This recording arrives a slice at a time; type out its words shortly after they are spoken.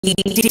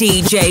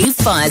DJ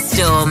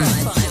Firestorm.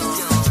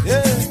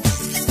 Yeah.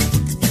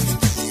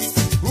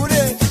 Who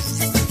they?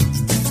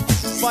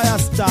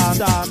 Firestorm.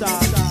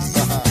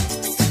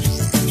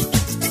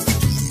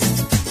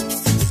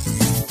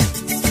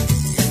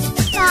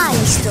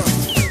 Firestorm.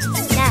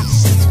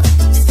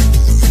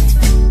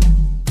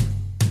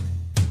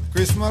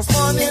 Christmas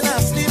morning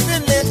I'm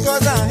sleeping late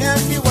cause I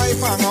heard me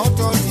wife hang out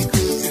on the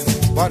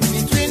curtain. But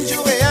between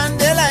Joy and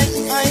daylight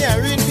I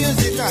hearing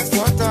music I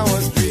thought I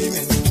was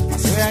dreaming. I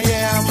swear I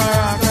hear a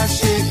maracas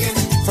shaking.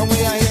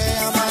 Somewhere I hear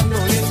a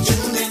mandolin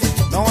tuning.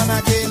 Now and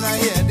again I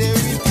hear they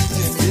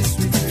repeating this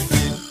sweet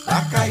refrain.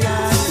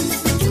 Bacayard,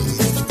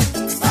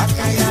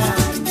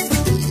 Bacayard,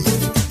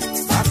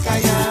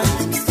 Bacayard,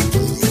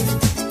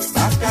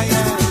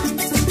 Bacayard.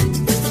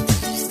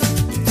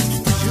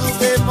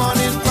 Tuesday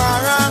morning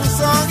parang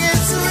song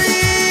is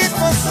sweet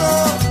for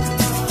soul.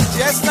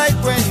 Just like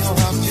when you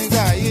have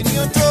sugar in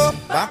your toe.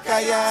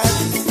 Bacayard,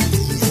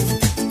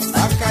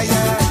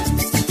 Bacayard,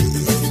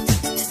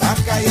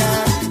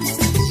 Bacayard,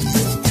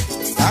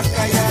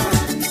 Bacayard.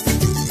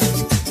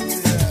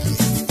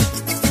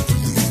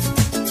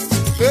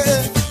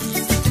 Yeah.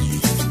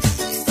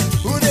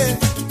 Who they?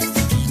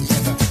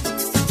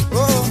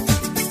 Oh,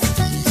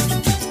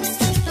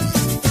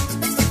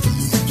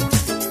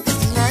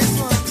 nice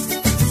one.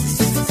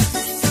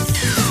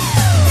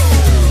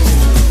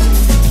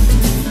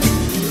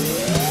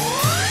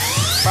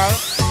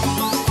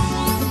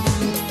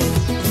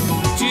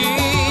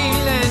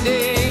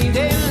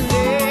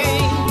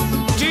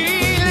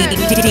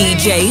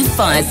 DJ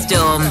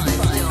Firestorm.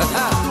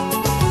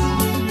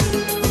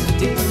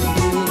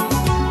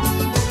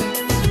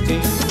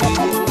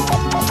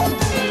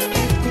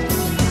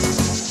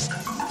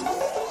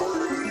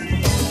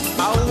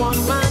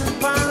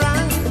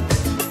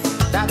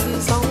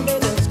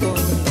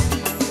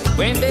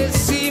 When they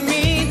see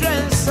me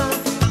dress up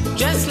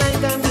just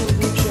like a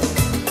musician,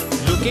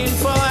 looking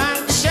for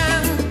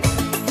action,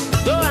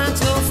 don't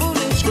ask no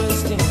foolish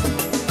question.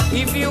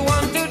 If you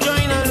want to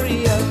join a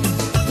real,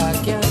 I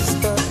can't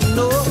stop,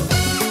 no.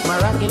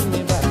 Marac in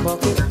my back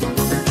pocket,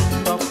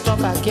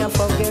 top, I can't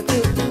forget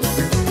it.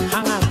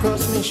 Hang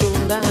across my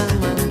shoulder and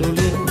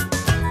mandolin.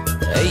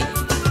 Hey,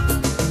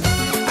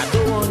 I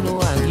don't want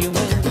no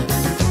argument.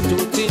 To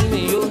tell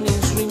me own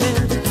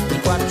instrument, the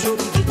quattro,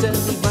 the guitar,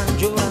 the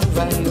banjo and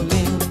violin.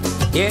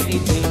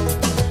 Anything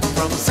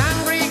from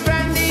Sangre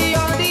Grande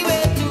all the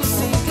way to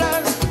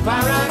Seagulls,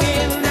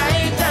 Paragon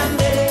night and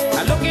day.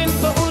 I'm looking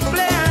for good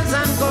players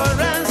and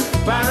chorus.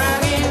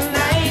 Paragon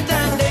night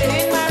and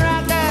day in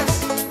Maracas,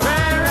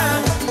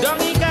 Parang,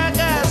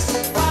 Dominicagas,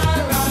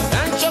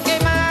 and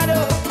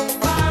Choquemado,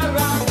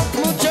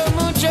 mucho,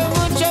 mucho,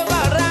 mucho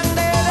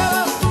barrandero.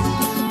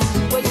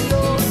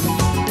 Wayo,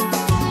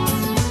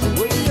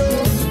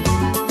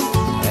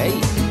 hey,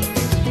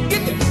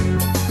 get it.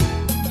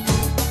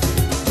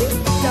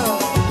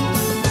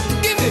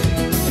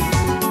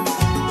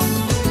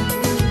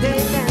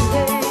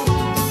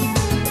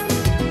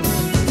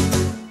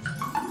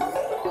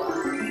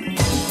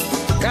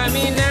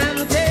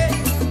 Caminante,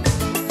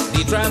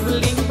 the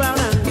traveling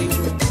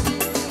parandero.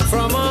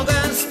 From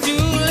August to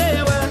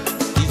Lewa,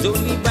 is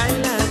only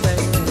baila.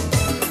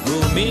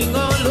 Roaming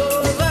all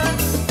over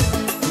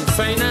to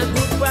find a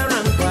good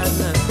parang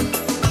partner.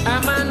 A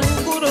man who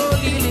could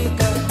only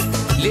lick up,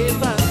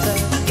 levanta,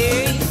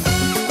 hey.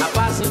 A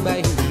passing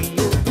by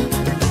Rio,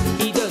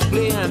 he does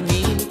play a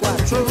mean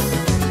quattro,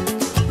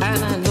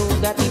 and I know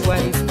that the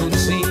wife could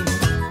sing.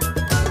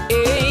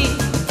 Hey,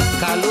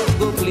 Carlos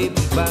go play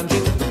big banjo.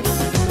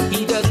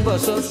 He does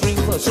bust a string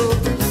for so.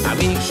 I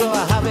make sure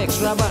I have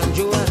extra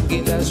banjo and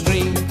guitar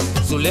string.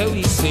 So let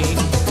me sing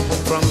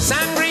from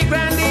Sangre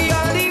Grande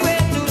all the way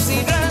to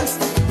Seagulls,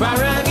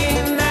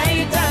 Paragon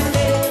night and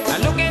day.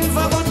 I'm looking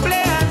for good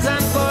players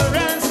and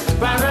chorus.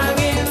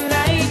 Paragon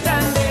night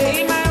and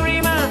day.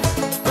 Marima,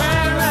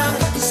 Parang,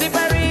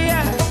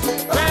 Siparia,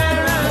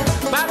 Parang,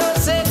 Palo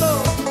Seco,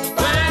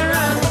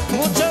 Parang,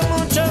 mucho,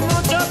 mucho,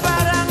 mucho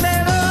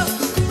parandero.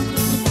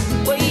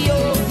 Wayo.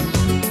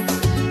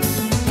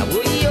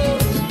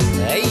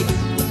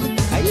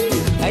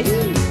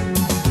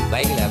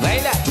 Baila,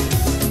 baila,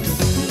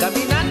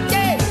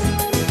 caminante,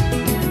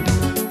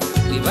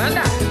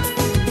 levanta,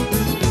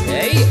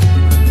 hey,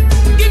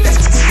 get it.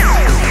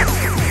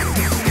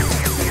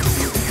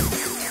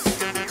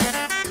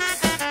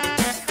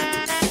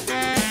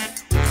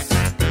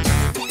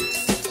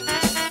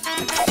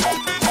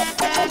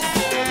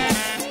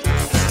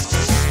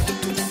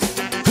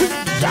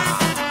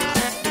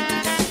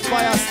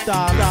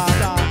 Firestorm.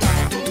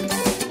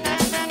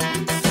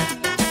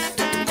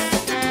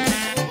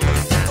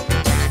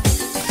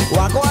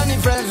 Wagwani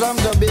friends from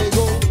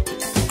Tobago,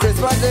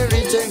 Christmas they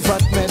reaching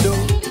Fat Meadow,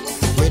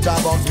 with a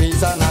box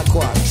piece and a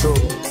quattro,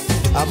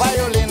 a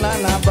violin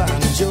and a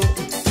banjo.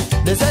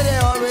 They say they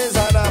always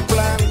had a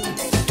plan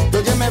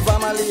to give me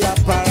family a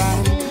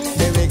parang.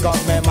 They wake up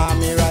my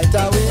mommy right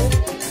away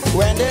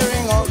when they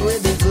ring out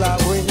with this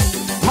love way.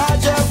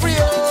 Machel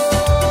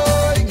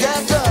Montano,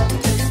 get up.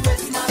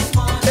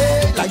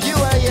 Hey, like you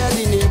are here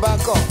the neighbor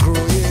cock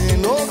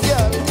crowing, oh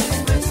girl.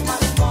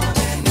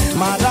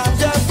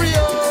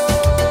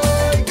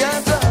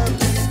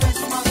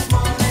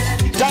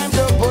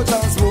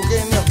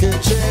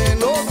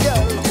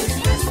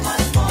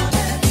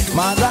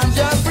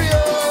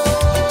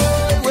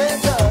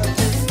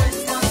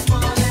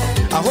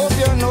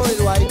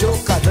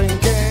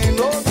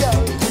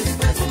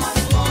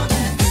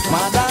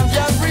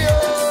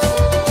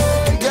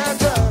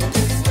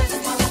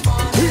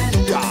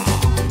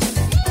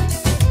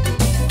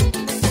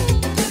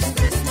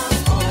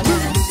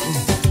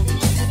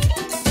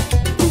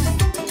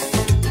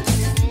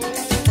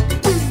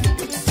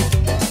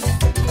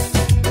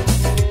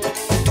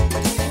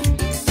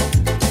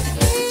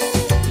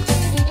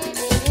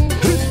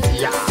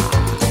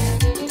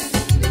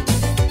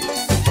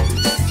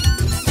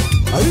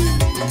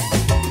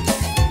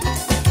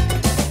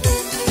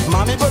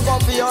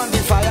 on the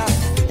fire,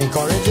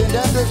 encouraging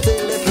them to stay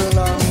a little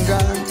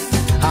longer.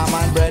 Ham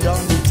and bread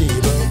on the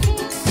table.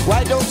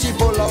 Why don't she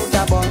pull out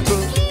a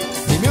bottle?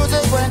 The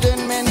music went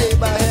in my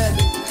neighbor head.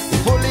 He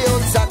pull the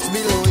old sax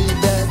below his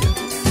bed.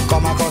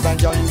 Come across and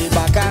join the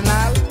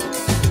bacchanal.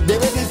 They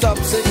wouldn't stop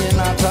singing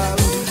at all.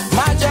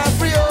 My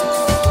Jeffrey,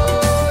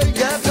 oh,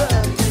 get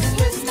up.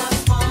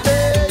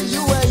 Hey,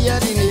 you were here,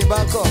 the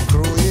neighbor come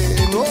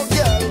crowing. Oh,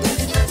 girl.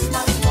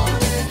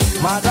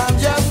 Madam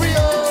Jeffrey,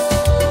 oh,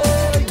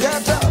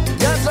 get up,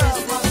 get up,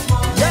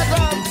 get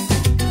up.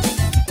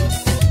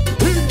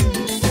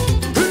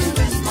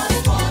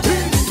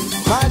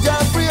 My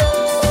Jeffrey, oh,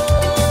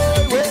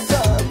 wake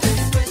up.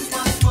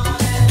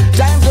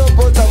 Time to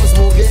put some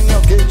smoke in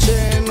your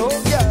kitchen, oh,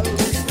 girl.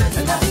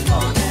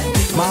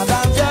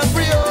 Madam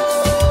Jeffrey, oh,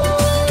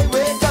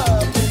 wake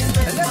up.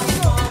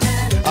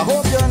 I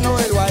hope you know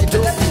it, why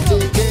don't you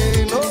take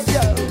it, oh,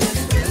 girl.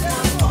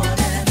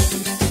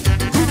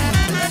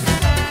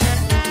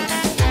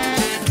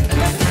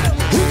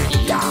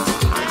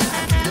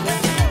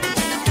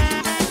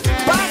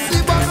 Pass the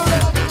bottle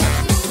up.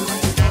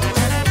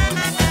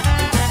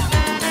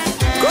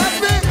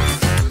 Cosby,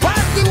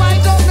 pass the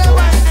white up there,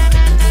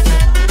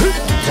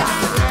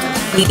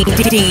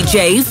 DJ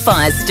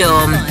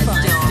Firestorm.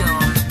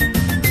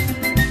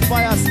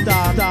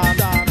 Firestorm.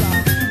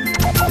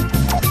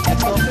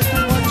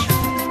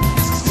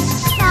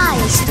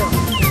 Firestorm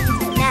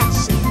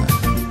International.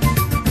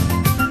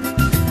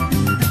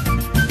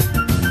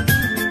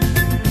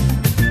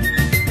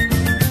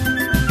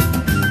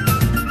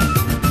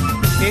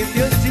 If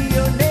you see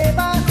your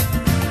neighbor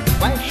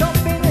while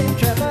shopping in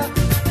Trevor,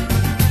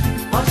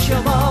 hush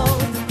your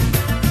mouth,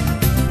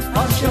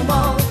 hush your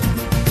mouth.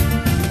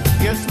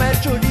 You smell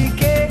through the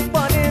cake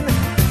burning,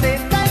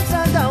 same time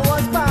Santa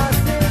was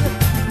passing.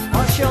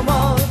 Hush your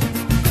mouth,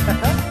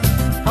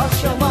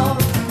 hush your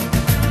mouth.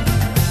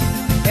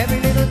 Every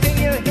little thing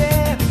you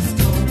hear,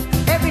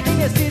 everything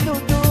you see to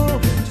do.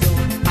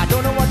 I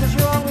don't know what is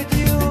wrong with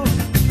you.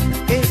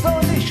 It's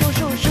only shoo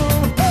shoo shoo.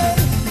 Hey,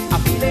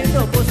 I'm feeling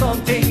to put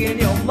something in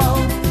your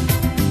mouth.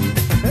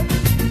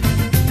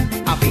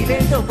 I'm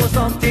feeling to put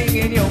something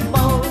in your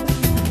mouth.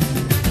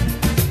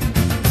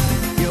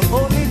 You're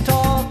only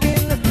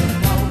talking,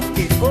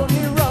 it's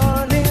only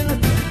running.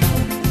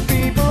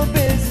 People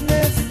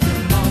business,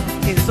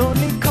 it's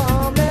only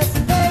calmness.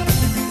 Hey,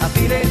 I'm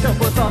feeling to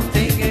put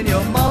something in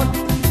your mouth.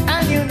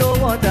 And you know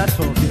what I'm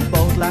talking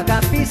about. Like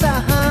a piece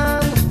of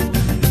ham,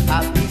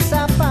 a piece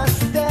of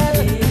pastel,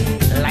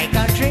 like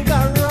a drink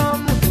of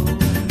rum,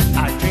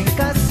 a drink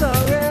of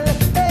sorrel.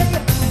 Hey,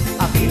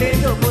 I'm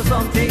feeling to put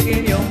something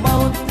in your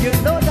mouth. You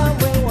know damn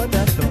well what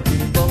I'm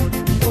talking about.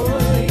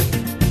 Oi,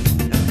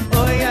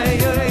 oi, oi,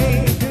 oi,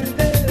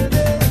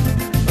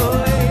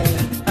 oi,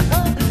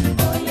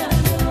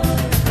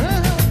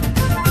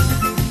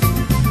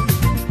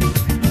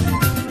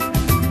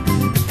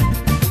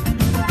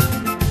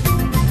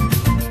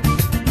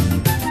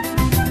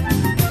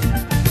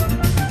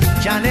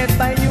 Janet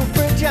buy new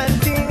fridge and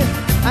thing,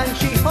 and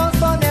she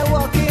husband and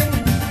walking.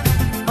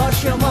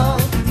 Hush your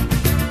mouth,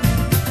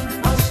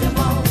 hush your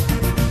mouth.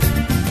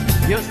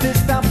 Your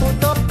sister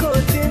put up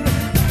curtain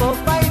for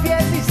 5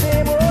 years, the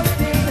same old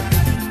thing.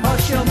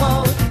 Hush your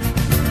mouth,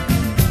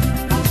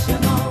 hush your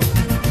mouth.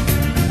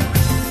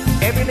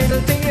 Every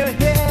little thing you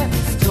hear,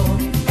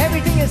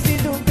 everything you see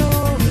to do.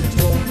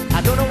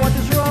 I don't know what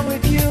is wrong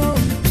with you.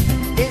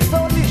 It's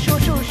only shoo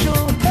shoo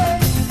shoo. Hey,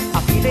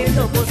 I feel it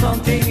to put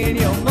something in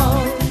your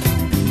mouth.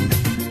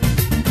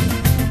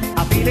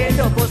 I feel it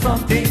to put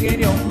something in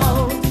your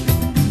mouth.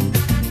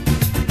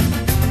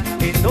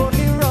 It's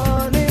only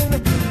running,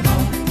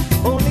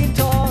 only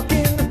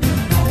talking,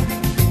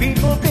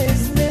 people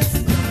business,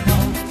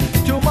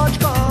 too much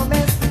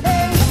comments.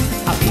 Hey,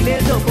 I feel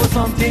it to put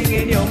something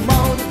in your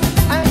mouth.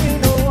 And you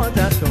know what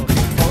I'm talking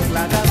about.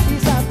 Like a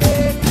piece of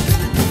cake,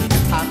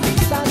 a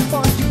piece of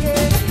sponge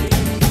cake,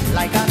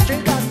 like a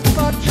drink of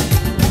scotch.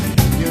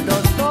 You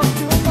don't talk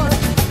too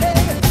much.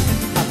 Hey,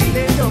 I feel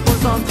it to put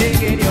something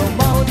in your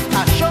mouth. I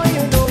sure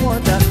you know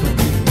what I'm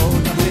talking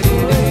about.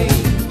 Hey,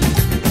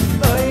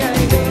 oh yeah,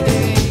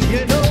 hey,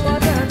 you know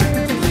what I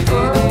mean.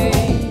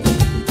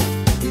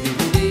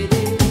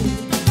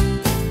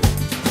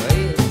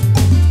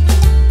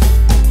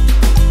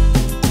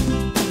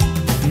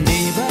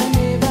 Neighbor,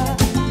 neighbor.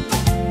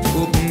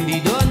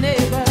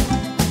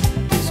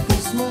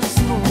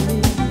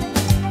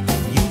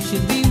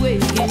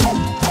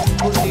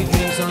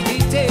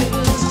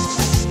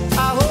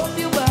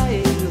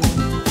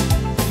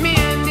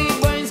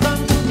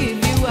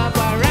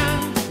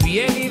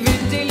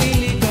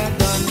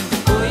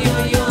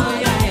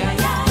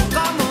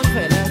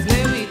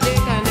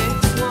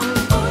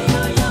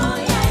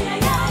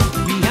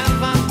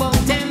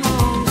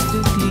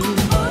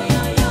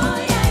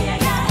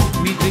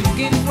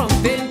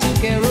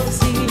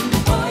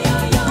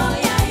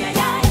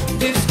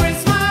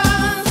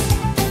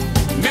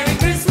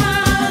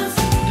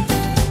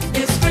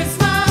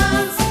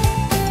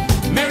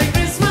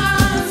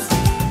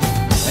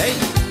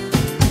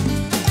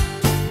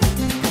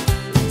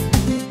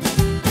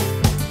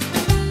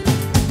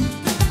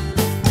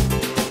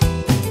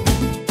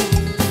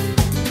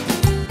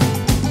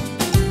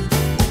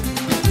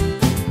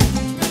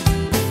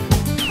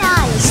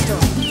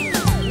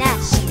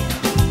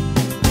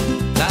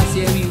 Last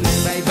year we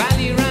went by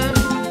Valley Ram.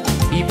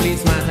 He played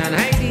smart and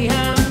hide the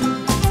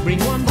ham. Bring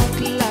one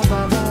bottle of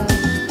baba.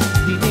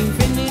 Didn't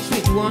finish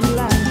with one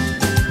lash.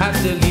 Had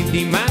to leave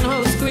the man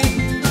house quick.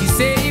 He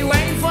say his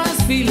wife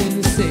was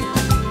feeling sick.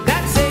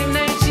 That same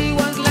night she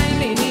was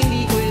lying in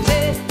the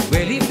quizzy.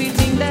 Well, if we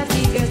think that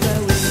he gets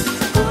away,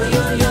 oh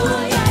yo yo,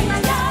 yeah yeah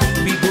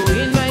yeah. We go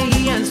in by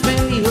he and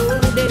spend the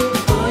whole day.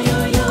 Oh yo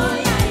yo,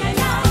 yeah yeah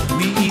yeah.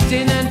 We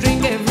eating and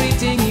drink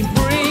everything he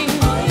bring.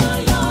 Oh yo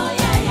yo,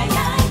 yeah yeah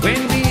yeah.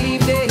 When we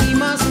leave there he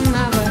mustn't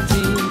have a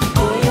thing.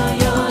 Oh yo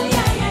yo,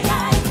 yeah yeah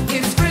yeah.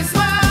 It's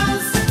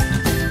Christmas,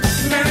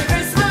 Merry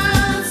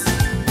Christmas.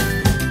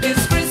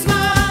 It's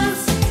Christmas,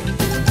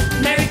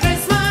 Merry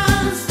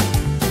Christmas.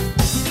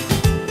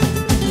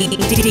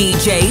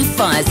 DJ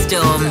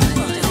Firestorm. Oh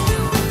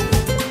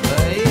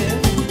yeah.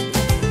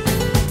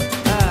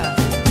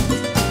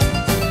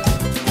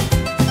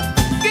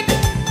 Get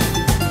it.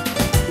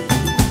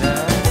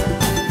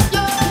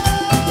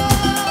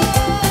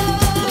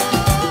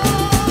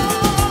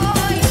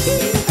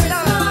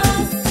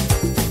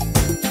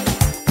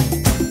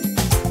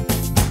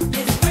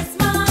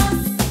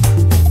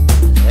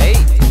 Hey.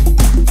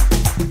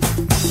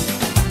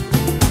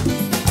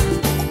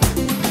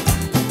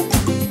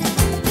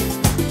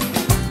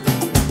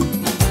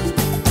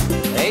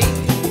 Hey.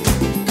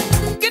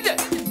 Get it.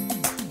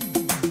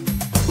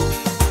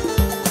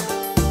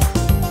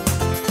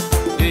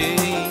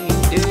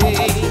 Hey,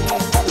 hey.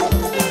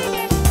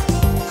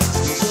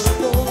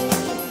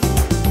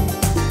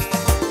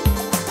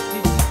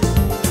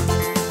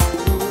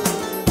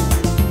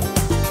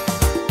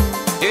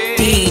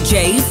 DJ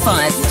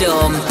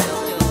Firestorm.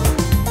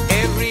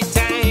 Every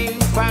time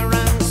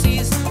parang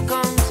season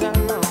comes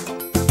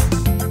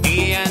around,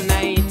 day and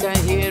night I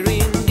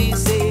hearing the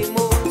same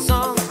old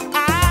song.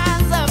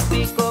 As I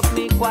pick up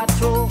me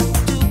quattro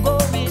to go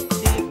with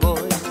the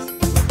boys.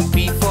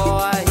 Before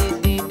I hit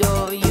the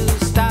door, you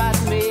start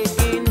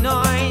making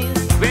noise.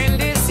 When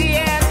this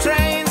year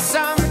trying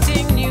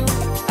something new,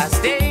 I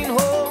staying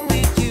home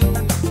with you.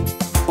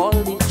 All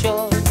the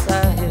chores I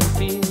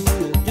helping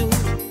you do.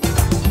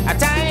 I'm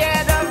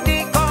tired of the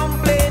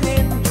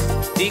complaining,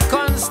 the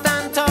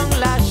constant tongue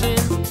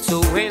lashing.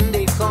 So when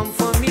they come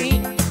for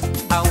me,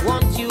 I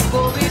want you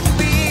go with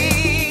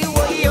me.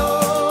 Way-yo,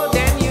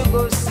 then you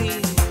go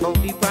see how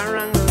the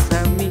parangos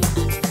have me.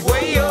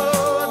 Way-yo,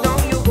 now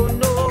you go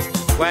know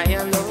why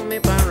I love me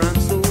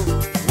parents so.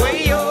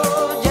 Way-yo,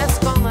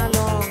 just come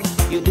along,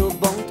 you do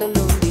bound to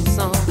love the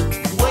song.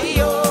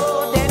 Way-yo,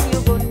 then you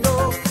go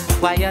know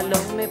why I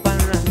love me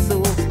parents so.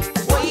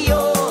 Way-yo,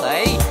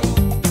 hey.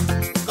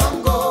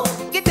 Congo,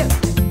 get it.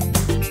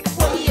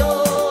 Way-yo,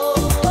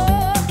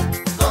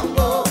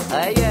 Congo,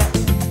 yeah.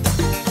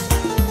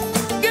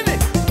 Give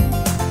it.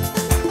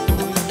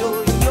 Yo,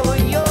 yo,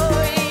 yo,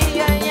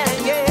 yeah, yeah,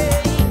 yeah.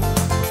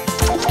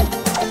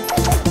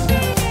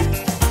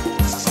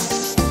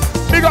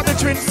 Big up the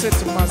Twin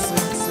City, massive.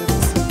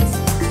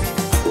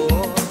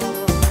 Oh.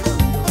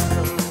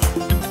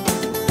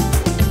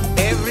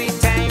 Every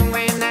time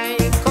when I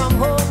come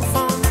home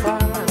from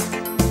Paris,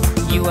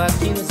 you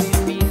accusing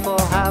me for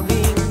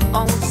having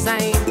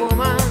outside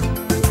woman.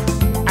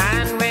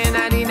 And when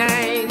I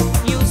deny,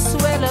 you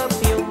swell up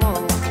your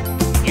mouth.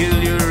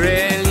 You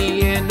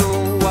really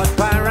know what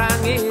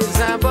parang is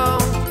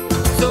about.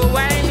 So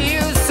while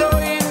you sew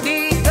in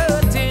the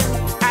curtain,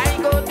 I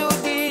go do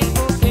the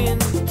cooking.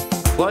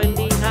 Boil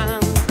the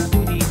ham, do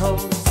the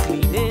house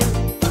cleaning.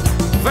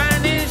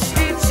 Vanish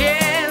the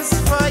chairs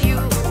for you.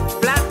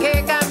 Black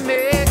egg I'm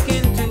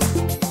making too.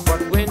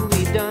 But when we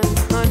done,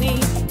 honey,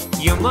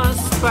 you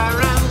must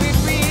parang with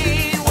me.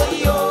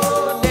 Way-yo,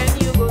 then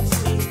you go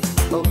see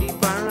how the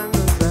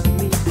parangos have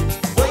me.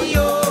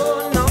 Way-yo,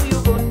 now you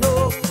go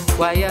know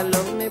why I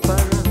love me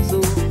parang so.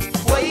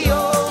 Way-yo,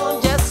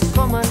 just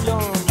come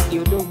along,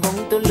 you don't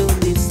want to learn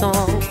this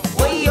song.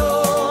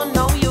 Way-yo,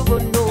 now you go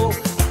know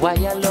why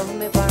I love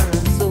me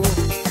parang so.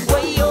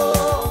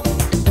 Way-yo,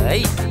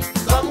 hey,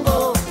 come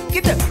go,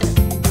 get it.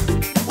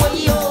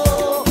 Way-yo,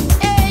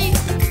 hey,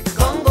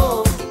 come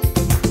go.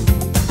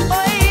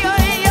 Oi,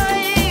 oi, oi,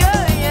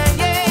 oi, yeah,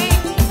 yeah.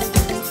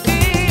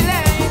 Feel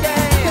like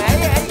that, hey,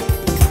 hey.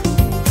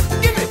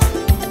 Give it.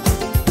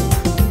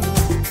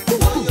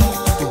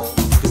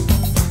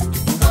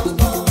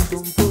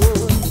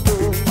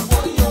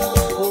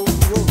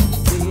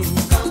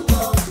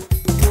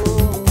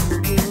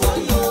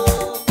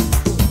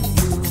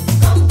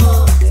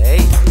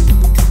 Hey.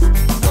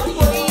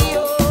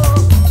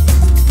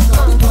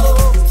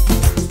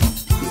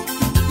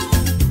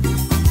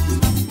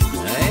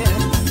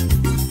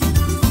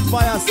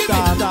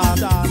 Firestar, da,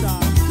 da, da.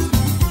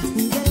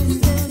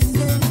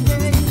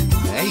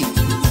 Hey.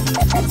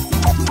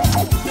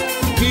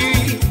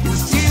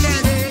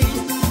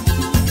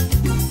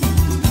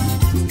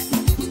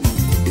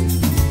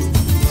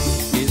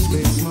 It's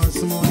Christmas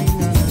morning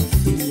and I'm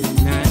feeling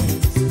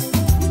nice.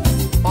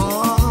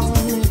 All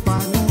the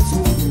partners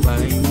who buy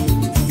me.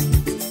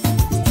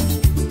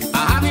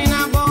 I'm having a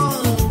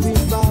ball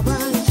with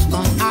bubbles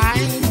on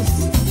ice.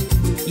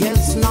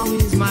 Yes, now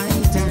is my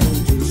time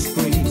to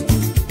spring.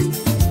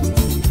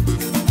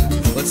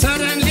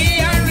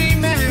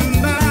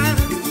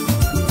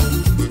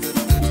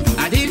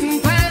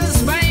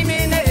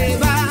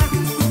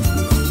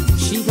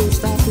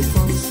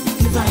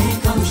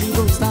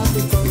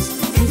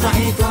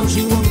 ain't come,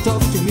 she won't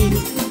talk to me.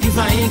 If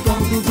I ain't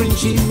come to bring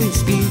she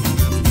whiskey.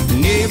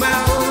 Neighbor,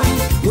 oi,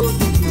 go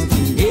do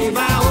nothing.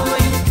 Neighbor,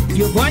 oi,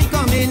 your boy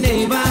coming.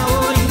 Neighbor,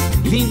 oi,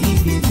 leave the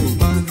gate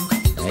open.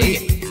 Hey.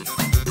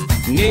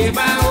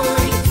 Neighbor,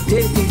 oi,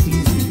 take it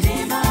easy.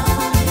 Neighbor,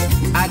 oi,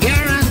 I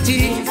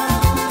guarantee. Neighbor,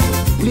 oi,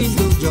 please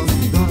don't jump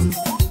the gun.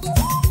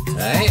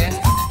 Hey.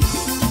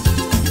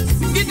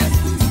 Get that.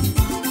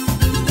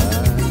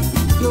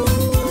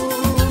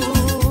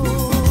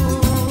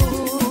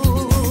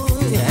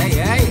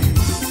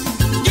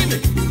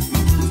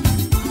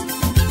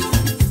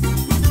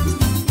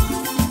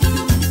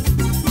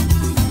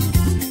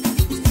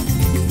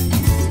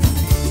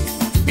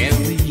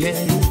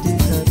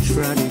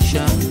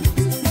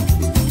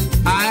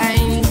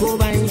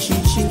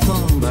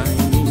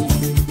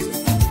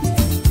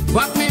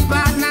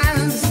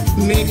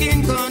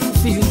 Making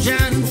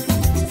confusion,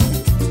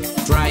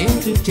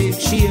 trying to take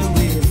she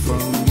away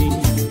from me.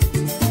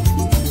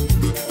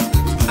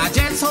 I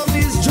just hope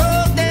this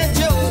joke they're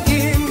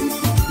joking.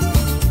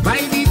 By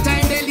the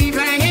time they leave,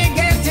 I ain't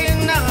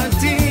getting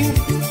nothing.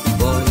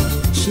 Boy,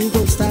 she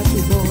gon' start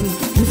to ball.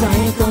 If I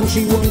ain't come,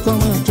 she won't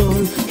come at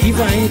all. If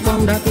I ain't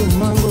come, that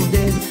woman go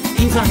dead.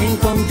 If I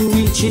ain't come to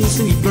eat his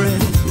sweet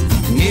bread.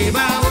 Neighbor,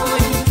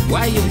 oi,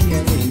 why you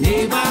yelling?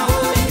 Neighbor,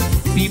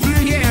 oi, people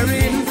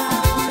hearing.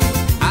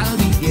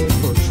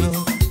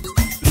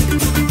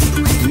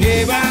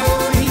 Neighbor,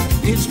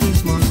 it's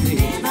Christmas Day.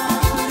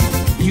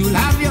 You'll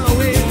have your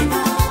way.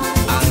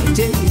 I'll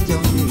take it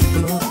on the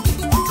floor.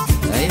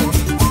 Hey.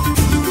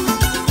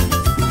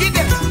 Get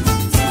there.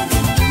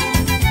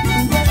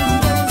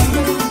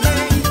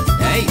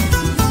 Hey,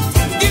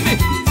 give me.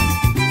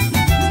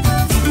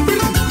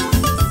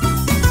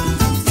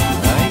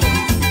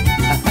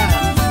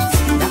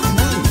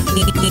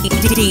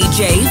 DJ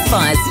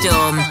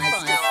Firestorm.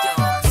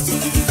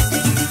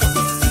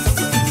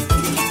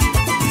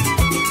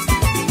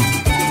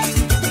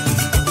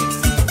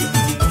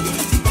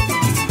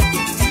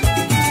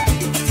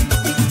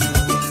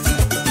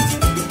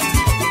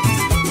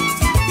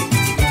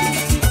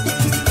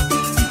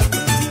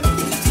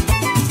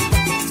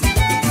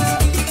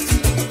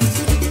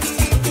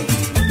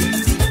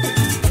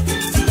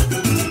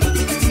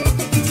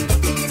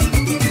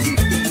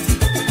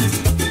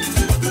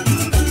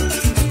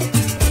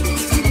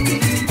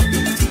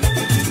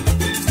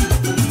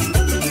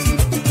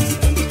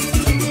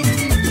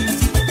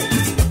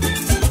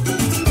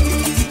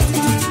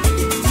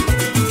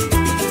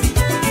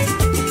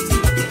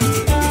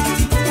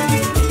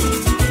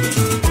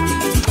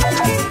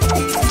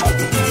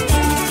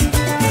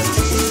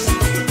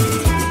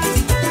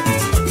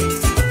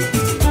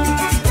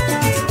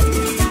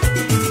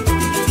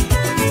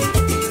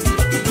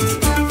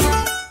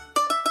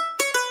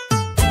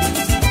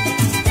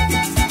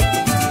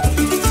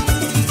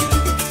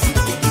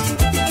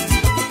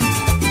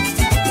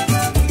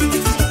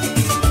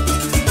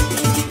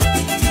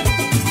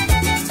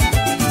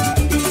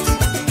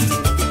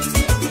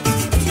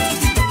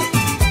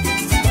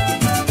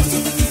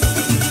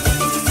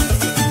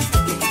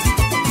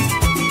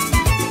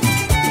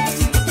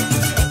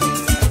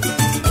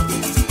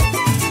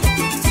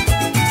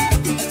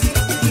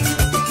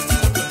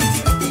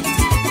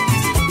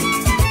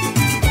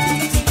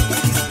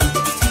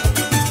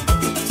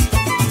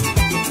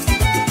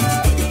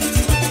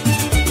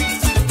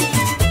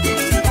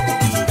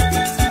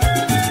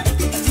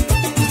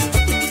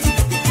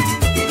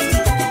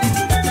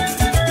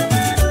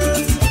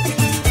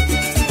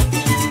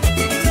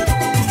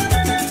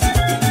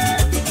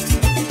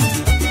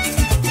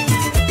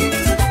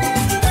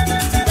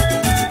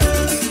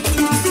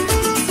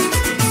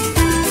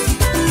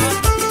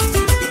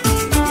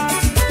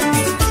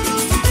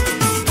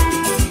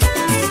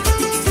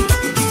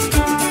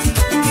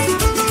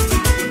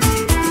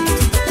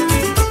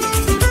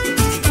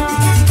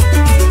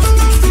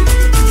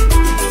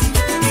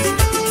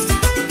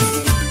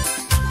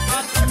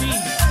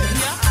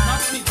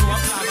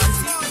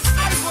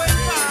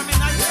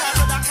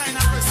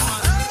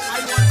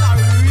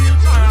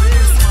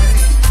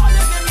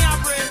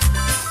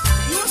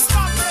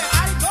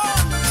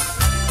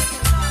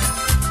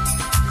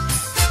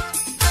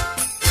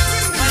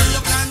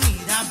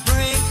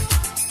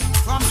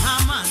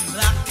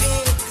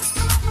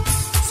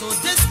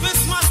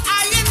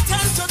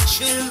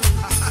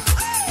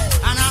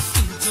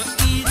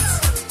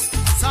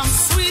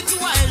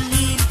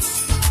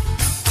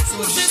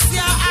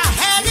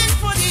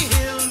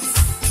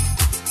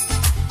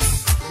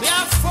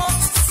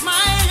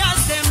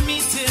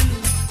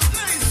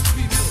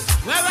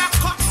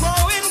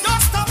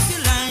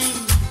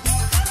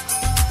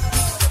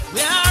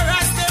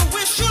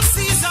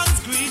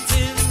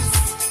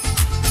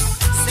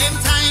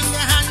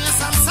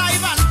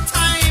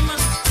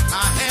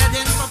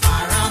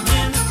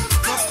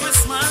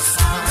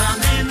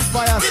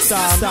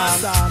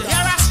 Firestorm.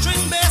 There are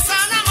string bass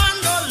and a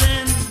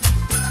mandolin.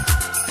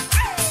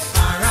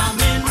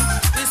 Paramin,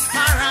 this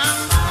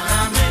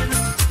paramin,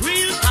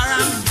 real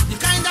param. The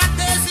kind of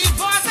Daisy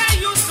boys I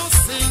used to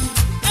sing.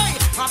 Hey,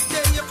 up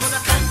there you could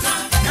have canta.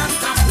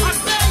 Up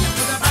there you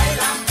could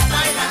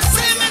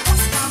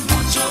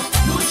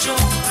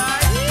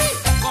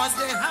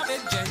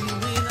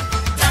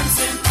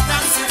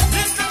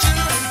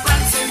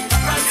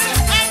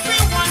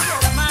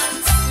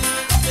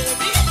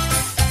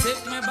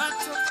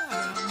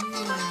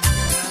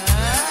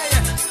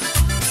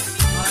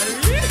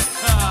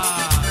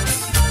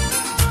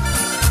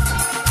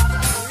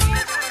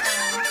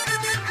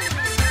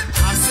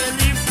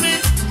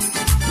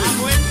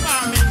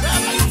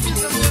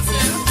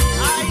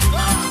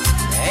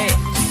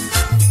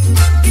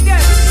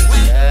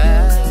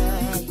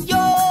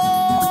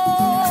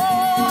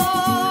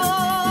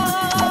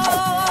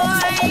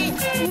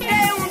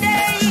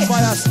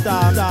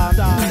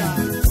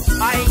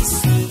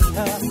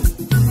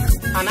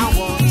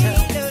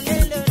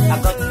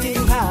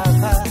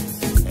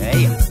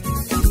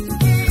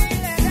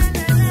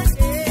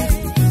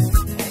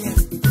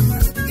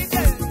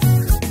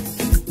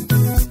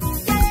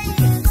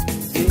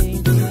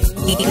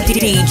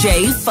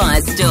DJ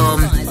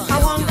Firestorm. I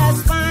want that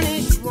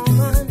Spanish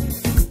woman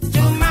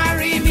to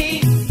marry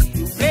me,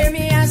 to play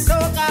me a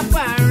soca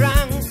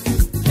parang,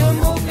 to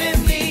move me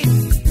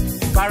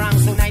feet. Parang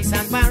so nice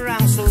and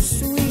parang so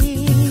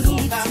sweet.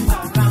 Soca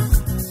parang.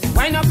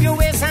 Wind up your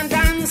waist and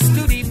dance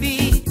to the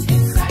beat.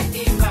 Inside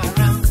the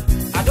parang.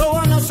 I don't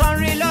want no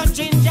sorry love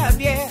ginger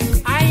beer.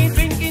 I ain't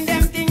drinking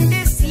them things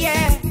this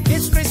year.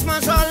 This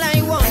Christmas all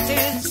I want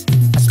is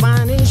a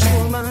Spanish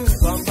woman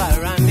from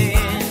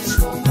Paramin.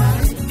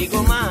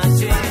 Digo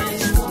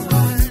Martins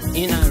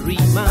in a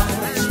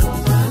rematch.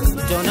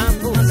 Donna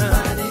Puna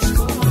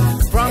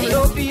from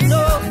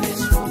Lopino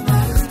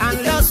and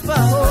Los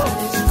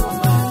Pajos.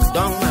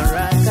 Don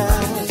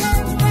Maracas,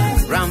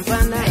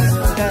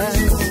 Rampanacas.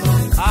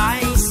 I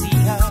see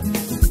her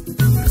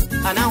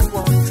and I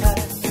want her.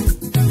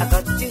 I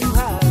got to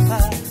have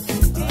her.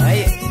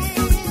 Hey.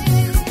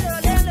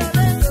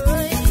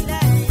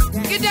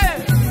 Get there.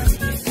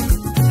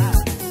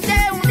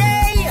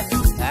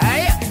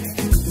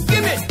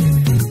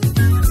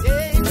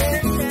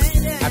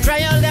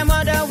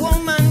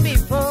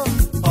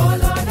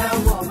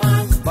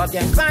 But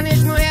them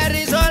Spanish mujer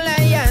is all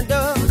I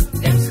adore.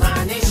 Them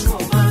Spanish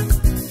woman,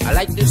 I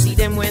like to see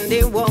them when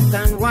they walk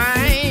and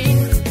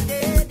whine.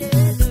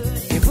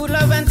 The full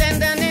love and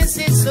tenderness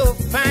is so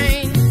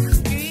fine.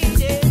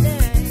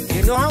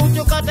 You know how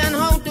to cut and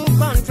how to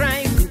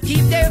contrive to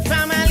keep their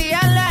family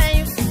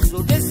alive.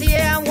 So this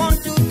year I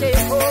want to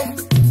take home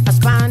a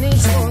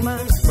Spanish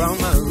woman from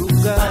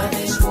Aruga,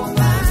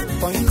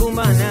 Point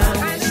Cumana,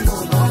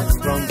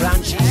 from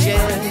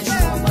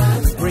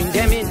Blanchichet. Bring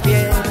them in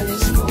here.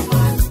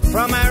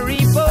 From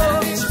Aripo,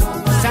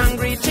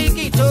 Sangre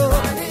Chiquito,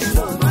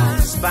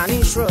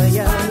 Spanish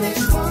Royal,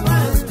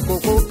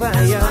 Coco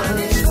Paya.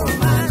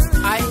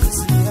 I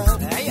see her,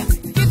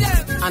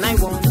 and I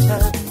want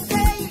her.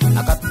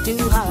 I got to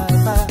have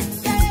her.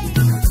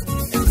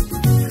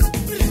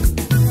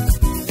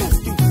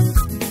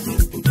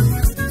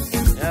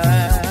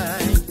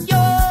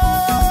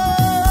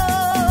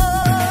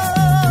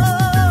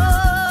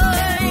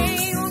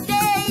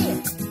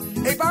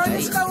 Hey, Baron,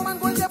 is that woman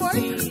going there, boy?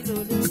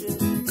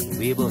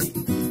 Boy.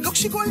 Look,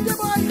 she going there,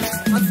 boy.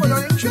 And for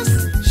your interest,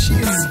 she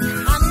is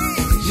honey.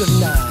 You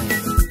lie.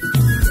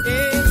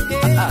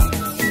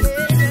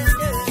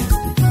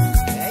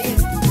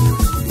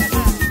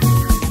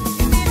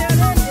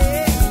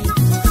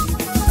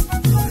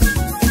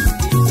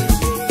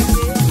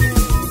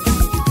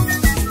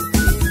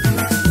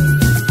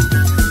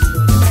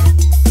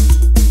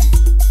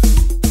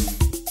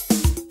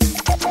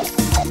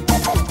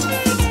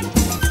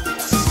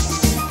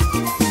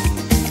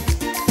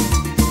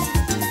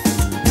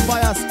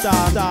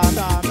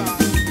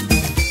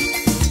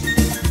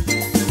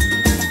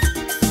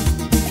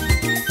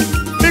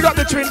 Big up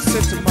the Twin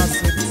City,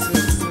 massive.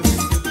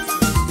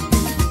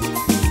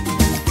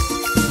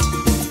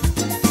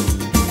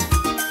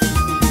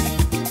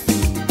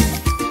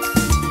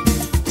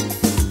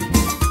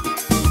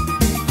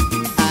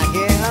 I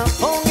hear her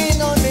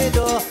pounding on the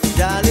door,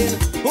 darling.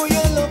 Who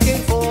you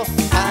looking for?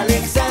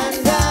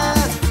 Alexander,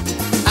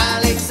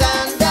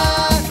 Alexander.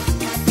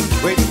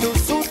 With 2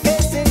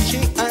 suitcases, she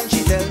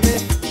tell me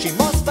she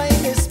must find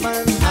this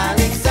man,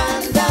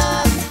 Alexander,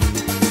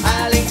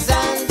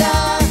 Alexander.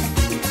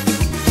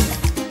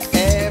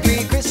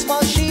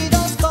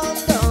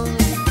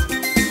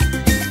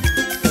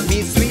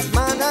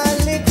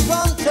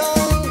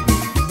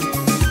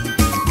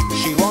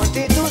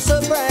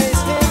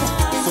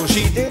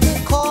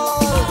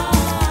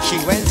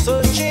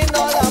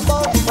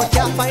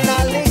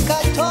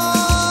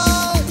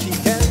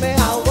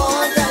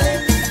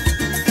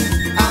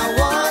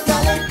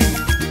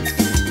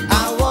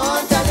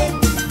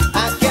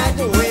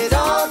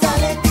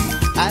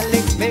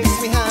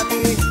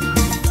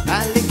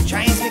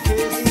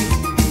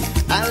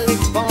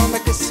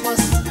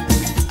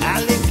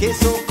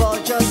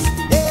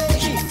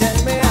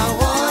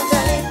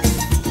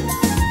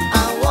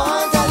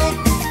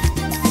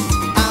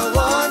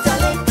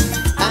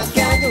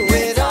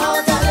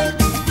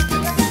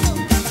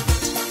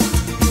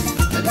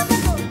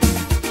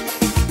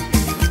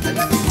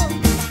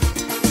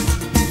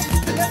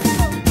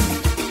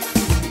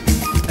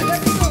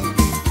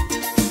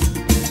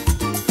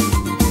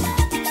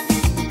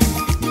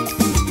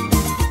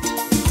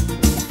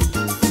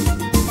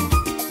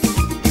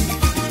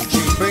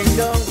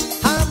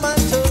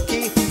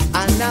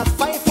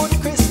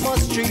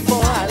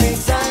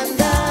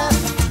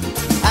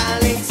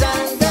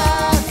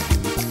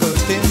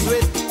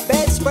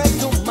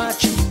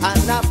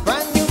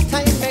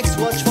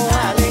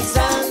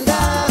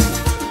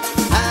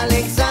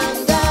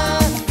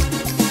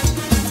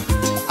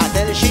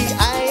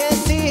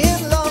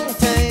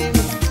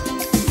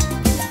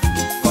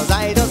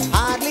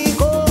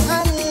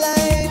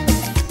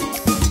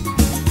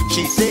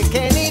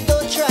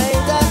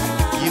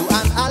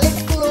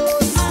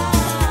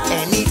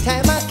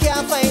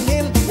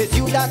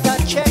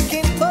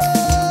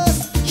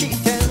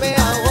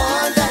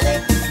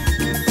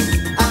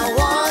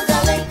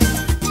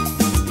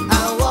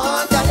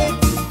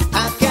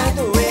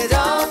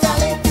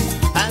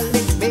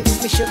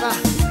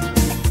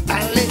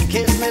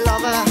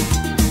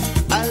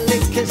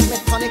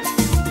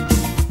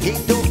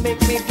 It don't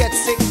make me get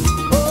sick.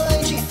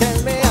 Oh, she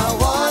tell me I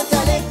want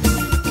a lick.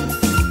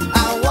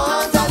 I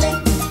want a lick.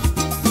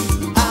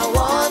 I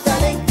want a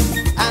lick.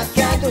 I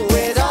can't do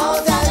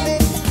without a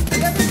lick.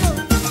 Let me go.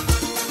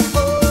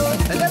 Oh,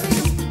 let me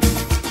go.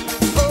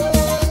 Oh,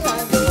 I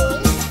go.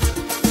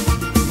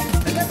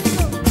 Let me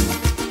go.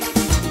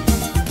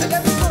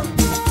 Let me go.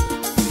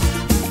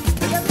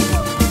 Let me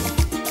go.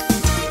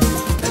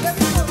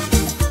 Let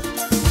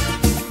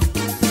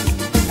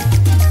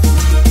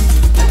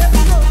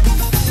me go.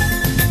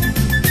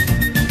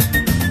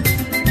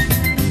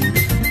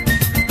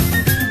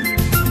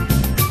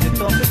 You're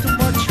talking too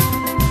much.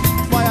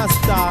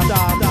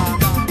 Firestorm.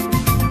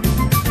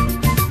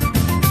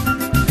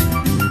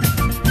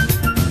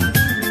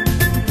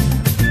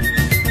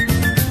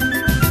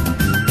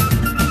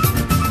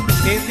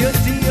 If you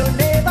see your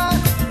neighbor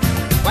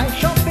while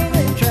shopping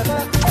in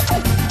Trevor,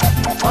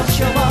 hush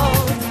your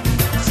mouth,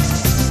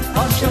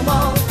 hush your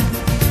mouth.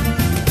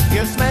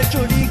 You smell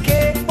Judy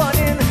cake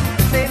burning,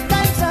 same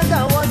time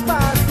Santa was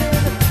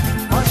passing.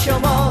 Hush your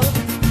mouth,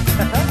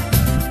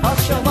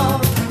 hush your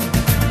mouth.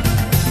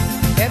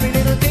 Every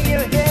little thing you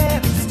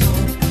hear,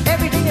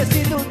 everything you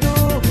see to do.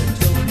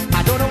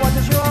 I don't know what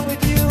is wrong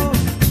with you.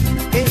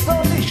 It's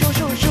only shoo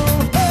shoo shoo.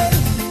 Hey,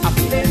 I'm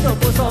feeling to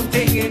put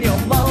something in your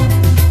mouth.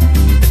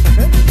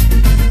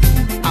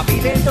 I'm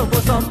feeling to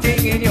put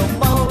something in your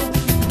mouth.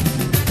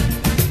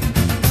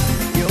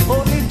 You're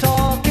only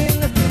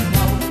talking,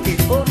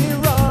 it's only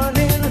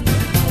running.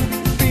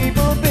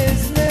 People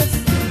business,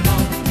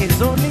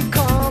 it's only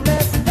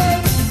comments.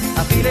 Hey,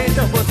 I'm feeling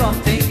to put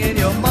something in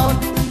your mouth.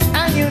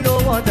 And you know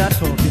what I'm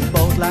talking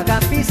about. Like a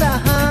piece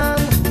of ham,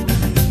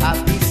 a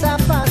piece of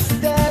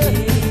pastel.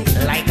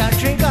 Like a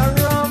drink of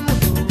rum,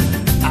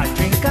 a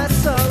drink of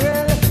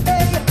sorrel.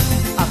 Hey,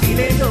 I'm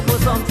feeling to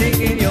put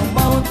something in your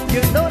mouth.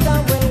 You know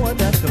damn well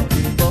what I'm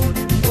talking about.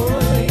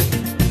 Oi,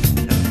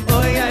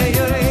 oi,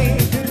 oi, oi.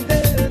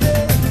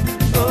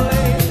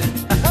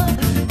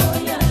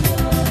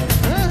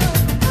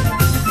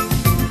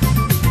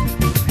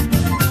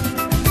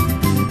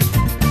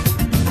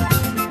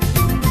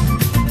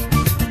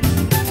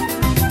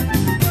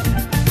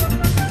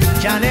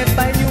 Janet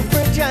buy new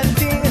fridge and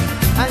thing,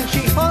 and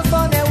she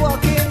husband and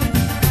walking.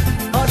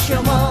 Hush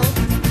your mouth,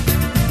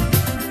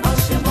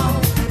 hush your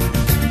mouth.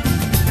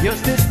 Your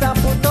sister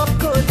put up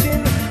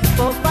curtain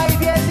for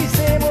 5 years, the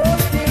same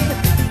old thing.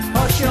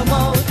 Hush your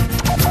mouth,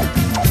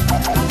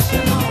 hush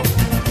your mouth.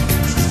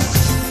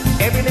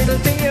 Every little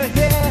thing you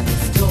hear,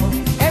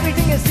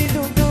 everything you see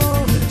to do.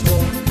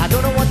 I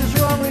don't know what is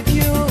wrong with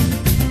you.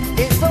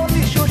 It's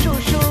only shoo shoo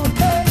shoo.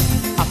 Hey,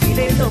 I'm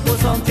feeling to put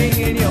something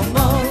in your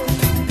mouth.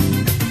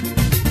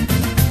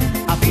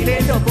 I'm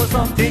feeling to put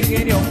something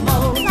in your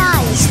mouth.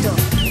 Firestorm.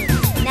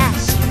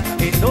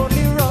 National. It's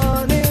only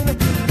running,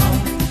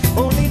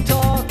 only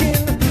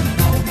talking,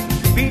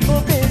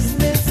 people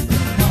business,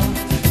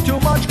 too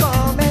much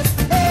comments.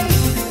 Hey,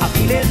 I'm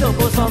feeling to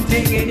put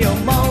something in your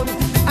mouth.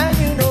 And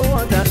you know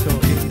what I'm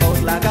talking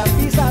about. Like a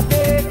piece of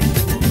cake,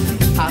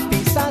 a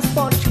piece of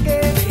sponge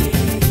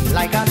cake,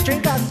 like a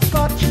drink of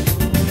scotch.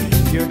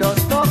 You don't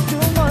talk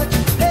too much.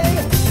 Hey,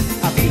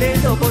 I'm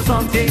feeling to put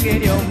something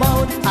in your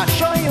mouth. I'm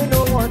sure you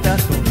know what I'm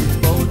talking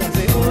about. I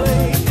say,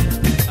 oi,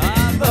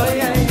 oi,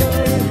 oi,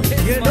 oi.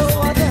 You know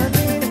what I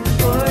mean?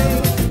 Oi,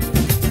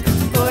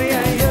 oi,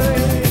 oi,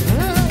 oi.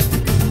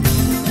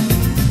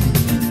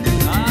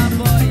 Ah,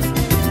 boy.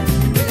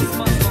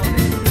 Christmas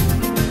morning.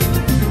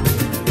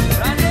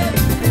 Running.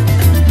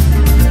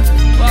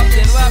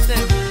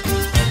 Wafting.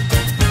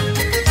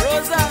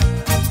 Rosa,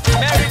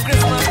 Merry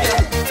Christmas,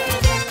 girl.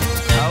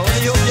 I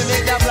only hope you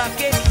make that black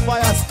cake.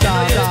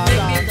 Firestorm.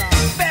 Make the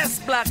best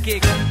black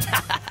cake.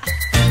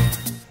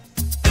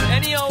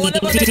 Anyhow,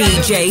 whatever they got to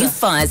DJ do.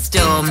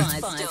 Firestorm.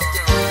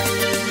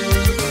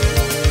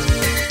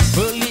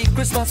 Early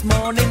Christmas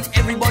morning,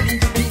 everybody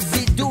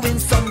busy doing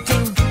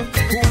something.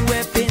 Who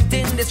were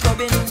painting, they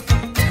scrubbing.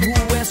 Who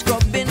were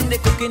scrubbing, they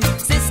cooking.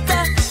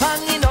 Sister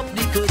hanging up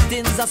the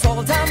curtains. I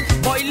saw them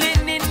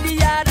boiling in the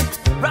yard.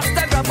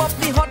 Rasta grab up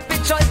the hot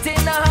pitch out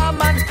in a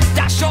ham and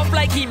dash up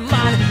like he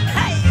man.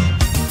 Hey,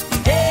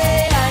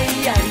 hey,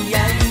 ay, ay,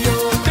 ay, yo.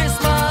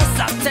 Christmas,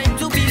 that time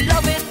to be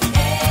loving.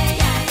 Hey,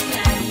 ay,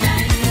 ay,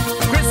 ay, yo.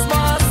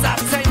 Christmas, that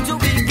time to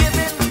be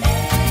giving.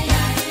 Hey,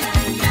 ay,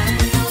 ay, ay,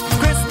 yo.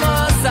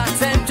 Christmas, that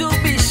time to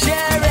be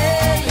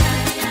sharing.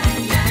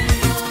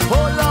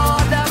 Oh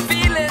Lord, I'm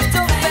feeling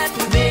so fat.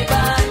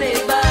 Neighbor,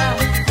 neighbor,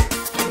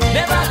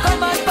 never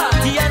come and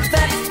party and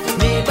fat.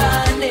 Neighbor,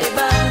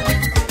 neighbor,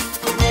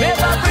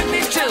 never bring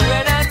the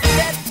children and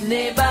fat.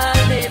 Neighbor,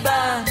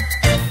 neighbor,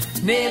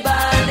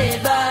 neighbor,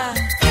 neighbor,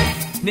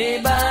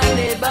 neighbor,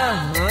 neighbor.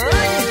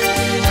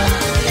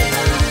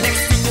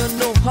 Next thing you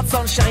know, hot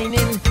sun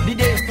shining. The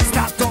day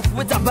start off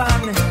with a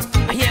bang.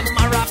 I hear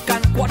Marac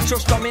and Quattro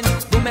strumming.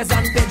 Gomez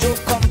and Pedro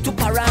come to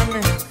Parang.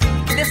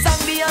 They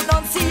sang the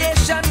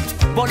Annunciation,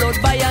 followed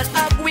by an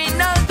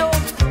Aguinaldo.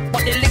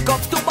 But they lick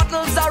up 2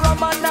 bottles of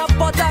rum and a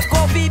pot of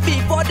coffee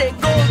before they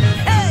go.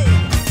 Hey,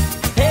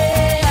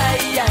 hey,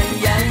 ay,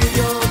 ay, ay,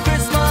 yo.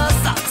 Christmas,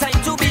 a time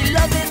to be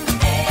loving.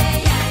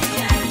 Hey, ay,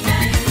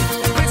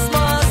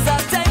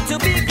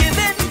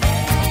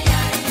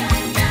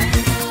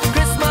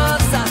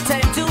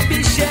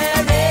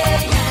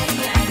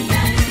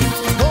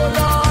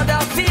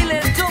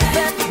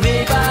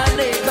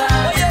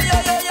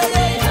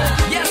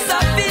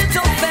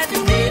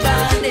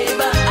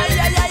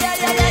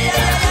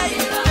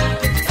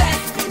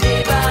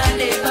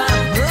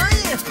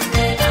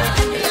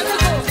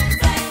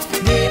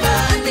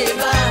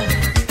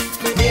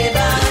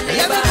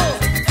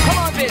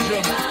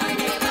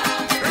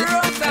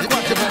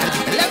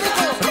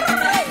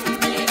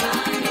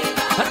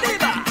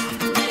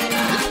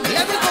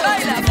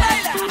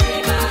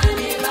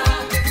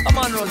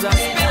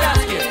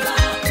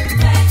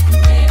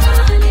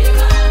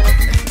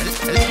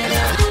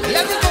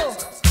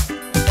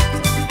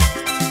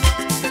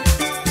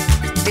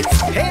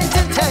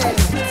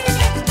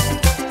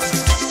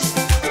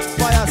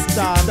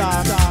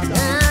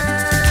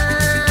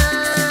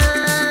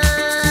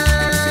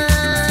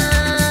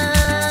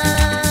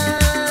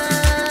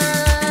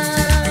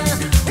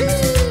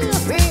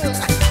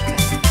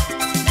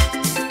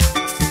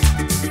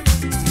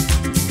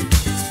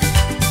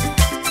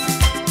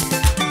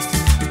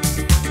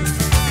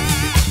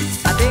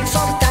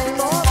 some time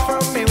off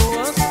from me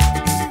work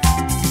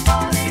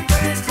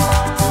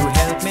to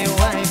help me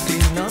wife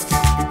clean up.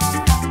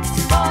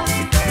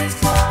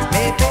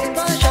 Me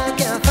paintbrush I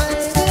can't find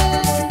it.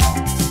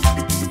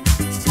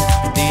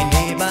 The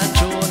neighbor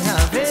don't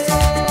have it.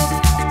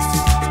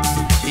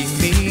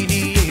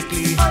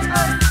 Immediately I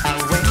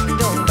went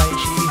down by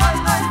she.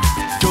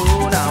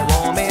 Told her,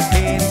 want me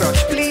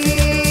paintbrush please.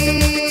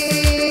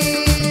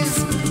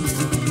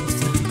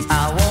 I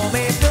want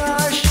me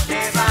brush.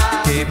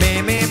 Give me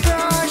me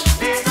brush.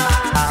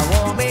 I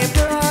want me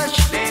brush.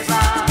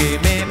 Give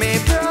me me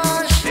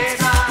brush.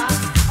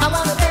 I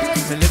wanna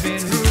paint the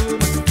living room.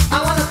 I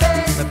wanna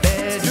paint the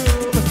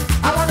bedroom.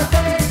 I wanna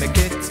paint the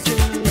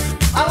kitchen.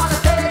 I wanna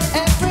paint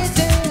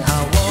everything. I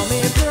want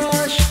me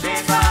brush.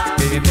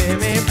 Give me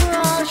me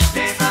brush.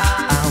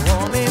 I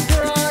want me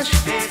brush.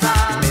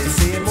 Me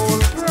same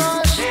old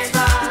brush.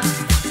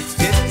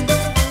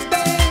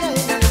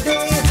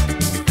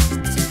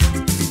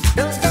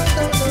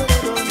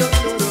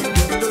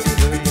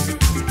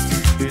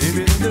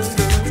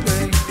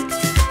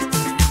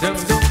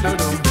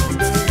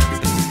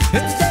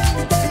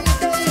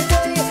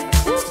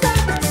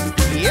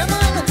 Yeah,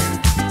 man.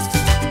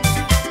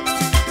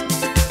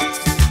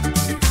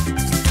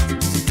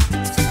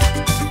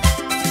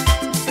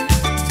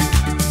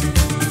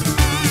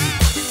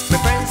 My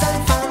friends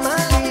and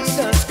family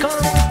just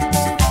come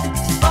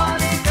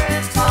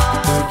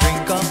to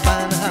drink up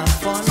and have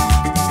fun.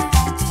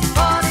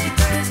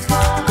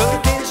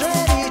 Curtains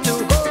ready to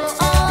go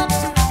up.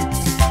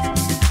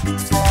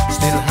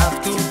 Still have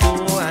to go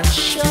and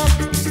shop.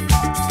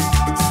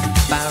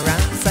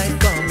 Parents are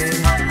coming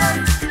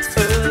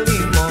early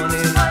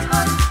morning.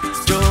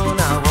 Don't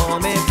I want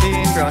me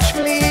paintbrush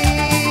please.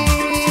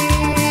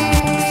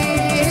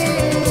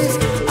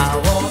 I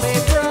want me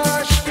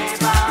brush.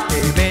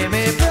 Give me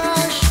me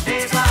brush.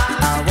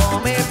 I want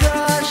me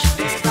brush.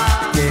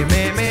 Give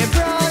me me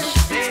brush.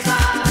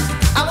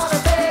 I wanna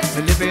paint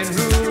the living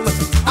room.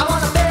 I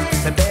wanna paint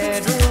the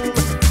bedroom.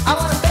 I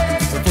wanna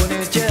paint the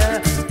furniture.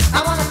 I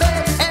wanna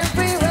paint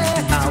everywhere.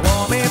 I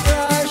want me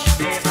brush.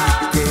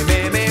 Give me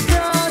me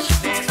brush.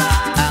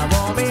 I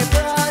want me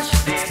brush.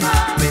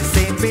 Me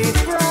same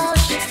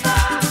paintbrush.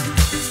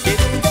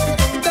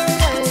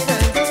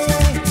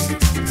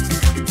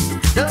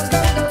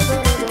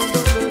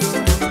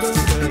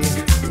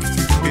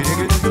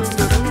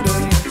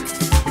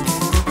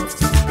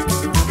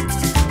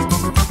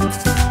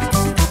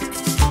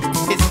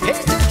 It's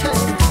painting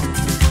time.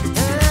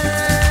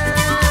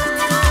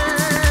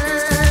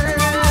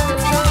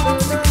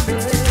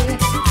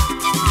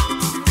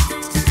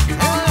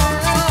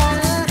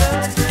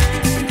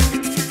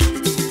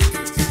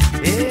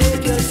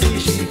 If you see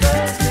she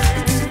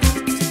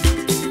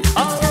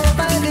all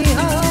over the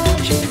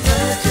house, she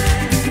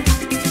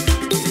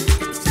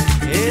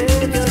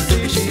if you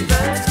see she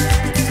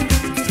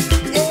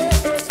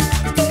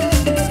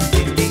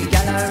in the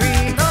gallery,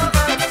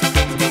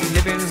 in the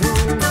living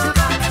room,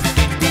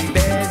 in the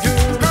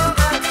bedroom,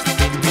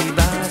 in the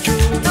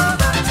bathroom,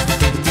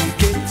 in the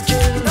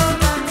kitchen,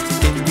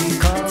 in the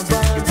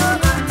cupboard,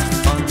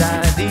 under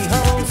the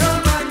house,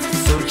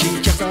 so she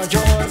just a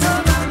jaws.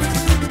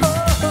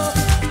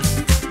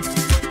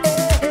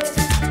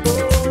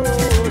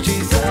 Oh,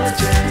 she's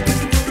searching.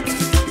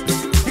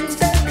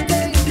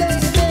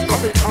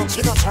 Every time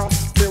she not out,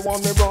 me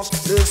want me brush.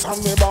 Listen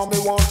me about me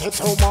want it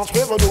so much.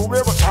 Never do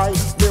ever try.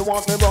 Me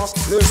want me brush.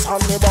 Listen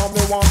me about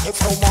me want it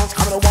so much.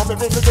 Come and want me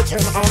bring the kitchen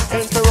and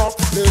paint the rough.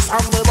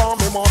 Listen me about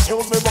me want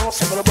use me brush.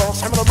 Send me the brush,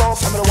 send me the brush,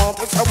 send me the want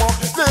it so much.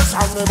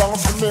 Listen me about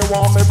send me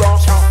want me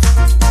brush.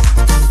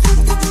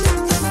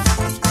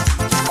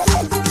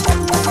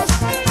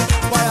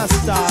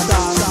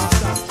 Firestorm.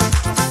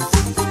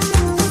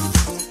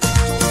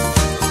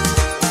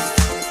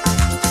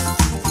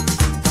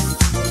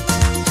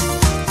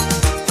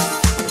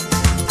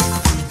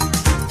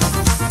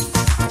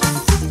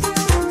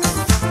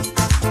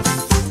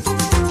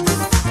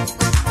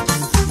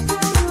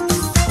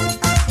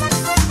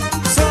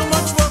 So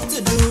much work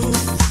to do.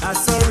 I'm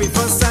sorry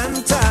for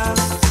Santa.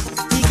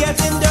 He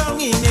getting down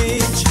in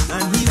age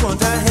and he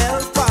want a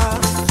helper.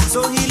 So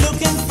he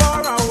looking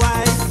for a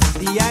wife,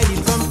 the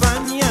ideal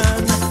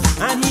companion,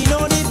 and he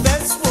know the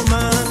best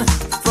woman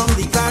from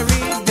the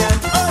Caribbean.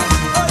 Oh,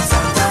 oh,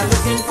 Santa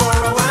looking for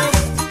a wife.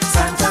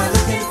 Santa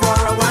looking for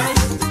a wife.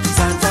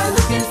 Santa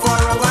looking for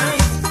a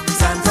wife.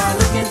 Santa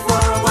looking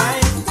for a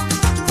wife.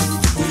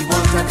 He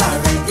want a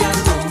Caribbean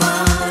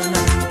woman.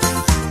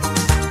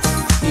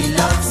 He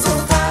loves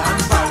soca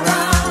and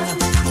parang.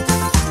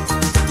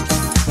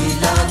 He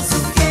loves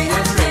zuke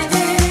and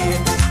reggae.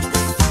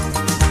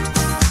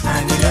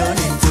 And he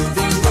learning to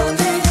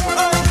bingole.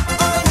 Oi,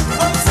 oi,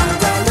 oi.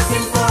 Santa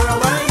looking for a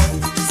wife.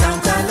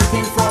 Santa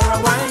looking for a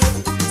wife.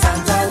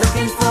 Santa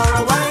looking for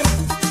a wife.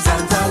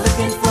 Santa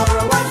looking for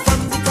a wife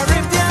from the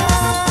Caribbean.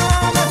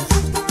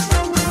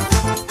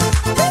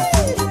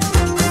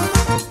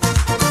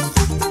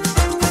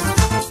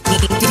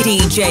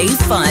 DJ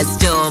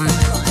Firestorm.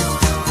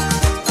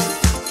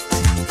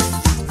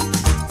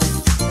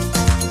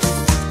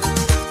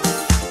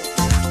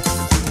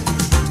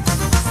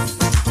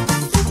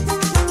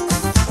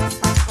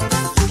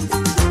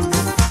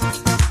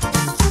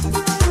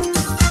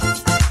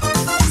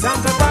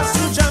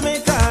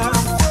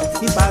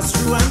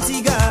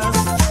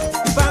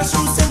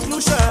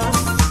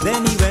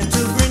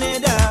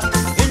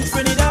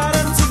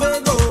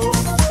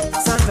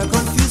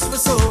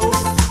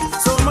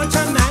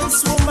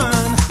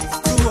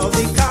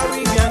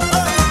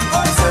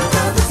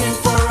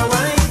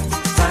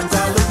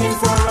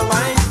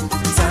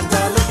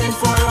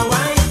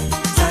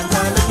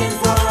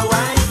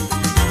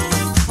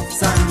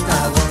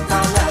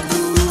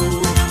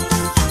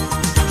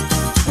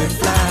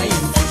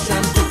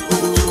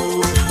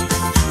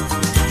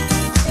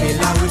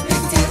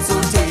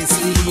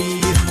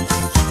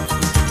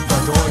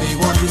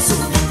 be so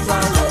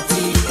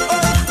neutrality.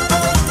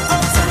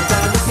 Santa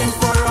looking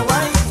for a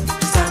wife.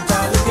 Santa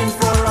looking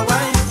for a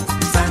wife.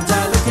 Santa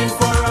looking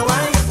for a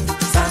wife.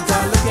 Santa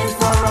looking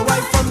for a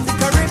wife from the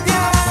Caribbean.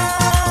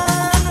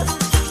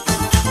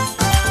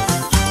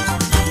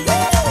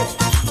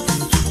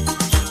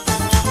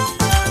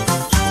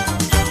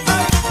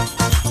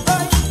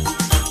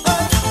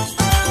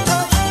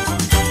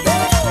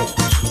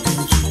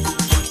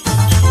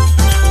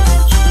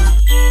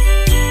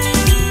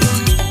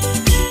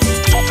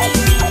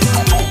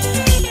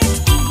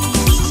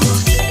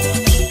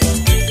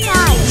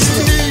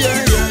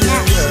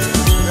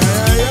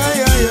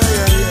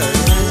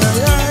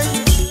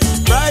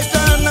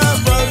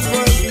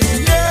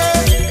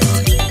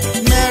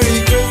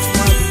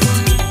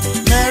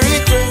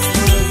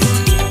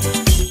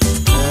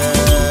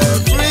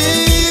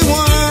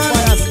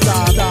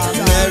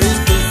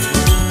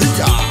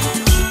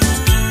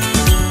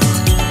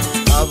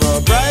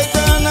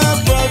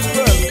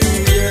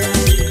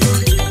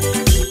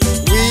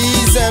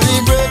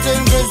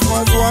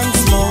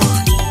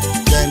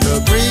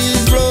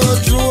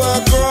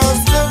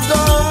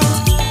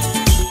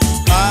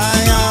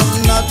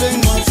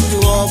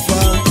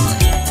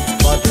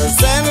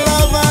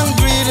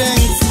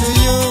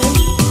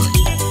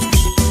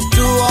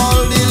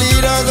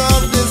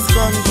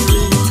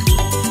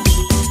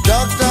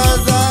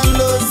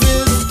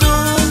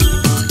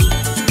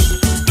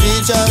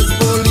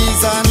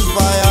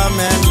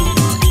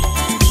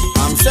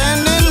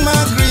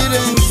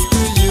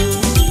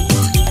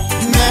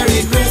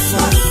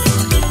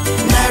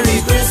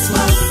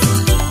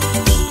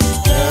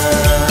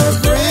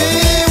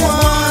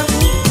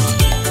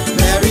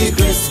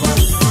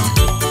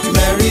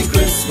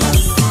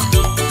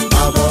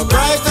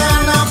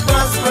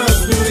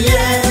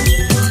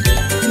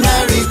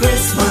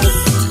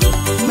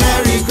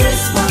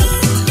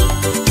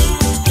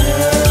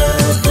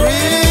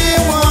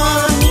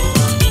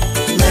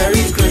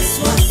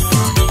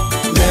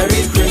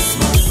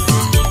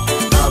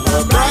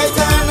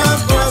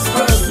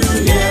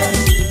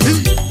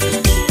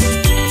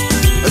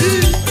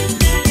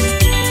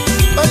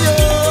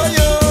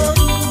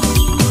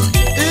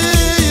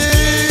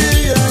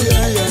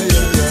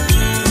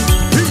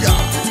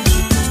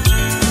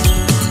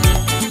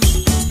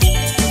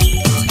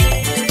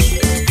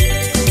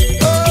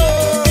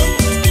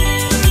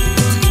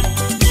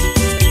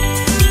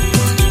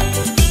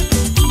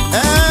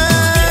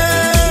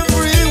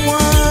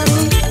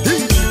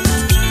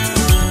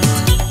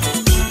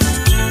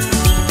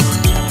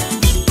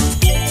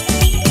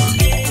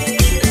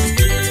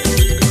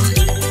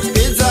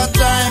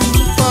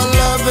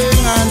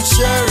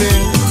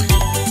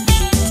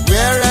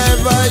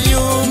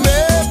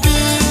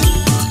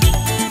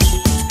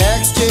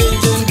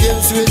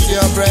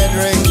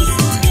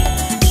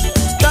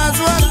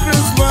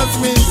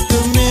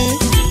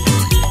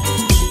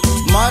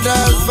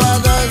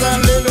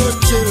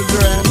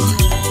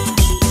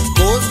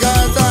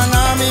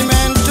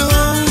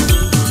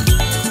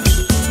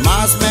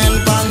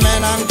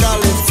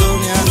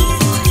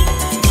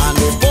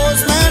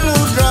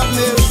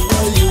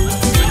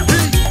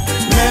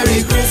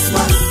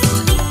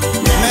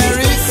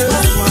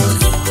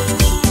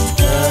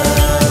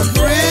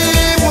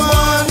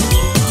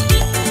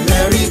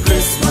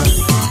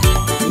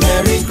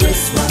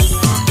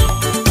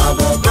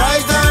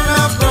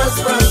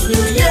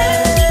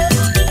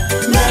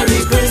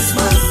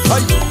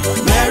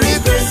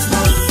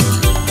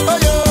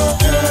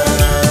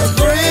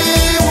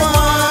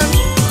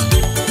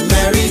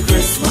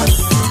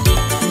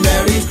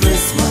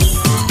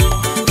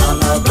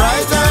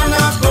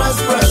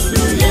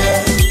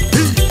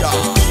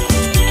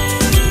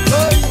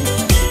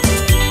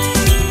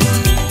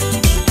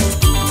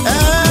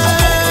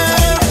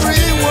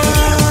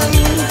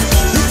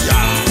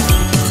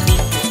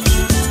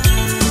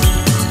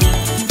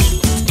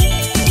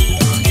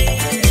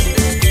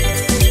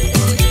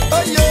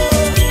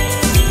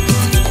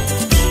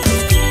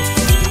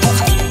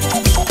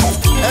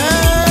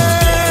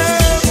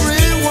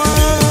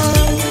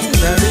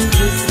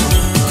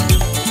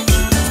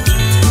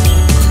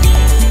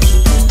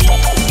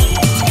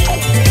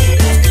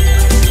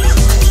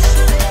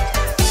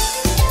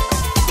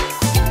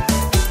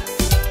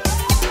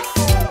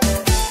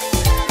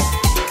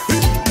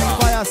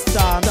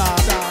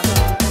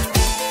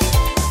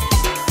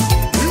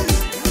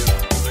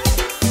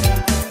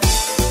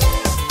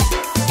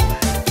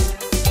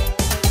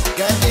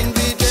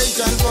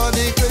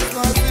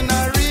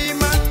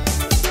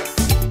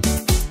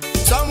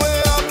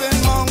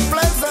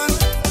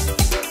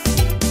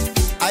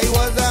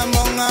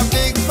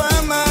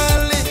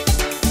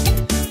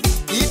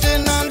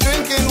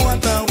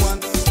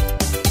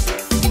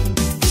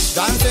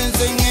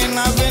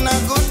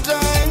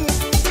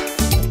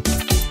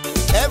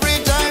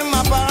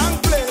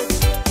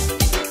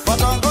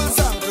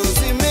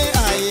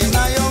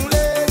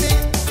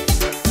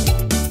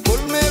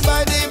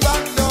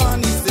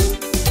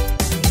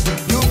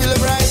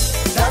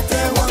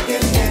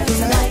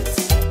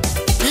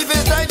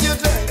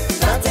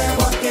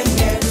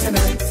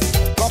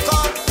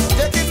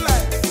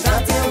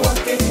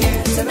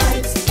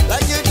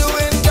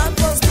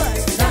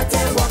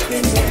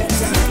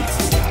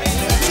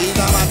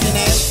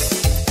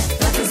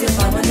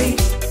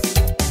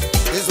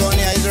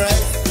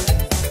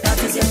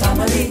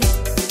 family.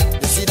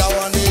 You see that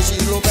one day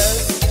she's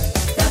Lopez,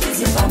 That is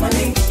your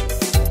family.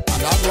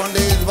 and that one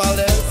day is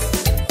Valdez.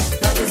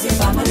 That is your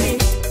family.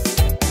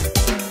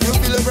 You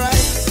feel it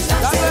right?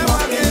 That's them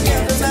walking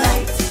here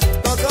tonight.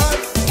 Because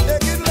they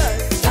can lie.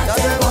 That's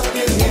them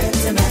walking here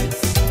tonight.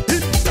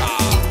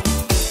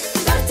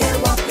 That's them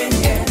walking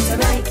here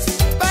tonight.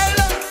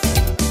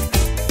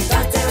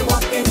 That's them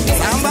walking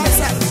here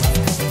tonight.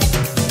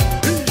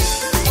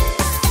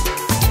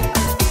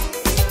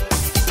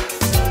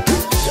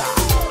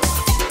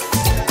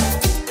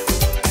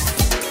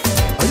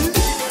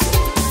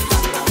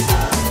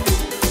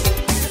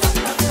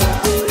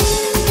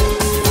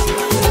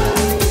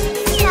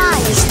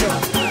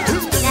 Firestorm.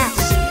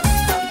 Nash.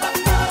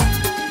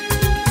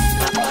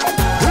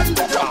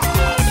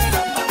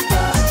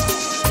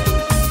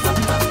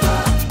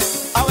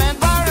 I went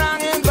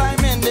around and buy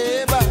me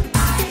neighbor,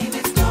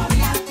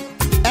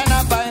 and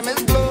I buy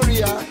Miss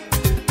Gloria.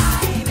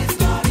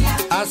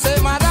 I say,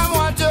 Madam,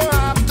 what you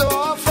have to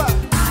offer?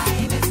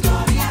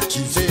 She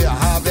say, I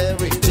have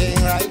everything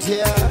right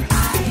here.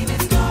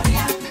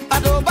 I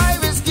don't buy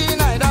whiskey,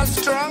 neither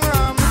strong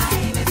rum.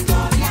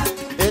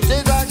 It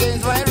is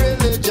against my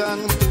religion.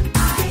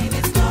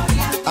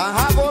 I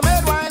have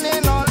homemade wine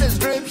in all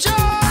description.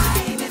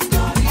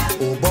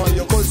 Oh boy,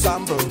 you could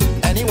sample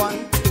anyone.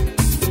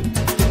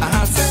 I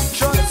have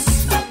citrus,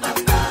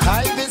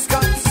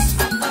 hibiscus,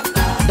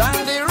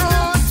 dandy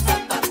root,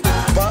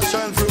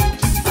 passion fruit,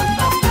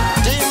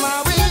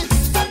 jimawi,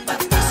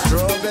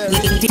 strawberry,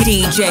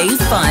 DJ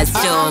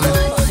Firestorm.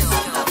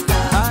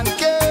 and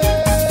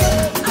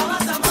cake.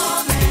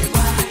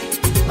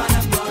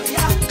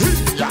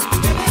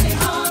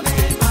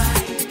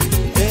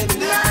 It's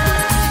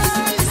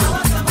nice.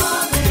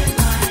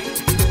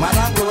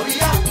 Madame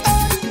Gloria,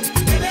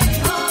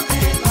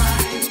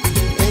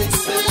 it's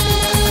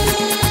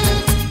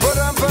sweet.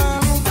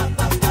 Ba-dum-bum,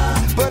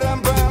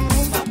 ba-dum-bum,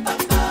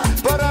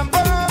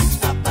 ba-dum-bum,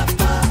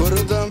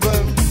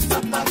 ba-dum-bum,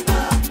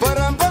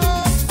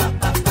 ba-dum-bum,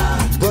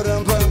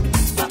 ba-dum-bum,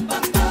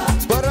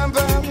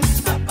 ba-dum-bum.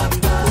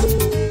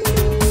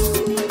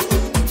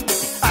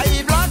 I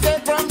eat black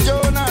egg from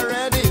Joan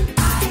already.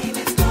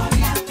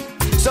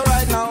 So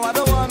right now I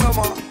don't want no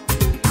more.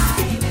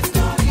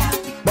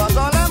 But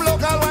all them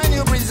local wine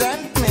you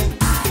present me,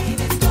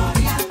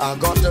 I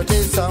got to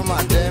taste some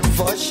of them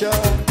for sure.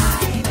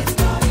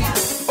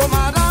 Oh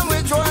madam,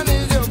 which one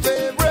is your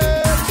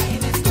favorite?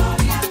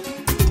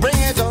 Bring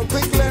it up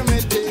quick, let me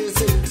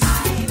taste it.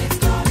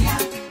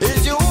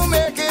 It's you who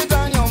make it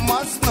and you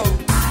must know.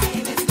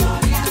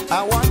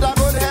 I want a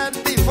good head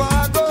before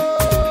I go.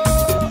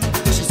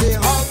 She say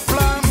hot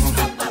plum,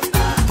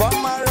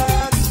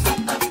 pomegranate,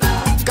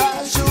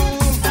 cashew,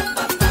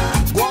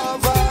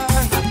 guava,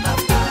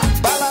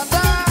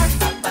 balata,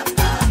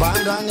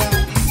 bandana,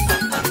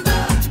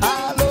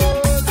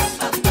 aloes,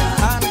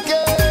 and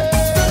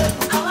cake.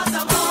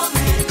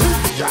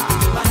 Yeah.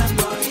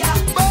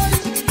 Boy,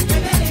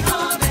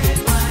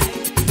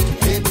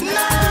 it's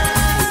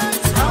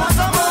nice. I want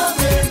some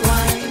homemade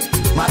wine.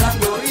 Madame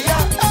Gloria,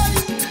 hey,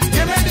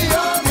 give me the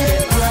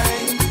homemade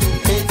wine.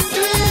 It's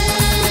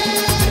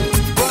sweet.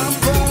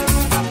 Bum-bum,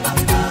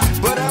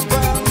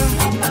 ba-dum-bum,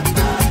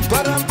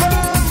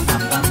 ba-dum-bum,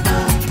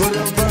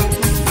 ba-dum-bum,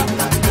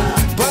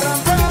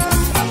 ba-dum-bum,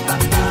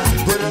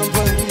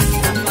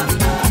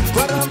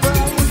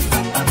 ba-dum-bum,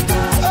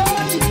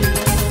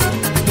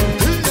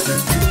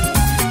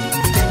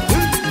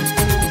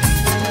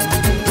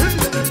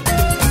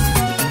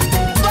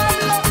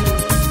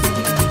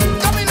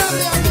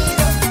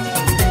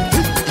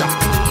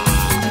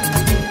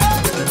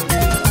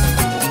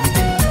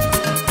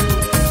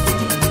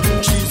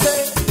 She say,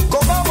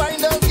 cocoa wine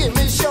does give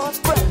me short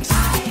breath,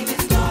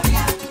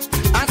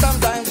 and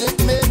sometimes it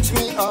makes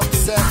me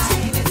upset.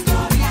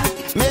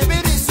 Maybe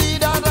the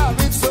seed that have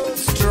it so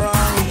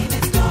strong,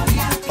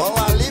 oh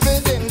I leave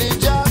it in the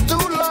jar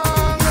too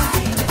long.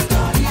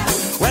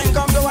 When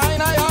come to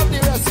wine, I have the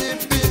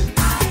recipe.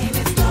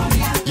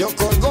 You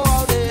could go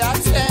out there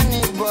ask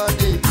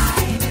anybody,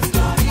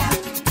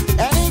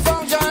 any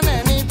function,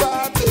 any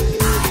party.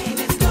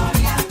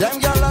 Them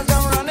girls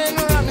come running,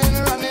 running,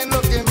 running,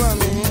 looking for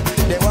me.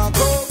 They want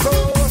cocoa,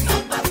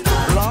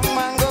 long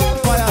mango,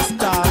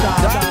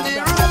 dandy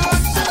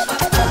roots,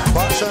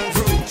 passion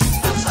fruit,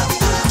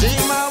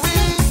 jimawi,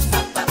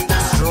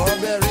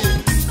 strawberry,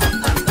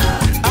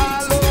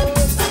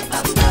 aloes,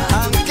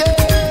 and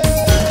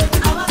cake.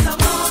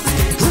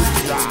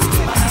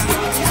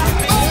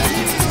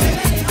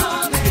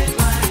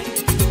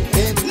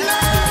 It's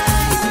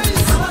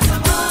nice.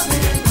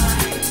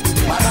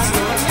 Madame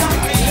Gloria,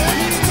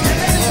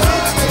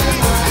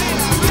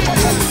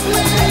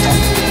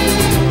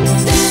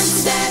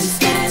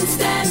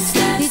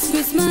 It's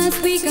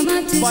Christmas, we come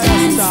out to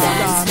dance,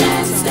 dance,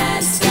 dance,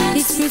 dance, dance.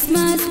 It's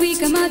Christmas, we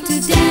come out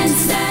to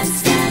dance,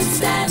 dance, dance,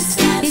 dance,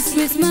 dance. It's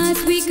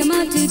Christmas, we come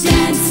out to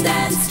dance,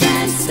 dance,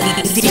 dance,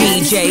 dance.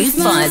 DJ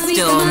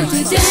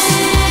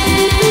Firestorm.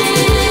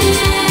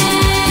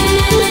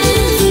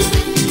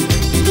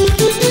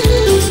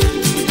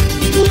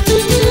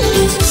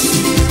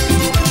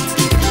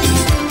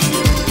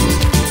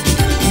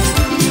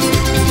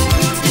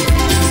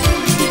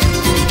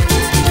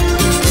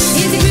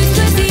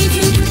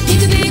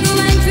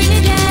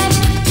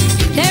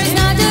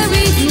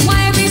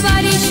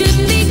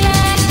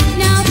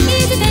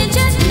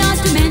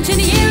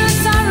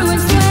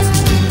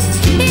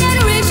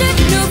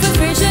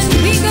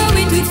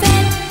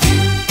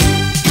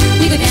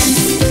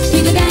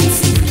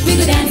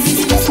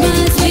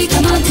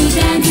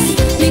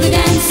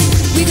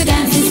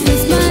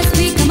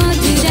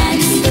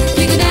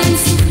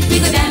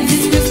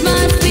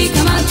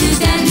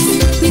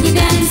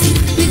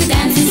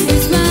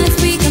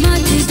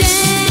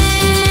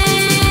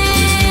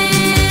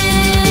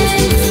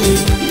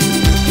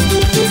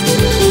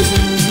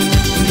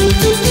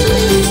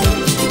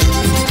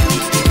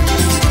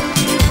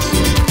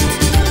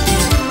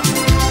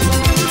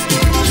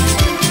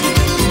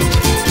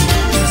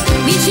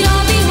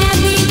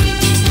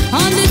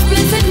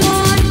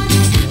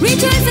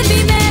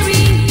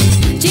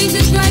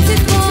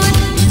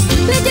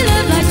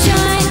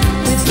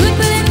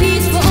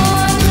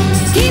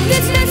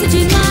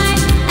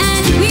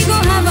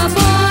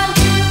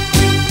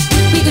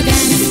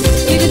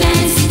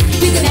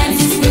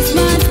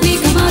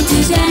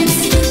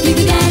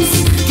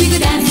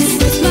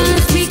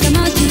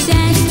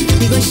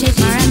 shake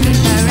my hand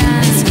with the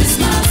rhyme. It's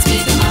Christmas,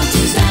 we come out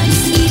to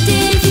dance.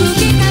 Eating fruit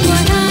cake and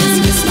banana. It's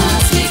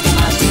Christmas, we come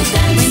out to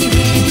dance. When you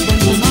hear the boom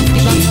boom of the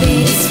bump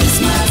bass. It's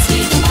Christmas, we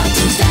come out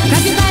to dance.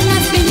 Grab your bag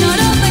and spin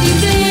all over the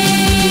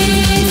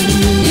place.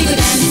 We go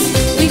dance,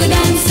 we go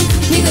dance,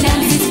 we go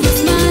dance. It's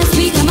Christmas,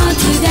 we come out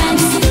to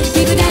dance.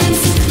 We go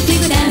dance, we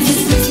go dance.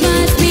 It's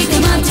Christmas, we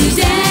come out to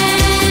dance.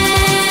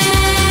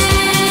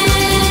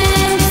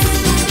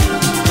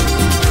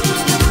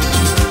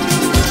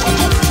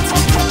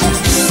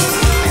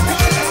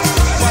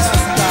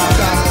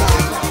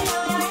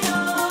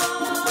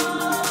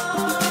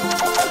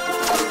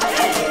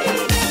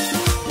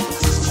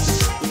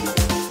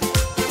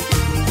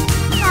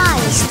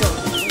 Firestorm,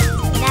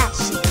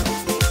 Nashville.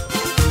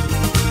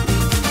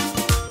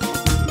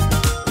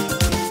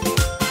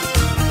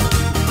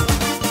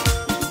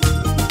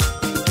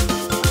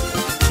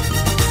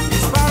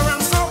 It's bar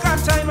and soca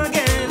time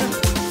again.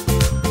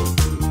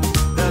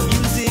 The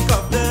music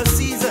of the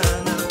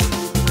season,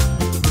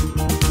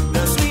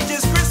 the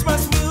sweetest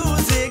Christmas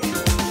music,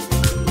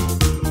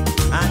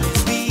 and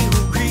it's we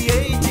who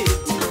create it.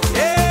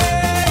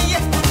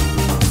 Yeah,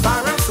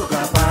 bar and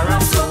soca,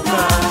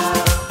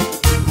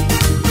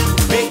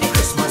 make the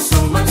Christmas so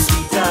much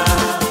sweeter.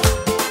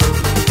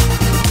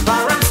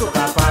 Bar and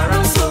soca,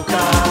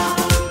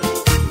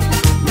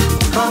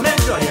 come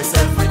enjoy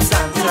yourself with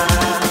Santa.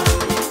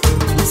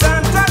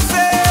 Santa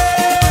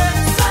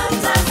says,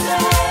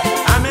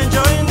 I'm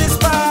enjoying this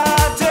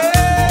party.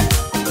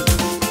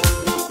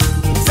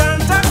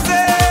 Santa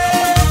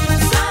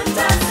says,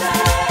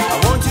 I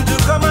want you to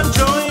come and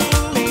join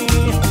me.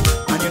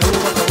 And you know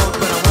what I want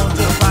when I want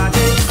to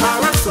party.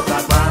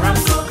 Bar and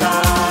soca,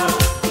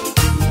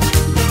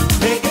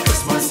 make the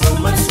Christmas so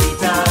much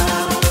sweeter.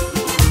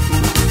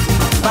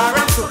 Bar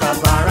and soca,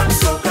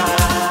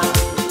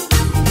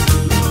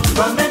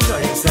 come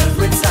enjoy yourself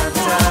with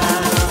Santa.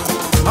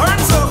 Bar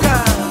and soca.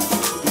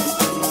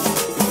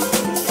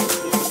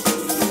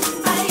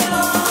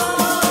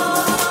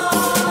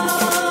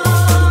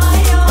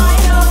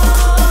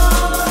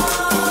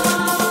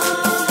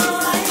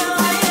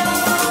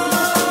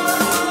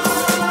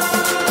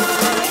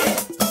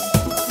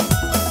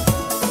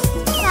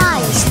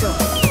 Firestorm,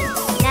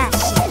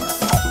 Nashville.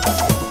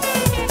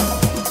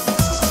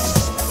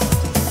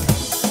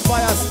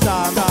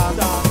 Firestorm.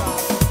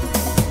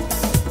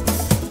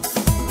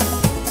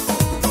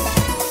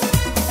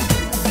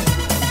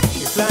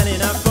 She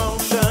planning a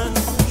function.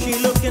 She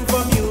looking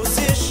for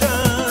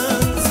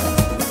musicians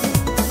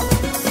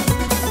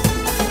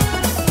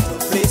to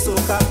play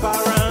soca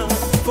parang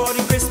for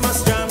the Christmas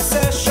jam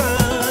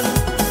session.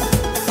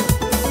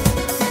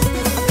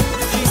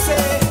 She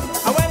say,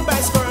 I went by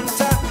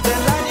Scrunter, then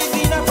landed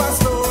in a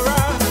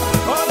Pastora,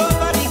 all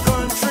over the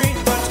country,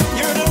 but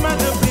you're the man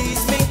to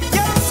please me.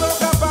 Yeah,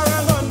 soca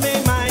parang on me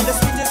mind, the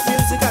sweetest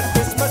music at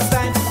Christmas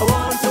time. I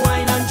want to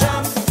wine and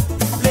jam,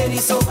 play the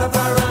soca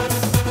parang.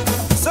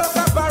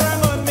 Soca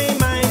parang on me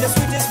mind, the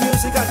sweetest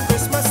music at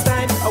Christmas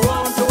time. I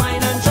want to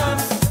wine and jam,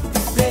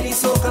 play the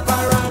soca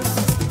parang.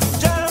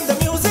 Jam the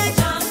music,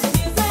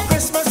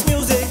 Christmas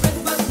music.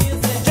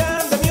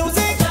 Jam the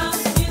music,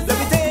 let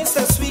me taste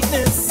the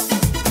sweetness.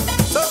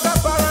 Soca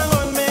parang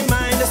on me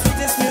mind, the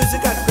sweetest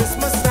music at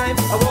Christmas time.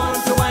 I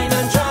want to wine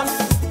and jam,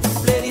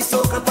 play the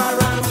soca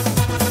parang.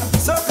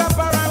 Soca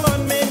parang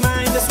on me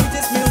mind, the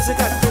sweetest music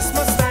at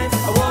Christmas time.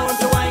 I want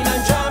to wine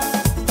and jam,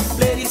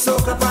 play the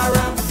soca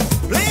parang.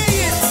 Play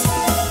it!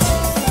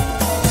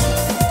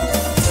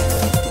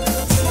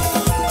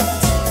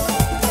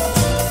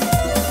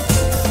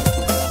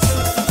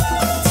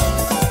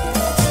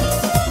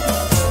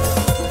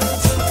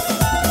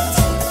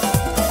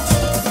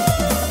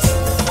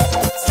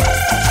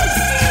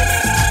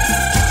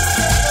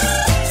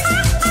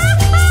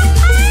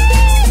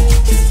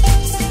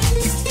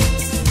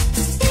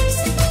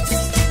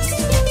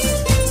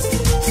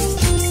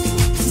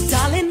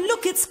 Darling,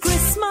 look, it's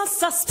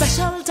Christmas, a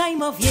special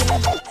time of year.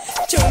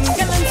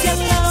 Jungalance, your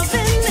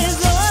loving is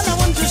all I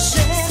want to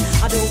share.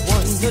 I don't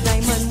want your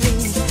diamond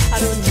ring, I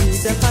don't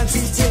need a fancy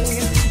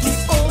thing. The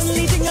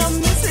only thing I'm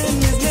missing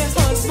is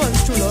my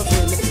husband's true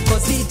loving.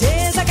 'Cause the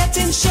days are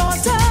getting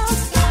shorter,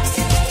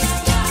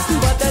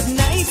 but the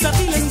nights are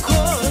feeling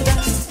colder.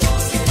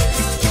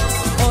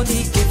 All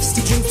the gifts,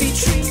 the drink, the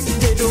tree,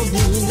 they don't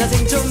mean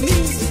nothing to me.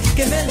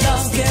 Give me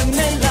love, give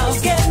me love,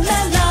 give me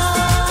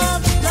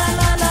love. La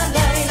la la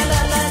la la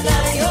la la,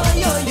 yo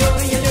yo yo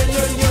yo yo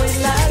yo yo,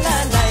 la la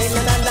la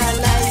la la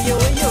la, yo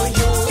yo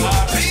yo.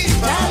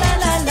 La la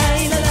la la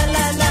la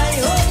la la,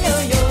 yo yo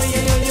yo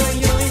yo yo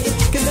yo yo.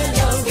 Give me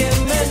love,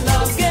 give me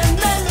love, give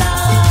me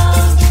love.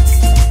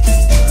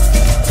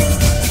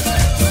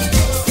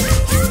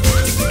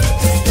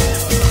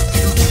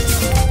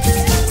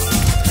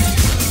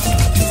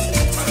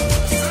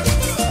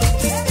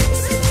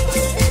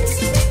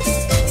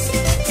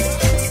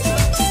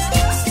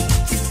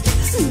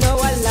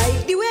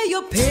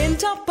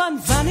 and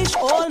vanish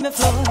all my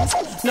flaws.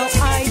 No,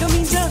 I don't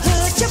mean to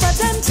hurt you,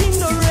 but I'm team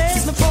to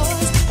raise my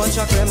paws. Punch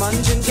a cream and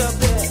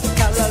gingerbread,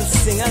 carol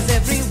singers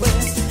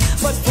everywhere.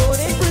 But for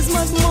the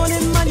Christmas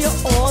morning, man, you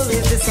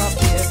always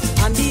disappear.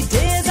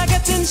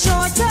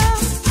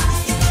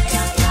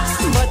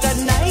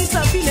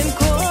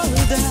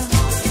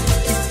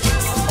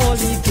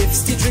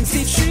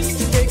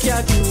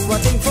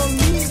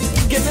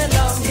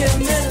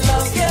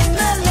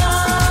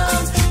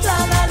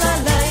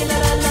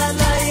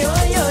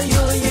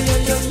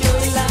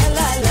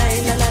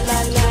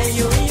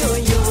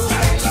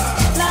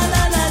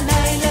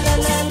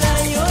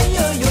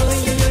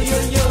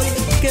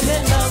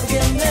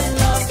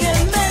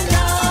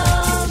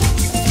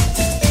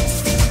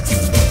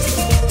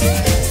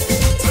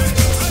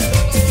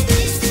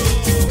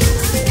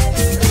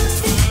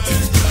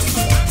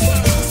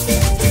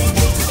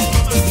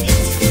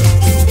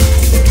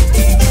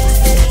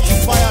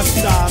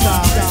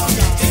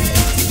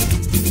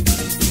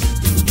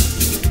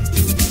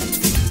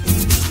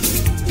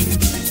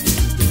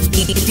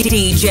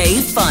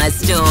 DJ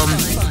Firestorm.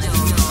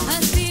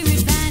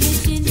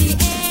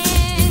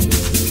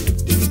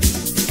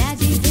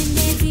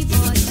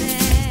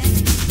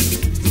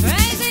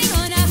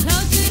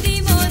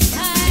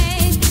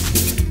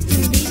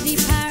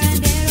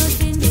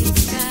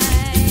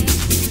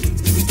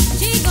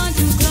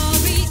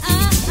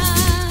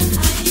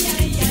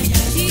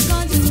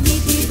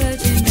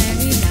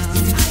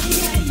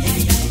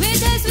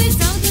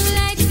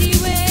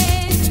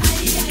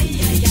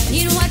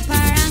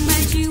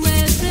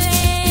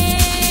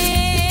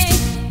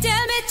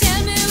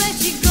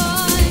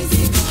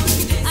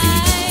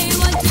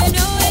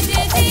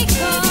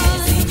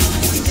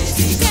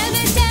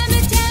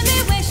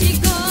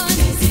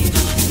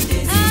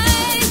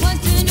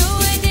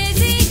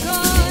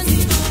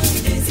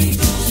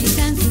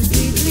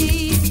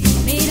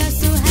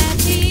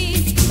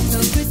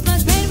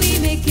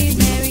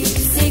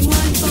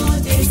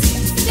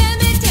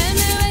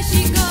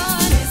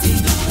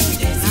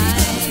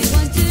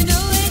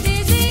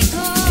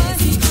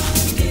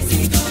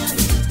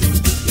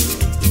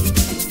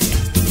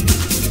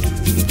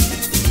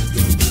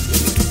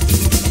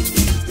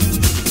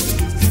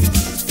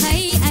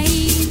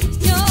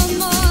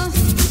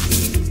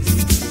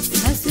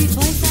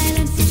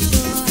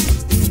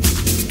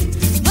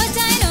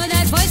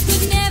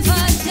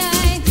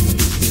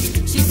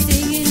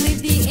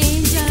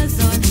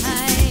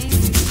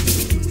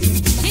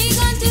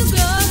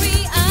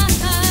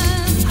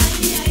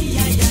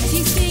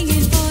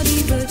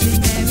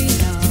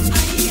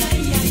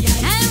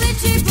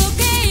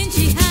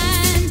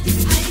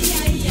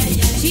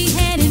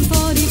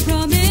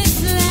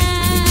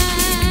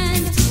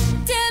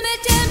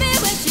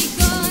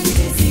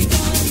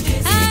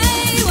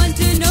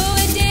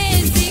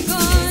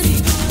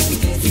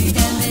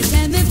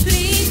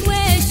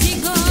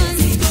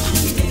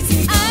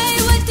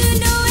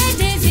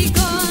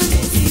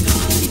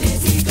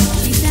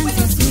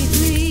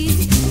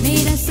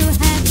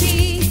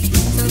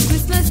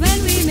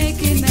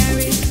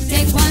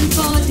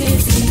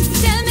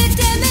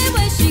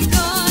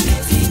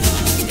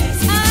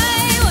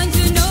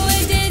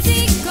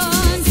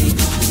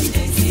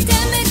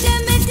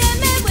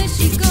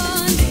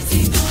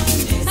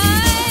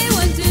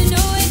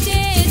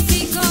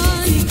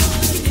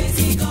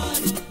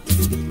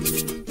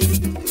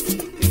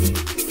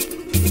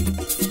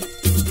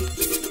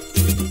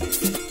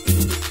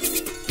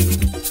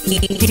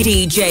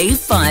 DJ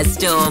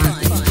Firestorm.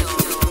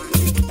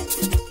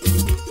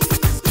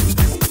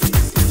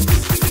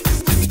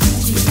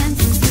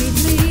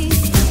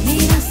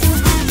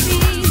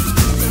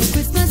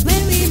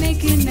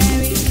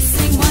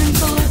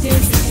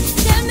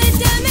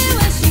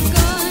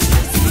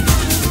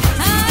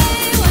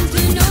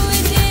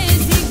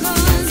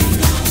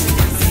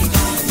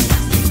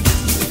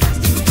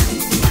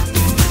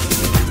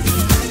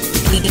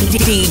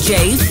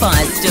 DJ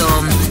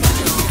Firestorm.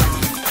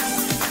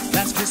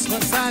 Last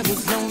Christmas I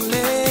was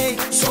lonely,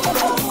 so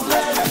lonely,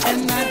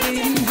 and I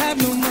didn't have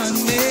no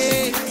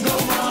money,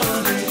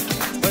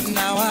 but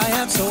now I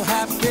am so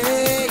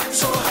happy,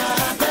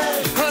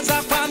 cause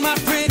I found my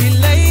pretty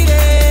lady.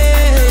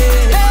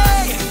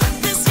 Hey,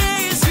 this year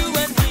is you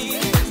and me,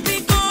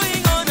 we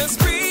going on a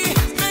spree,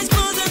 nice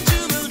clothes and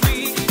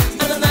jewelry,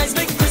 and a nice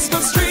big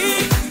Christmas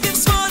tree,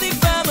 gifts for the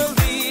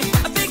family,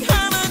 a big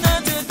ham and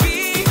a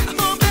turkey. I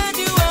hope that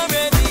you are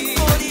ready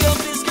for the of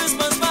this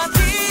Christmas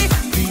party.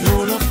 The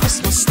whole of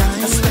Christmas time,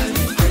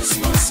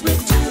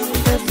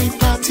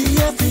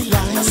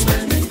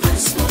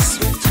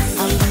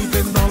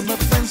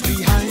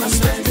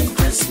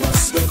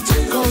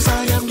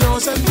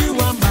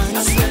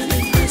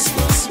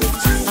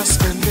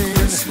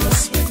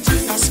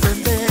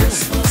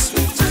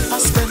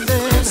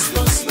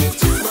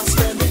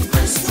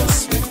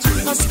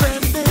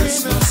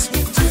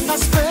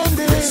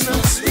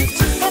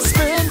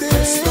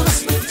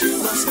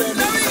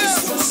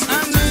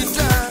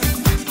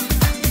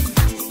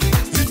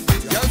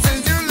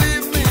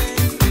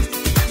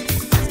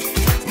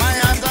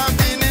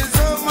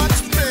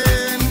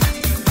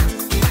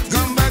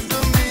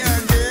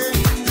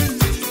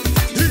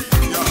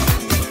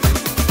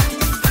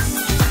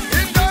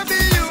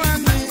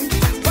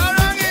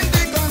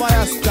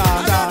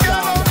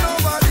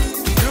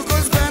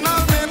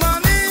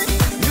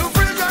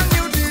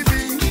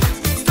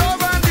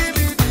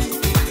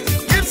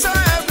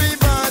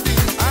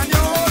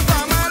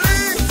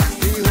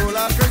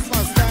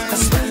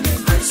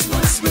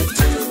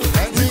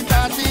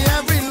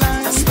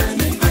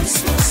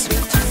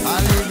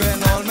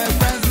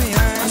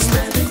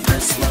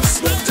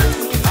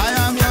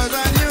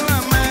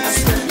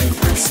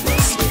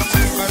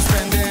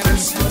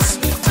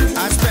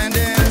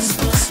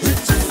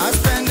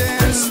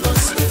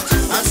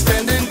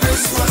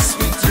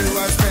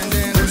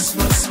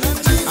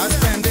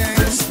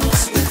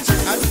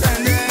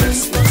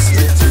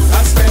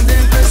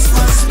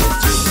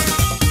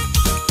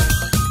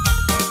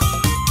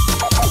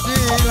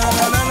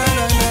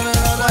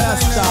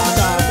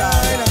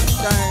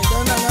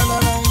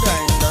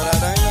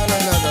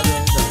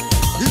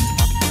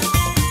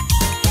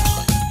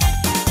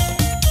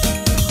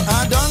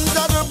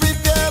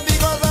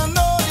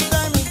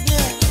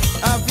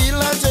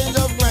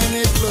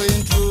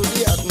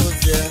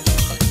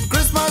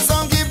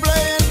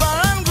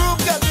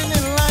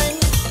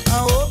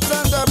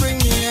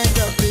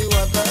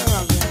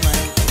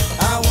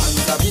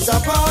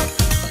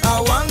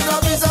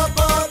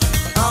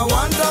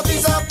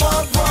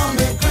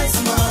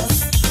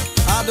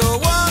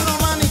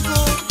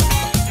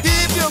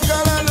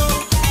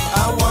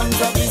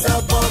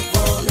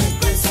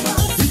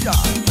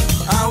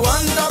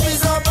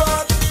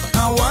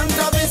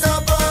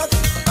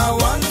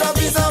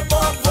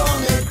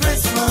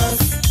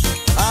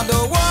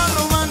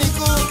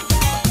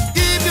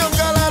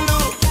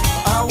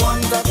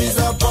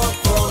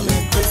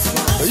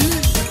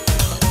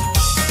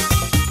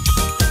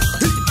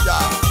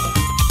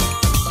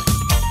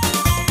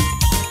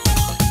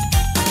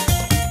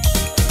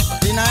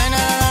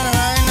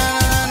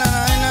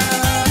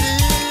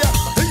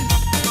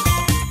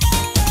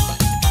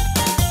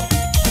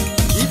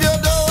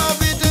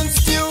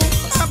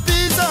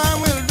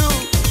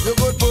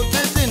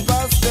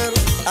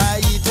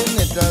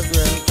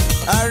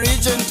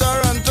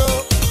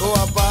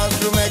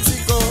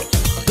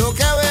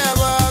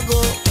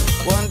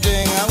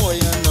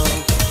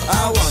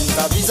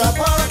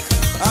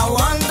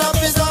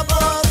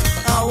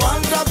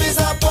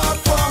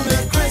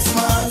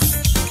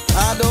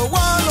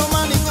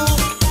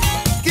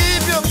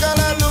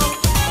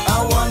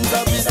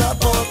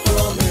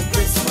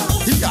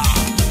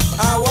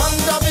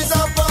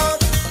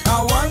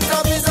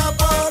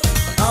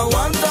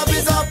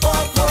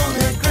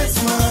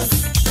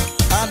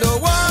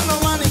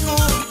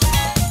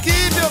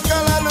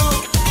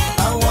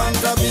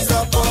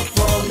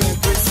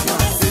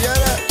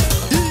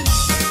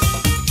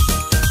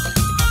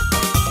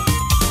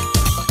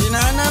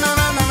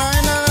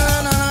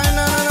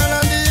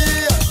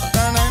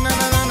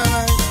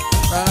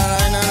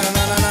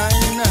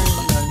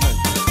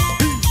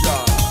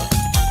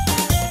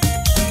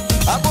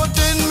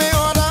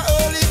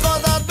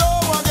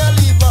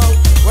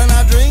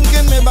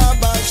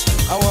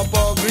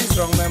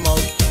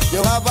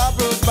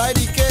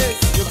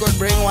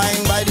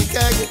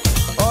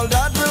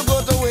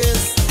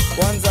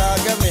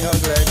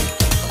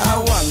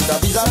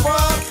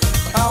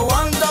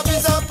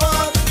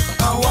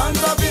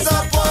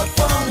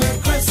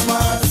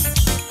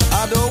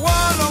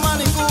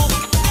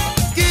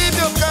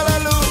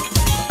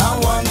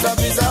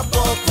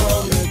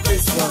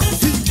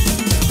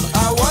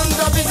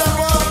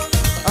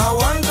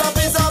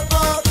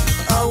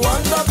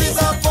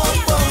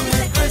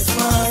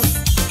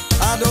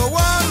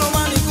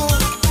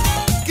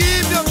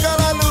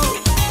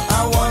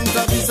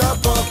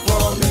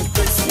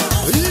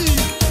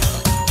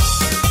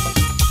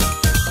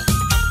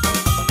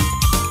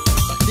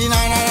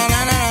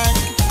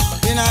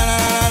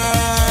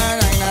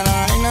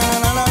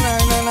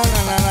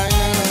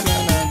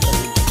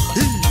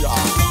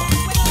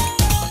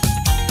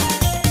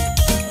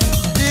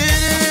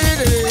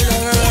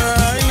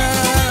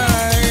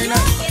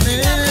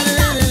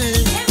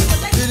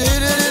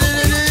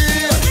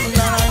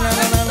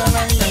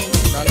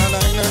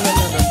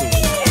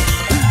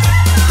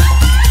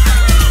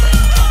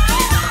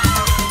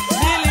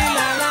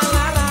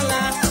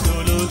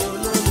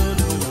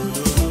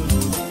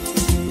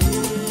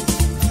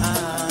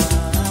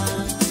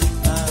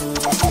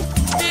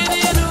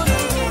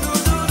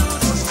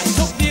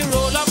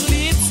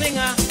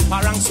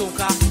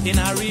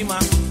 dreamer.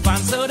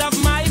 Fans heard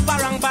of my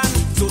parang band.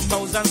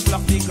 2000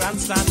 flock the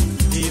grandson.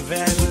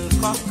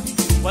 Evil Cock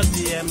was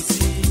the MC.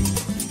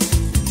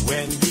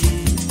 When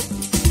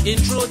he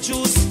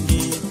introduced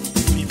me,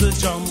 people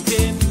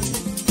jumping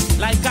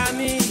like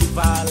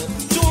carnival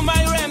to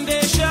my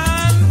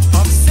rendition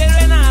of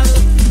Serenal.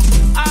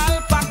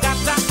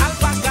 Alpacata,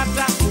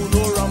 alpacata,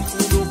 uno rum,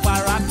 uno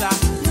parata.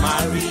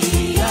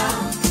 Maria,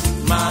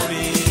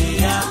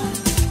 Maria,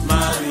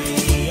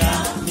 Maria,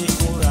 mi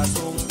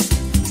corazón.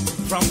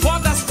 From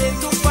Porter State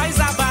to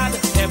Faizabad,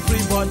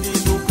 everybody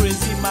go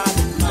crazy mad.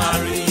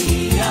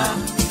 Maria,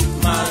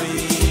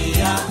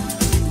 Maria,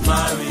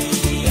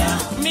 Maria,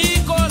 mi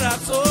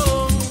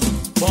corazón.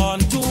 Born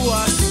to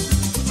us,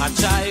 a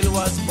child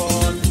was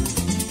born.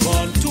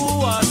 Born to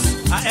us,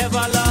 a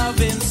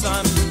ever-loving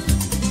son.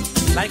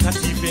 Like a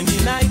thief in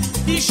the night,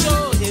 he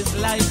showed his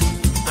light,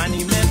 and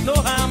he meant no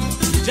harm,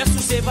 just to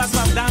save us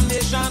from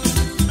damnation.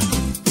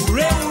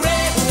 Hooray,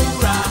 hooray,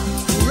 hoorah,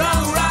 hoorah,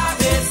 hoorah,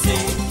 they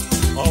say,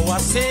 our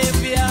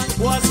Savior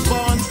was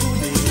born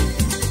today.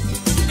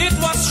 It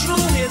was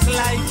through his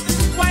light,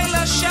 while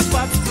a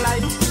shepherd's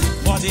flight,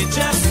 but they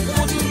just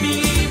couldn't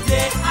believe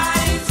their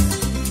eyes.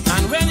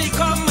 And when he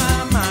come,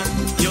 man,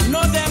 you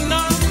know them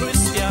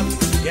non-Christian,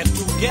 get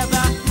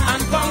together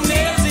and pound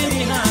nails in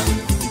the hand.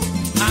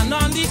 And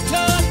on the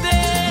third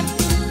day,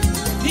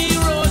 he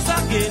rose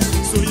again.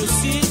 So you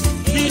see,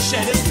 he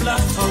shed his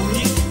blood for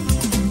me.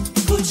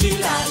 Gucci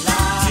la la,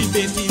 si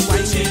baby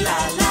Gucci la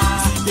la,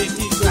 si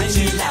baby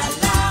Gucci la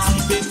la, si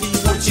baby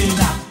Gucci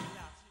la,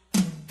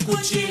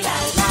 Gucci la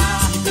la,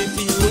 si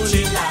baby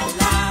Gucci la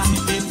la, si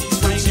baby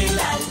Gucci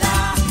la la,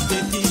 si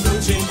baby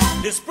Gucci la.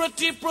 This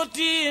pretty,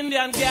 pretty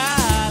Indian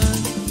girl,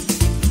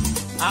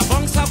 a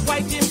bunch of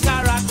white in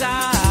character.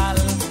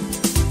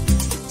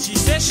 She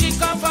says she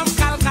come from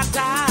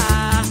Calcutta,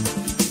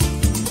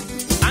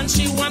 and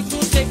she want to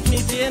take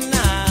me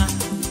dinner.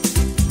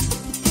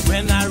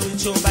 When I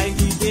reach home by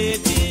the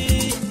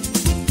baby,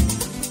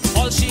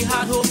 all she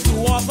had hope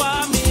to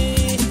offer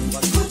me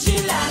was Gucci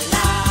la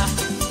la,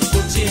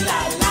 Gucci la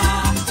la,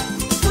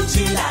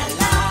 Gucci la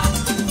la,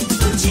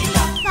 Gucci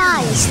la.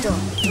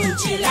 Firestorm.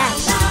 Gucci la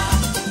la,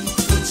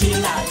 Gucci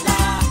la la,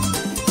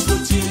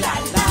 Gucci la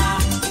la,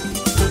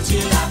 Gucci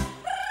la.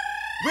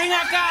 Bring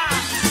a car,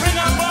 bring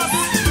a bus,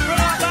 bring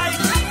a bike,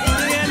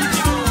 bring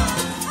anything.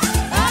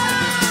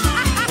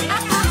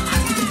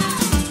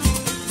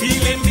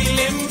 Feeling,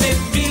 feeling,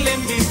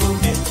 feeling, feeling,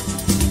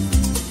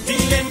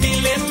 feeling,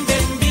 feeling,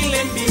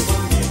 feeling,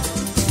 feeling.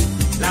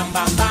 Lam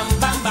bam bam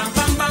bam bam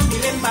bam bam,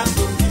 feeling bam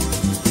boom.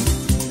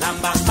 Lam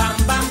bam bam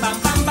bam bam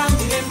bam bam,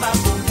 feeling bam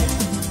boom.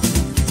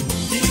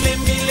 Feeling,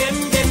 feeling,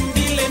 feeling,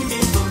 feeling,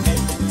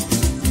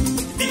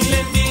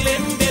 feeling,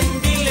 feeling,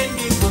 feeling,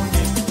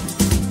 feeling.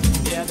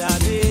 The other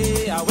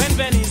day I went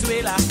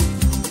Venezuela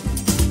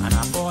and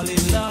I fall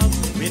in love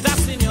with a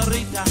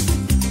señorita.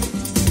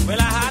 Well,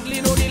 I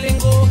hardly know the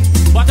lingo,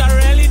 but I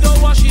really know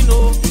what she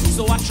know.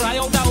 So I try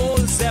out the whole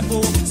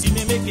Zeppo. See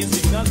me making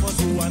signals for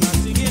so and I'm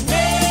singing.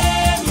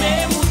 Me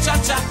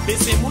muchacha,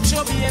 bese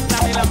mucho bien,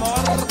 dame el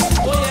amor.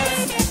 Oh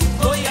yes,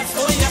 oh yes,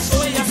 oh yes,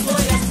 oh yes, oh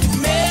yes.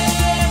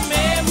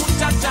 Me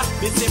muchacha,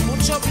 bese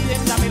mucho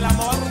bien, dame el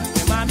amor.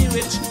 My mommy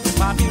rich, my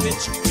papi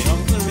rich, my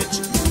uncle rich,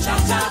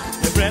 muchacha,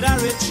 my brother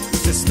rich,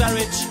 sister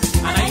rich,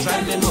 and I try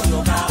to know no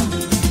harm.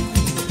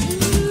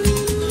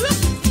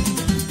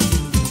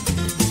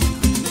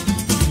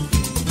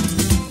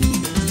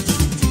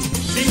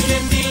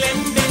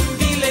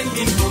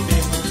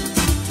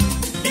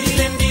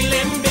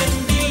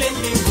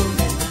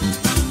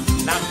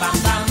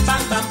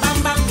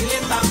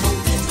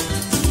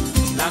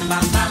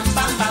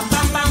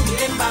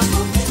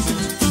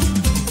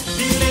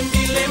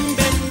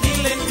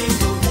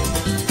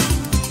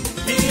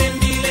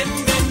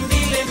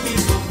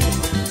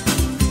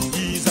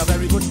 He's a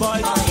very good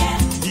boy. Oh, yeah.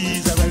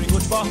 He's a very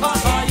good boy.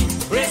 Oh, yeah.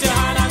 Raise your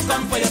hand and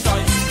come for your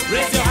toys.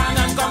 Raise your hand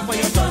and come for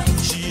your toys.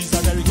 She's a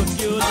very good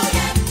girl. Oh,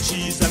 yeah.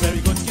 She's a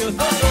very good girl.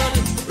 Oh, yeah.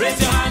 Raise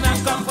your hand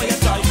and come for your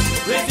toys.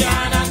 Raise your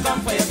hand and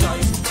come for your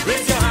toys.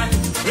 Raise your hand.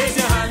 Raise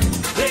your hand.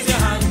 Raise your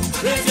hand.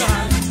 Raise your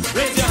hand.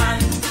 Raise your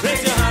hand.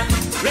 Raise your hand.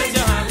 Raise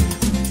your hand.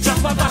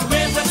 Jump up and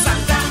wave with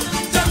Santa.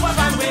 Jump up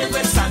and wave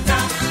with Santa.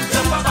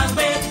 Jump up and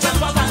wave.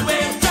 Jump up and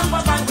wave. Jump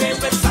up and wave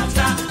with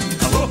Santa.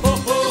 Oh ho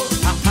ho.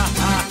 Ha ha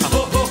ha.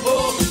 Oh ho ho.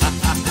 Ha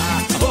ha ha.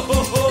 Oh ho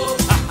ho.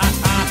 Ha ha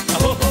ha.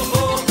 Oh ho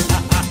ho. Ha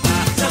ha ha.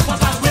 Jump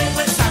up and wave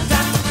with Santa.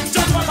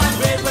 Jump up and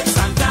wave with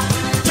Santa.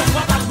 Jump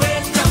up and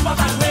wave. Jump up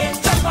and wave.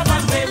 Jump up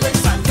and wave with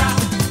Santa.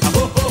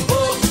 Oh ho ho.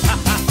 Ha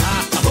ha ha.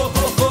 Oh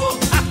ho ho.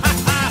 Ha ha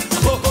ha.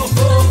 Oh ho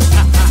ho.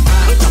 Ha ha ha.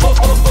 Oh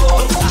ho ho.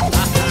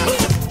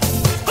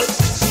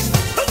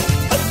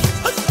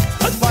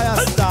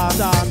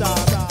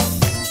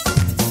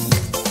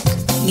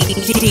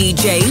 Firestorm.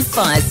 DJ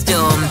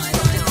Firestorm.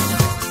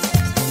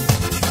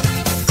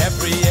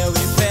 Every year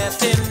we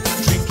betting,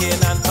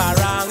 drinking and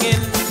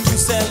paranging to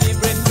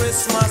celebrate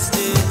Christmas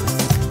Day.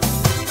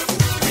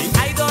 We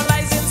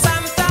idolizing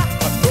Santa,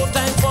 but no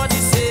time for the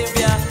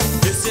Savior.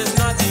 This is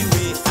not the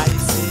way I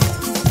say.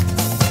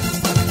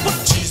 Put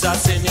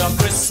Jesus in your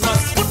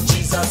Christmas. Put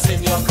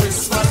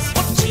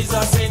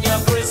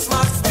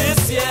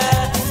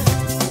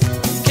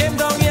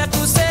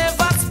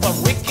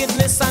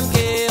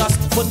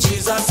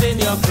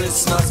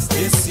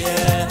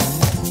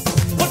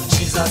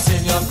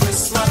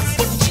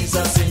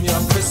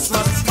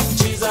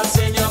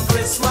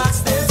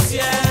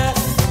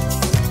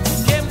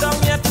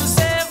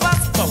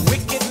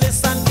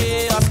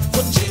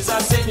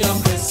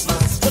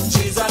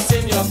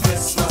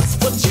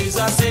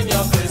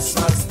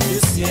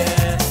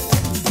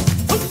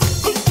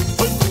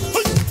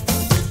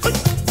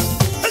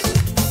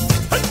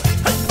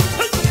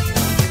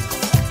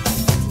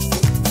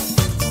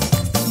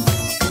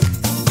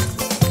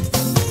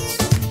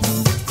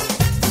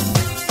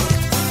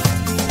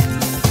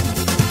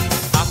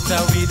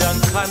After we done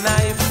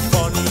connive,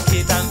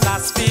 fornicate and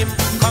blaspheme,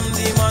 come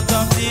the month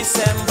of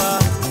December.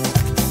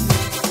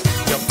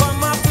 You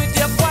come up with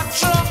your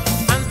quattro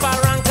and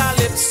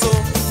parancalypso,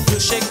 you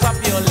shake up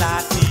your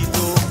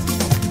latido.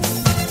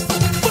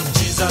 Put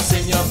Jesus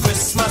in your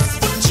Christmas,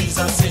 put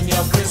Jesus in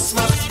your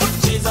Christmas, put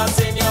Jesus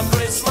in your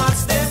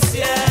Christmas this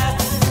year.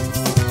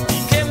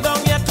 He came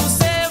down here to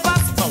save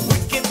us from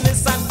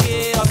wickedness and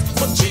chaos.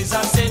 Put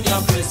Jesus in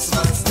your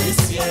Christmas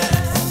this year.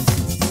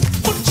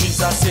 Put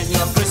Jesus in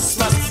your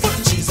Christmas,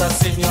 put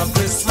Jesus in your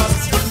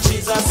Christmas, put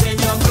Jesus in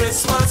your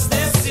Christmas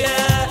this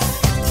year.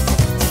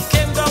 He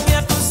came down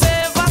here to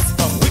save us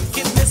from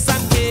wickedness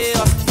and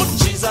chaos. Put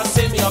Jesus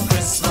in your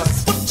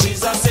Christmas, put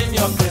Jesus in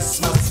your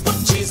Christmas, put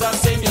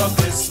Jesus in your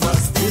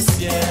Christmas this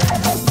year.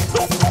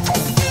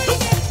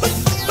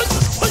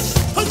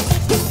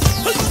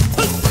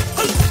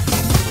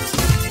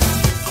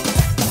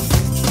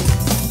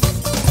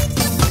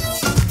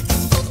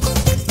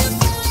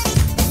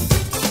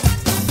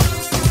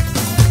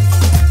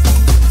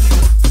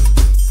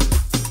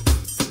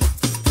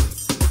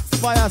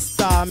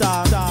 Firestorm.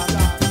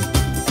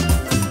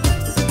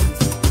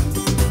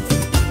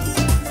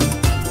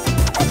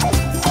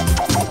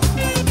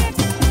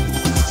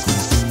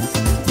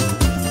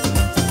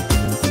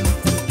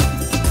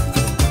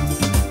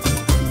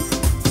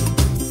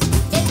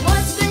 It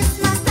was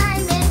Christmas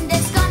time in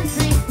this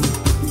country,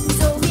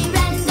 so we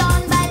ran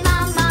down by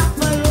Mama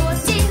for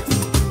roti.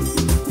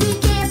 We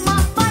came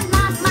up on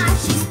Mama,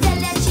 she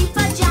still in she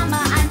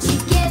pajama, and she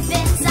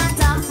giving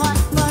Santa hot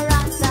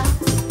burrata.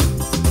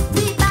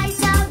 We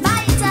bite her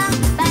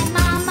by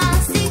Mama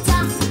Sita.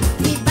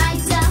 We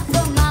bite her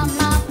for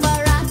Mama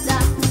burrata.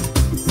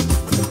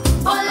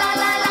 Oh la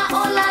la la,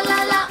 oh la la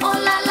la, oh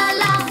la la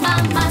la,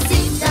 Mama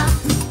Sita.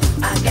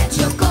 I get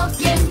you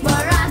cooking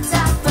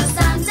burrata for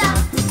Santa.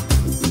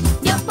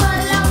 You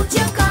pull out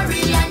your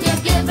curry and you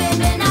give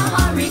him in a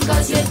hurry,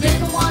 'cause you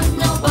didn't want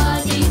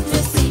nobody to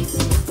see.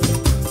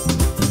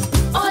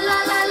 Oh la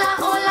la la,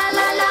 oh la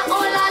la la,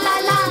 oh la la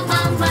la,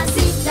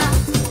 Mamacita.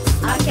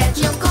 I get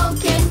you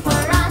cooking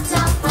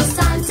burrata for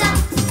Santa.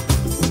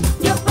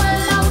 You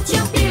pull out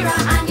your pira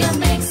and you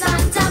make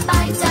Santa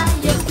bite her.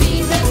 You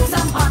feed him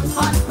some hot,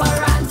 hot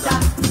burrata.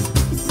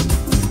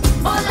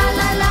 Oh la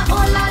la la,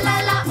 oh la la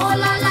la, oh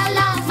la la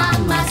la,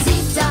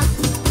 Mamacita.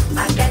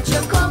 I get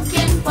you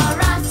cooking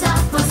burrata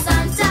for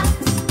Santa.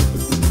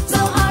 So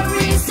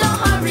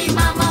hurry,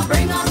 Mama,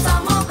 bring out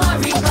some more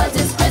curry, 'cause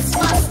it's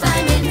Christmas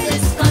time in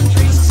this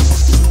country.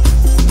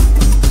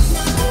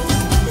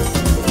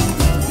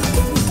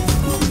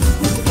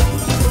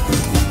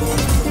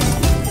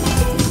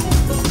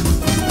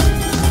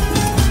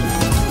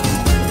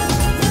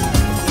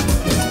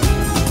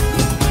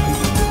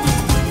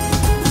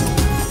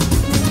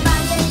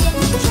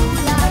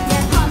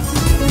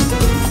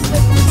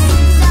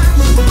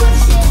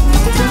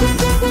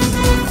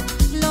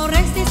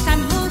 Flores de San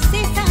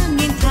Jose están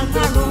en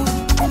Calvarón.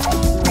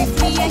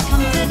 Briefly, I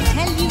come to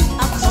tell you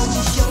about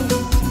the show.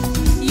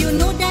 You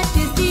know that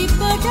is the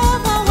birth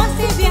of our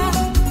Savior,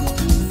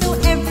 so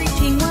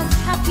everything was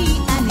happy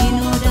and in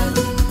order.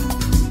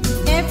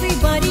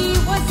 Everybody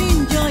was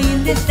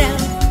enjoying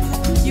themselves.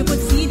 You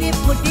could see they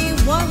put their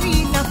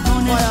worries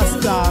upon a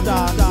shelf.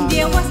 Firestorm.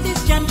 There was this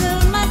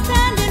gentleman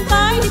standing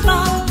by the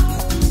bar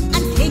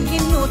and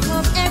taking note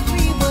of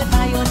every word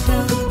I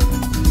uttered.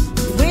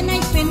 When I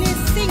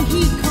finished sing,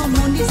 he come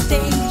on the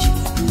stage,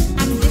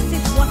 and this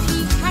is what he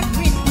had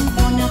written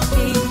on a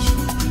page.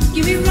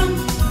 Give me rum,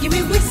 give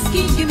me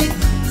whiskey, give me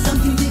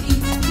something to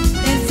eat.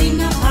 Then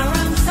sing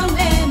around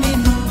somewhere, me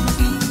move the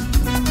beat.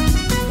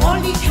 All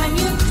the time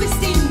you're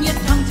twisting your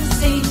tongue to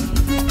say,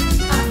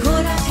 I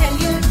could I tell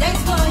you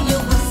that's what you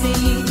were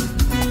saying.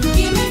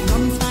 Give me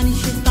rum,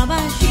 Spanish is baba,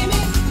 give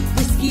me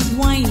whiskey,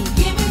 wine,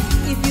 give me.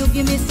 If you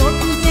give me soul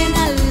food, then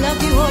I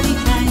love you all the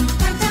time.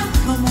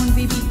 Come on,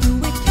 baby, do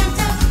it.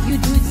 You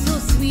do it so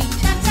sweet.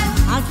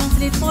 I'll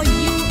translate for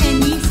you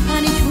any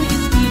Spanish word you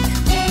speak.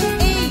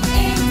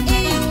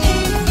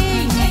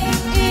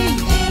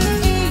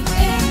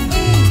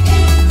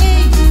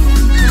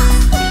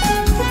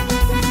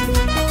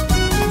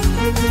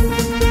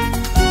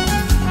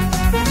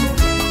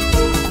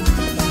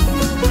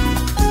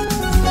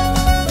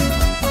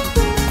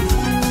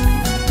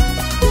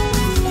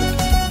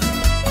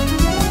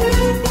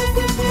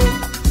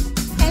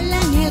 El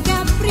ángel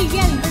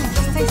Gabriel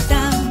just I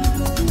stand.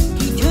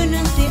 He turned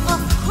and said,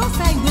 of course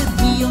I will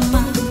be your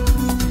man.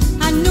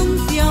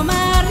 Anuncio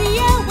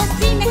Maria was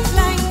the next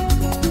line.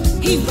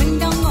 He went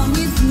down on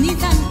his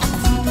knees and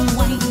asked me to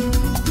wine.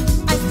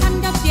 I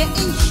stand up there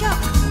in shock,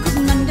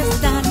 couldn't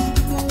understand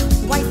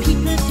why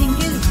people think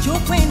it's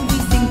joke when we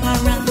sing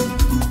around.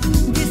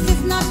 This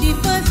is not the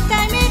first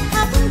time it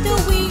happened to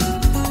we.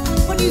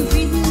 For the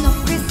reason of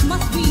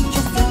Christmas we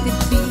just let it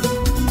be.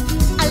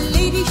 A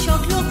lady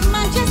shout, look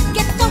man, just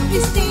get off the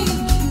stage.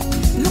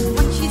 Look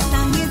what she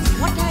sang is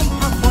what I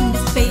have on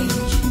this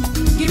page.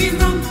 Give me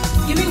rum,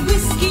 give me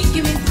whiskey,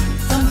 give me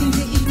something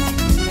to eat.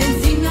 Then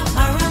sing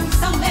around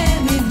somewhere,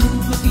 me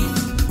move a beat.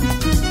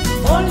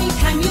 Only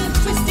time you're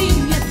twisting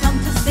your tongue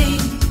to say,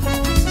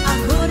 I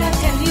could have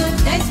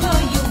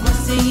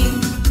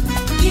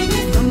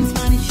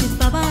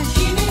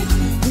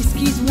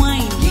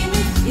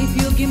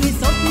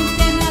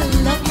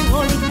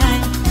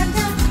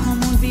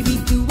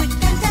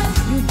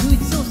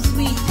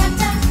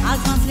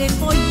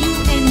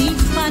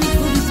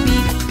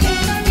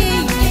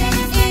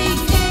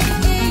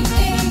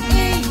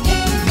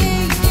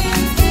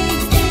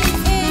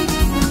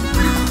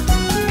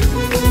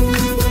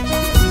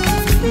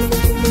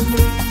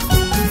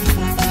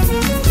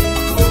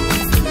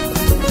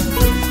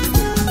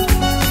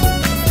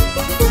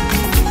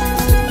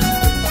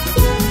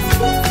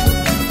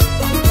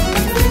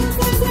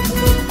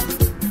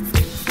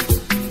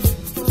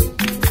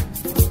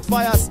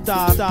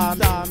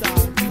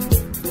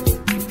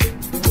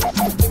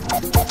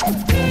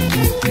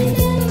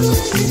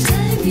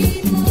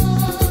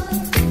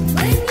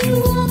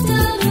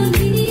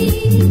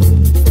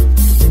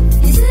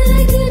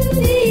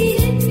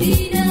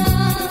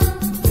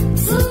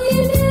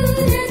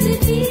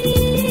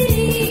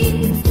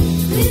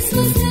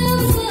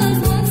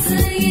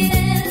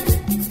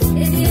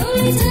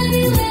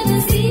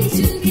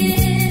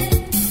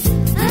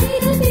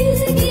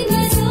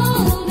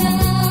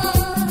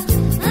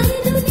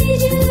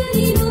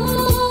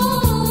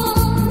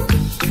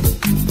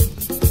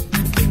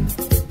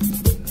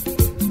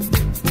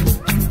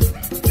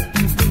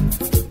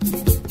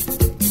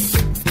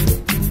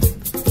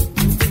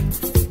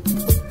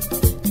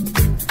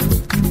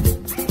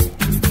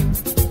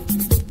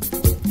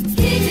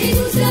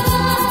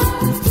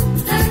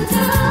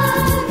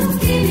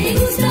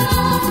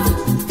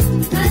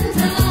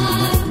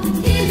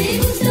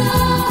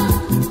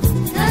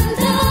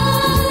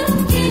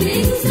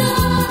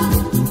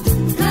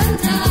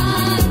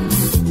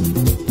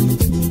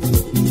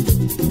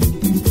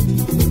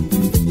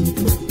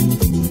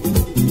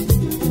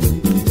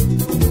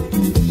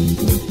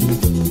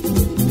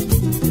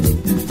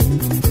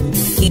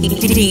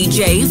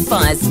DJ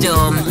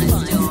Firestorm.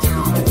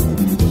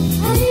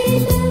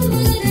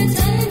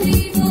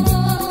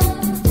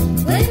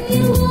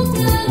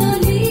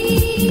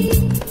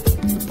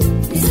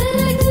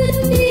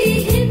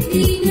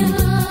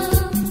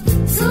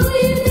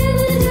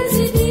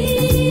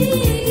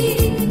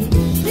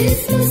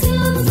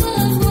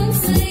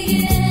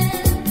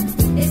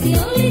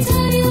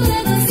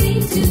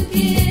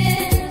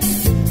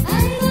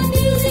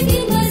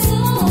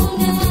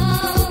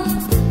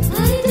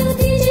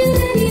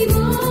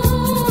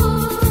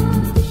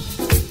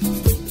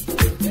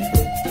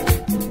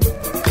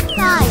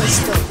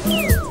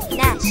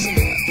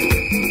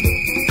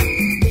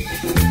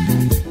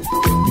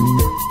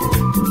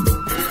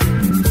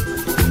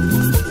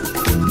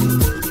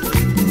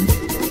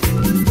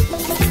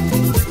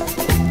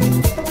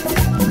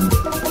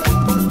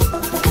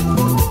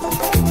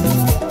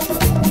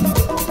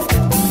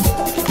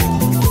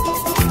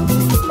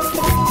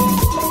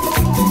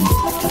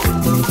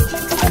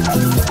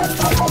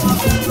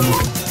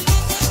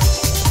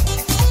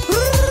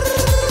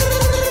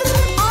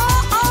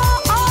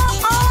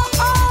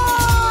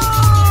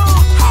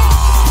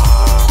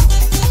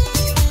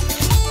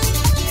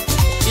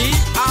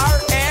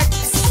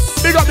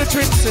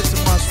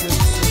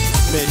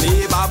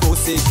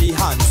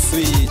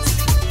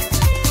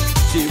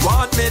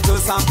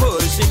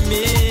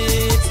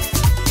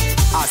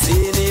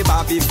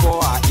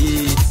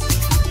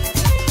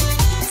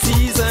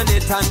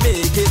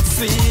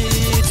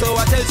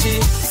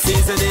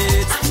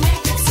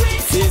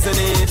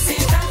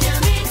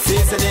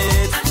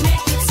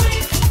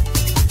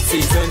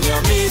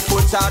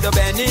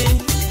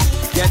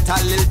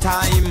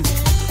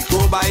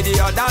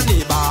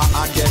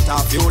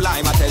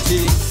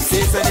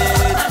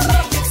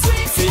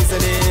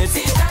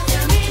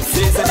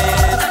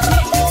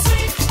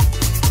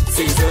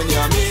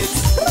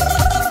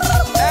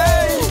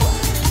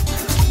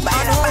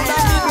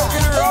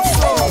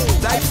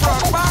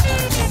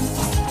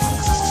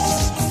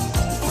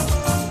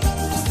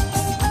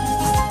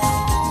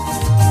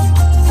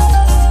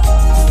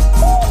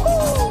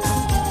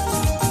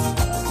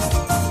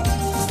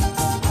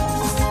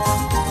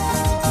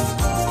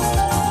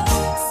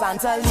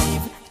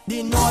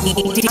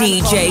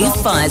 DJ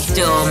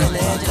Firestorm.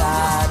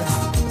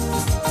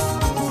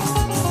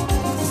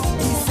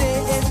 He say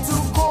it's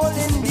too cold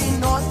in the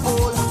North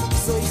Pole,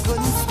 so he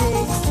couldn't stay.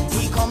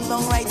 He come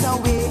down right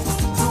away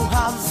to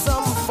have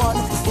some fun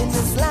in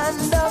this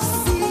land of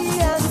sea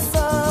and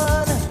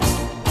sun.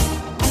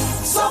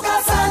 Soca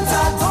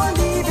Santa, don't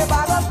leave your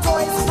bag of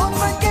toys. Don't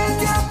forget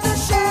you have to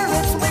share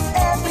it with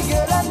every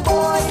girl and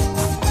boy.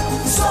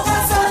 Soca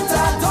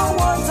Santa, don't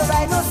want to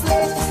ride no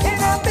sleigh in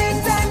a big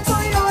time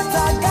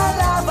Toyota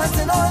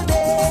Galabatin all day.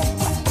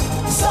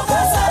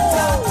 Soca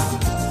Santa,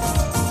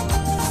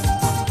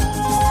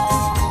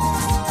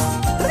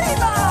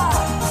 Riva!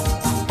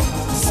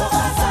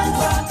 Soca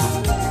Santa,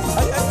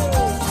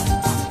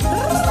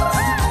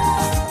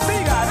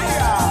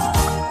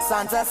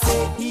 Santa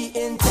say he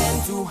intend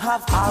to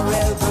have a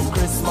real good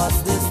Christmas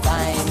this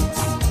time.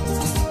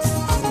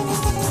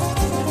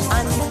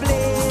 And the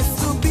place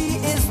to be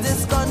is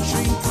this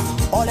country.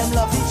 All them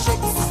lovely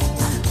chicks,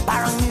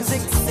 barang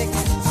music sick,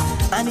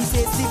 and the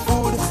tasty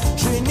food.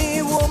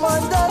 Trini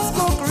woman does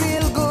cook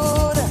real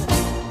good.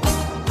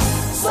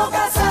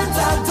 Soca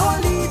Santa, don't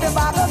leave your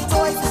bag of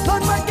toys.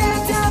 Don't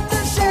forget you have to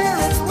share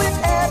it with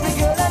every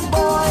girl and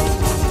boy.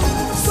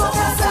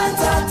 Soca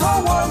Santa,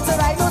 don't want to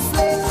ride no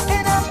sleigh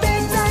in a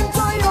big time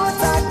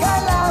Toyota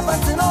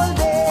Galabatin all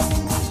day.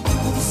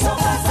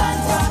 Soca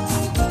Santa,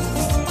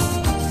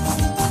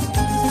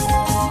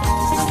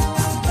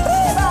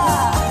 Viva!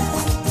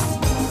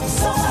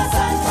 Soca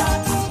Santa,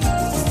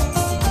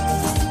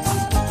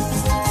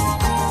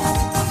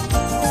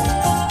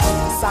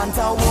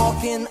 Santa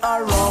walking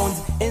around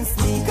in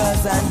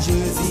sneakers and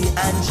jersey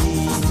and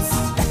jeans.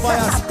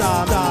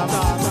 Firestorm.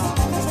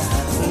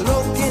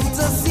 Looking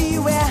to see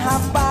where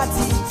have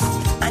party,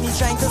 and he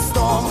trying to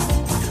storm,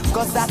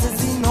 cause that is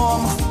the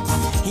norm.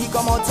 He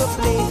come out to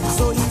play,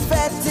 so he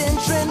fed in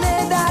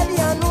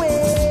Trinidadian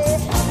way.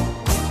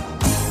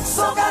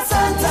 Soca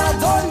Santa,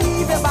 don't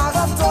leave your bag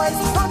of toys.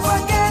 Don't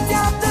forget you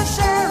have to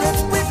share it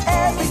with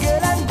every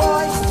girl and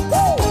boy.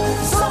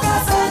 Soca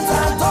Santa,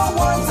 don't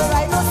want to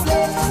ride no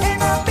sleigh in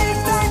a big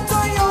time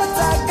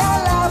Toyota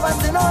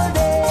Galabatin all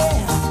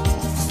day.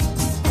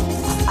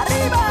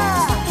 Arriba!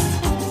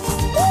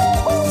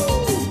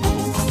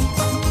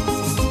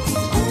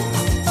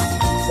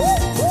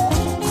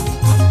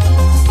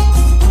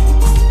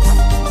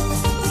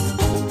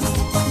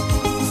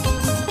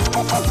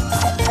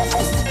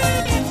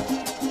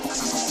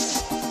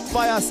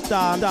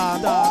 Firestorm.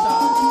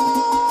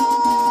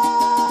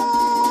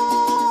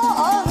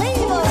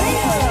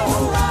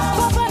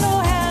 Papá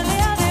Noel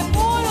lea de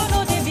polo, no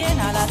te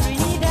viene a la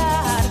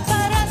Trinidad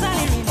para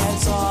salir en el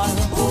sol.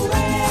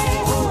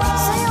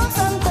 Señor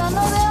Santa,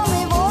 no veo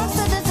mi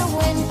bolsa de tu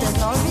winter,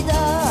 no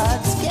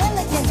olvides que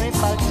le quien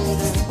repartir.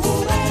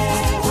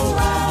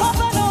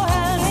 Papá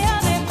Noel lea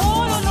de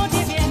polo, no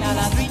te viene a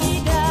la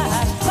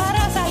Trinidad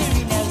para salir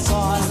en el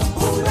sol.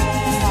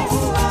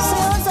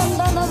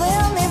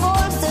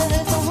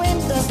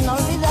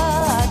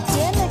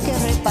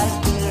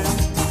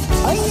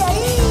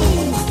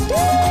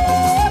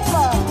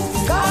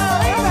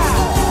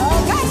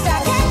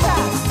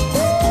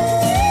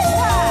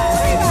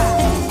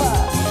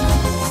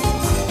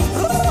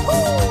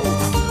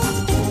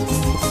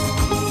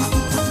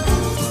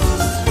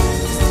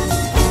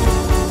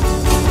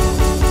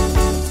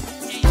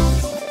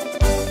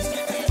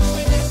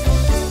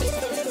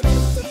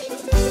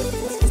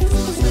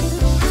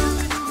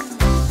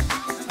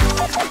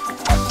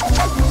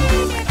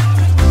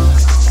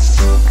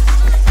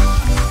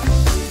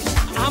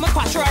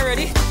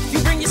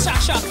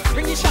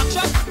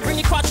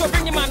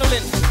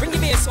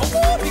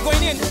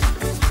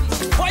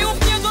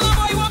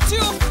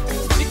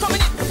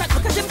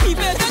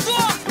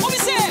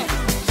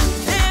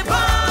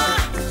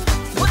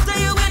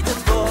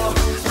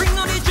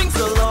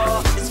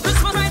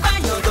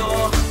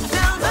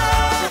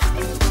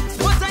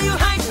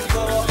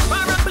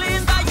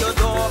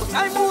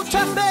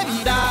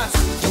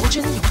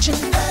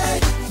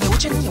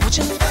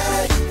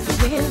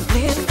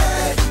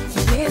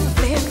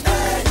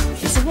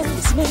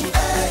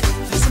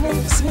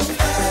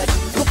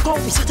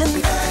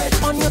 sitting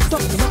on your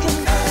top, you're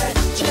knocking.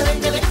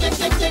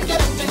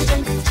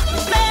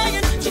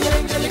 Playing.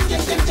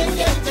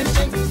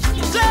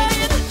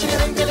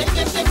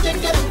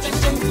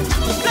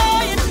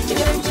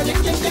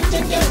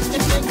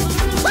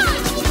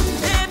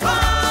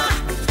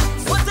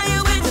 What are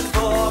you waiting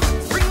for?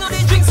 Bring on the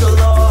drinks, so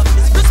Lord.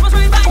 It's Christmas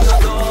right by your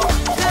door.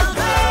 Tell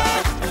me.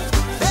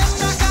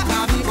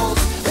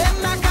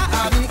 Ven acá,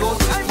 amigos,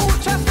 hay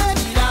muchas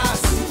bebidas.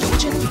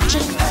 You're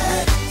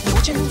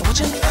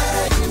watching.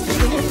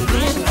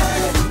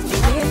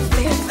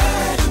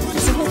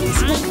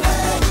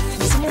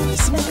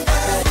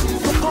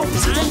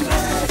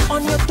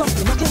 On your top,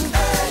 you're knocking.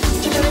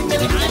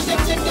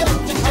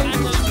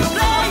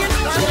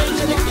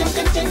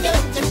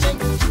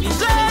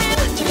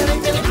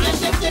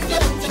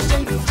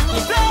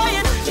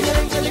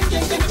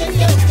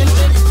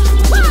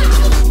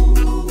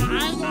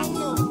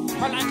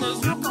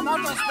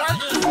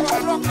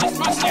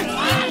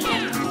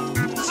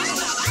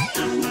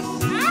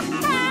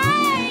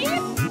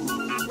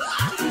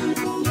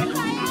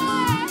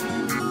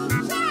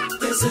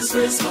 This is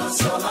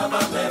Christmas, y'all have a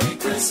Merry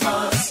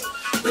Christmas.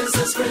 This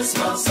is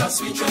Christmas, a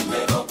sweet drink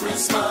made of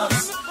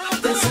Christmas.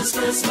 This is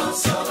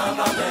Christmas, y'all have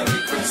a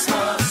Merry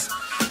Christmas.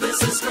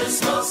 This is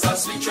Christmas, a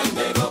sweet drink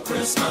made of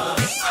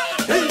Christmas.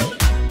 Hey!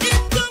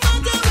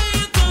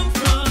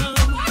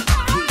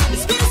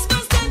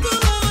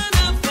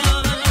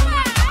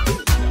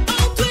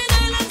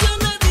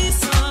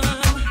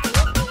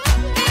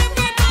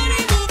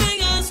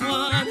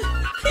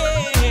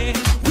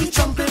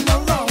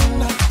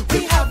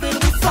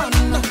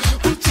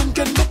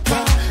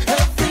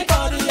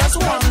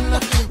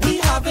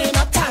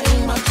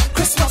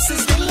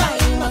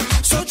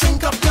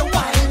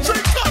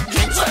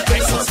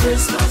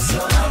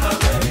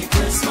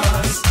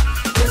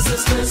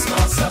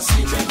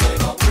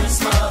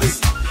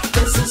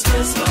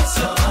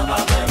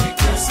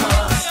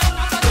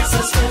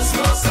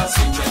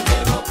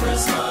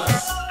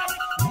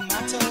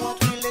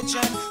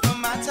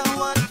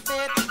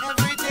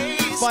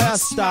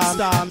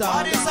 Firestorm.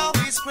 God is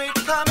always great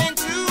coming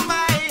to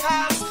my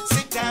house.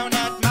 Sit down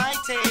at my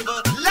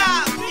table,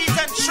 laugh, eat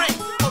and drink.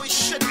 Oh, we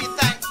should be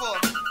thankful.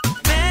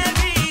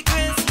 Merry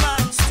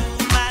Christmas to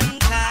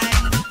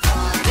mankind.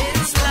 God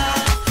is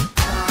love,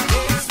 God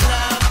is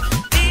love.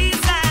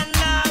 Peace and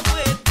love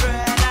with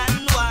bread and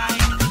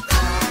wine.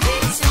 God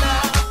is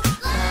love,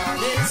 God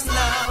is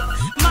love.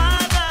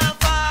 Mother,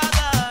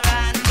 father,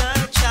 and the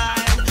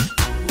child.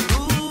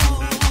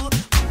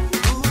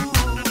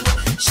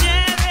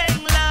 Sharing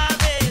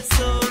love is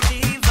so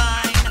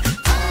divine.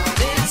 God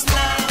is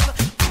love.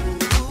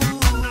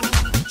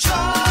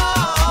 Joy.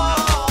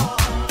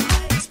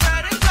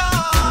 Spreading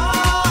joy.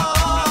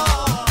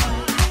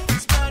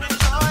 Spreading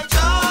joy,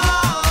 joy.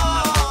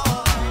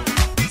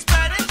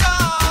 Spreading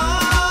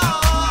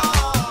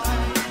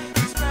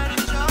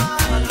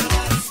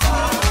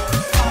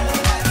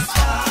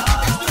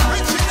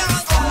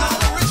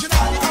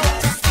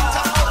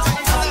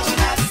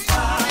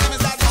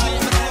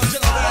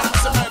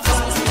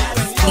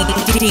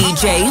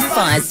DJ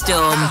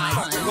Firestorm.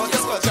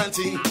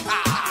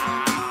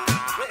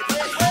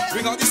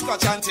 Bring out the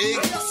scotch and ting.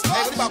 Hey,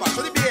 go the baba,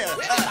 show the beer.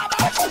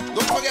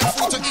 Don't forget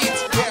food to eat.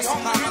 Yes,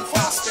 ham and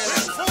fasting.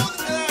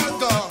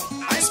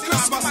 It's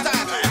Christmas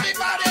time.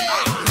 Everybody,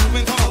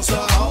 moving from house to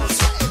house.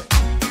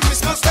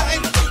 Christmas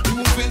time, we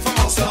moving from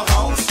house to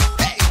house.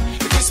 Hey,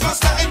 Christmas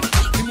time,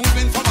 we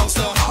moving from house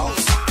to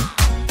house.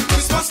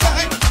 Christmas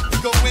time, we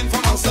going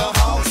from house to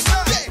house.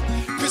 Hey,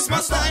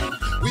 Christmas time,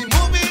 we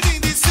moving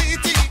in the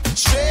city,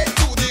 straight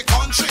to the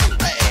country.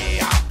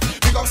 Hey,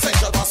 we go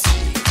Central Bossy.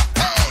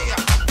 Hey,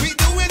 we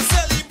doing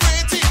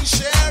celebrating,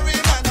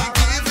 sharing and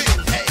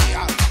giving.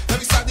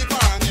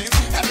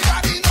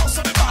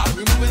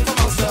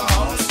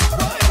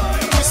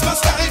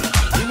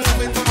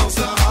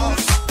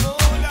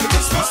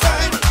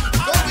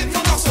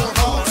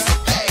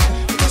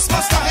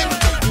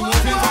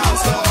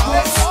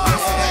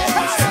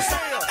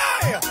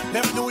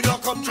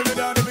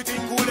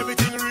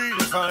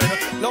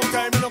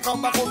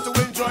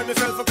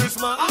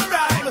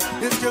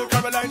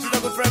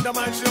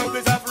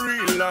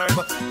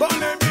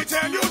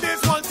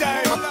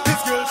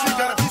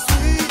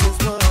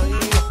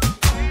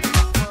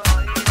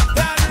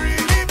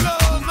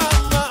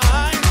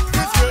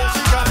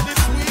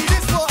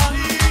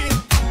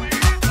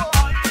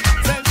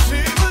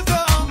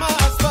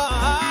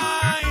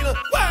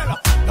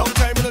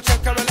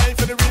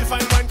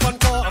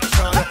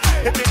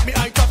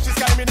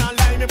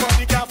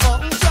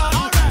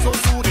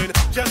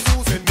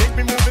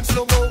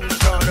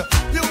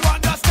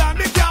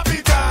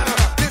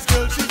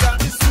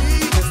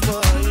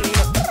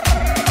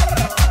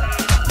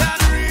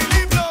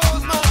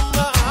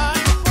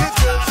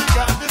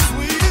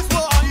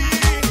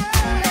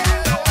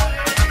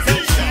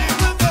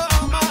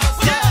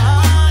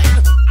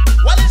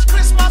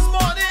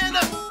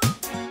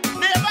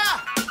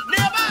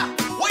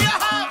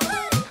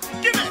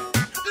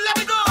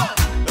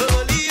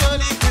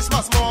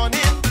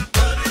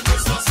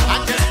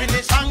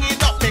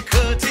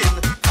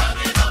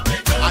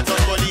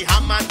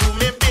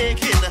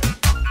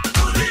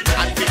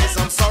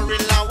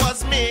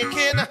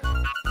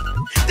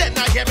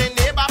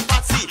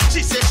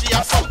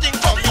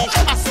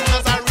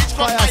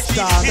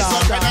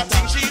 When I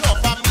think she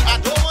offer me, I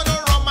don't want no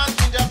rum and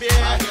ginger beer.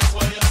 I just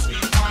want your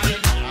sweet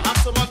wine. I have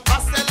so much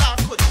pastel I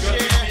could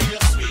share. Give me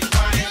your sweet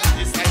wine.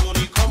 This time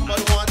only come but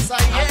once a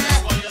year. I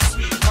just want your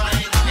sweet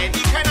wine.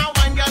 Any kind of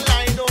wine girl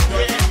I don't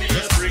care.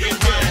 Just bring it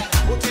here,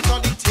 put it on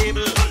the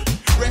table,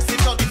 rest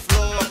it on the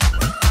floor.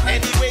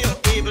 Any way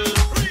you're able,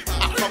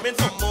 I'm coming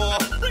for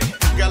more.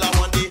 Girl I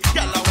want it,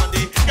 girl I want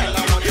it, girl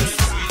I want your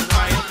sweet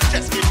wine.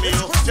 Just give me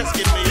your, just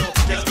give me your,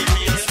 just give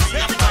me your sweet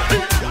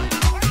wine.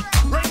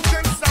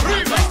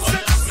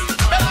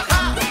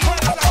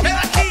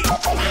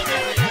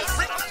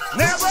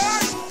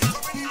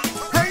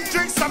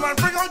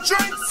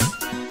 Drinks.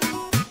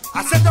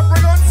 I said to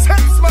bring on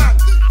sex, man.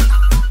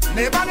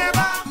 Never,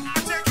 never,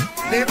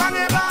 never,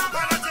 never,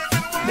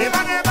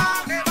 never, never,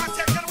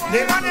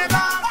 never,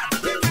 never.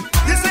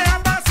 You say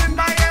I'm passing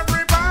by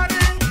everybody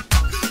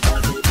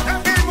in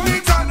the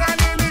town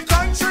and in the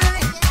country.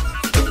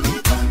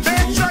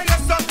 Make sure you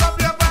stock up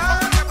your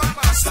bag.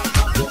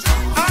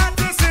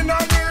 Artists in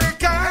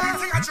America.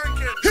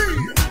 Hey,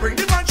 bring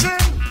the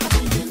punching,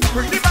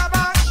 bring the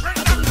babash,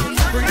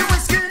 bring the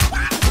whiskey,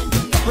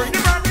 bring the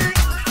brandy.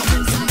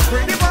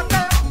 Bring the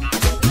butter,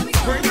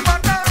 bring the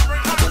butter.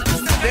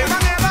 Never,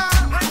 never,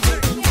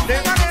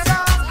 never,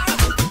 never.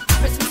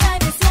 Christmas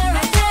time is here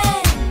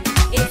again.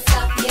 It's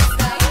a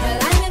fiesta,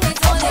 alignment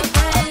with all your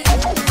friends.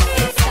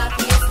 It's a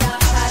fiesta,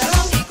 right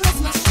around the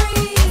Christmas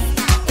tree.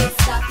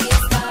 It's a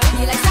fiesta,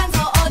 feel like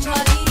Santa or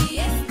Jolly.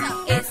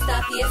 It's a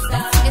fiesta,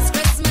 it's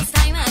Christmas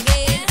time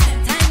again.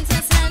 Time to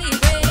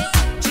celebrate.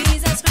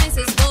 Jesus Christ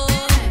is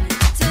born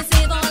to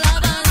save all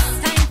of us.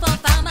 Time for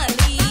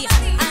family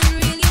and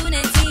real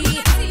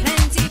unity.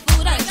 Plenty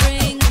food and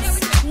drinks.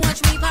 Watch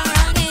me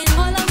parading.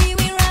 All of we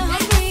are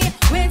hungry.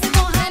 Waiting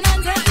for hand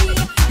and turkey.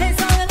 It's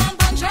all them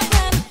bunch of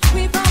them.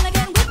 We proud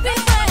again with big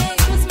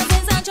friends. Christmas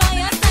is a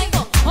joyous time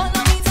for all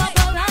of we top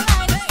all our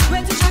life.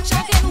 Went to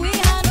shack in we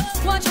had.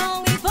 Watch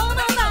how we fall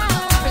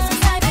around. Christmas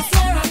time is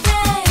here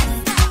again.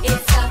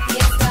 It's a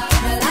fiesta.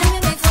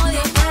 Alignment with all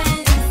your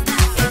friends.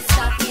 It's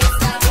a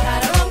fiesta.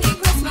 Right around the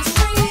Christmas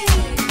tree.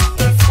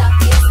 It's a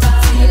fiesta.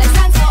 Feel like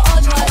Santa or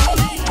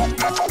Jolly.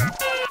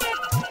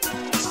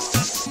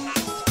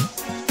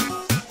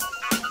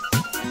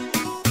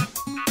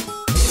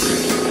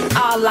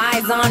 All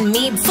eyes on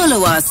me.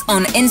 Follow us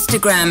on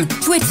Instagram,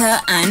 Twitter,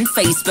 and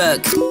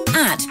Facebook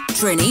at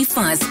Trini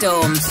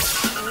Firestorm.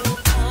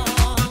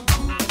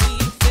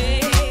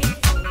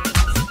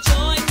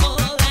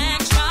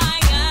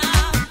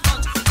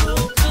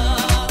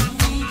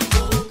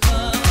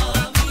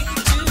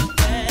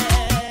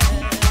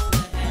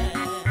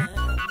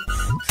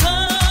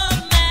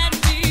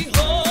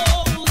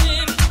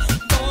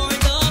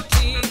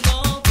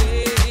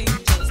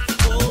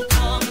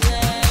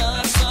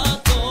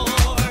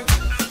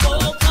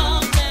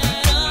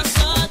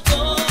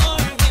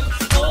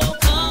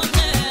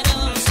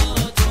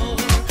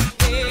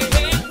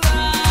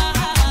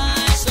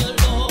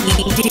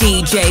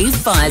 DJ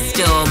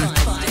Firestorm.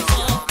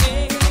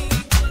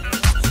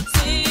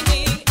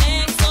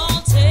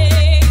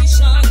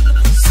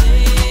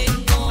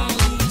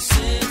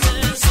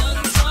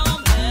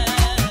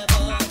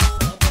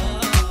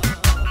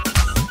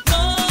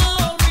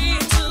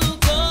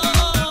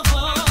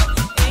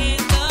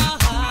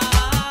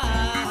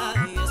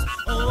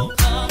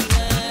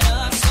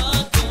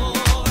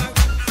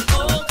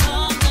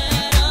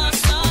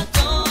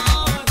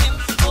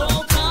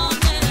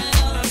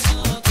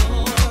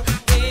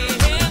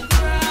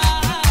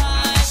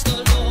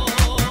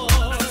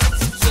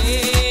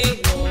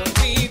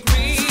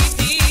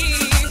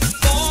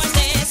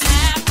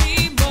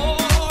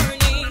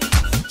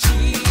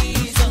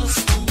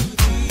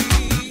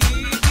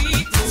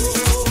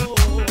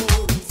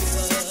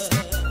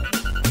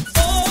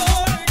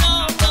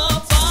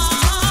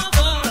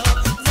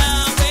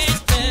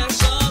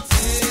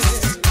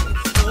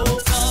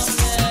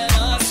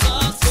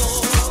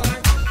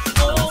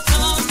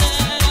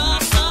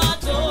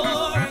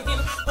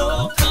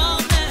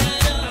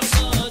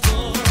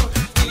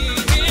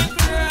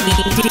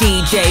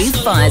 DJ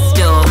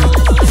Firestorm.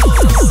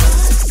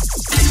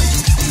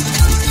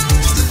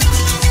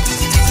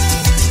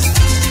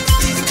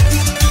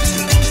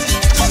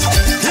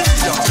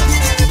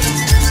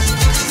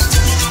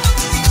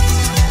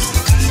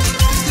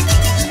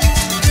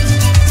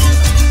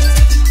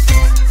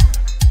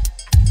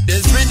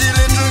 This pretty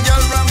little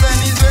girl from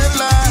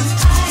Venezuela,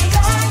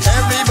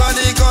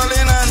 everybody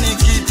calling her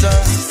Nikita,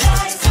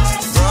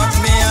 brought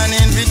me an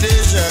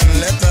invitation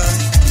letter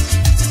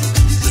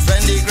to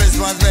spend the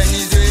Christmas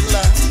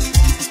Venezuela.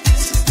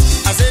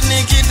 I said,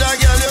 Nikita,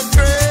 girl, you're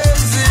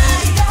crazy.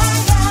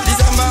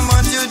 December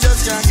month, you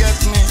just can't get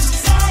me.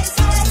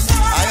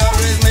 I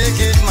always make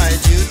it my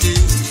duty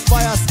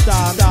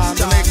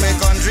to make my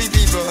country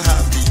people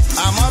happy.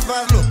 I'm a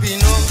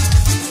Pavlopino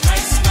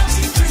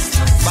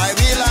by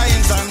Villa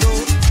in Sando,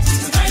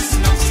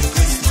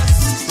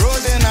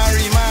 Road in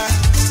Arima,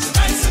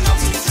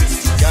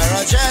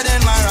 Garage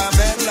in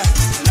Marabella.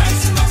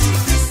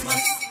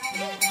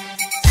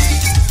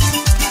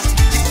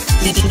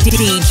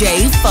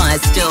 DJ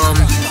Firestorm.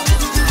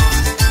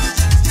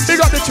 Big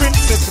up the twin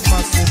sister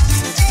massive.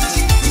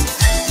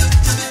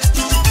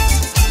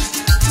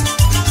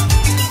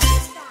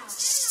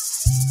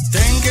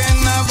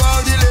 Thinking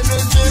about the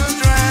little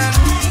children,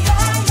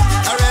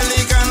 I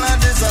really cannot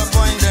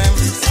disappoint them.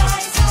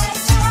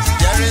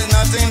 There is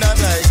nothing that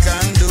I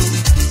can do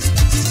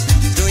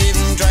to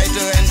even try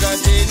to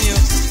entertain you.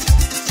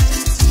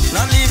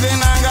 Not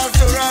leaving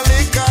Angostura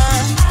liquor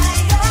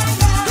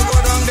to go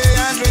down there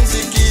and drink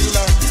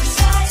tequila.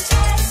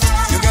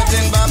 You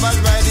getting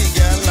babbled by the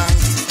girl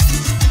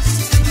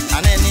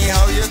and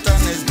anyhow you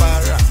turn his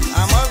barra.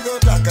 I must go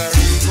to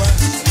Carigua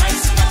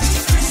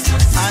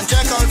and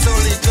check out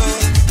Solito.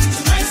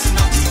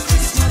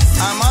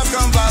 I must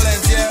come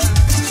Valencia.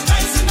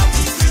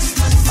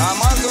 I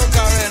must go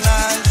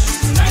Carenage.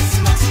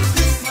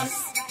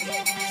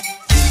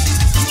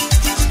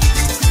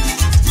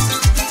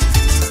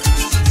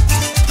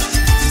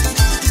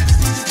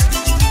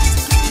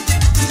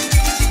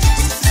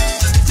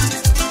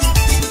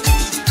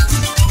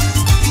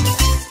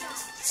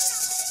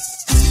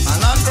 I'm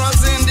not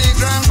crossing the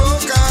Grand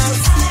Bocas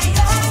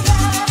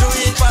to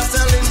eat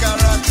pastel in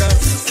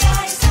Caracas.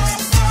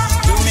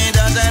 To me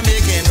that ain't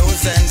making no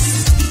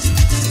sense.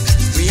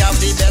 We have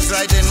the best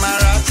right in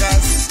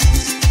Maracas.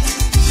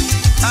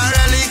 I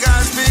really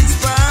can't speak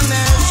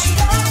Spanish.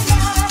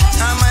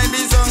 I might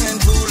be singing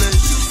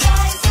foolish.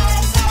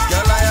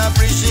 Girl, I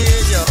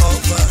appreciate your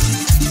offer,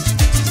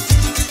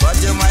 but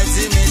you might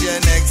see me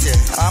there next year.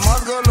 I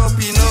must go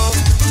Lopino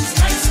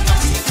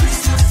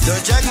to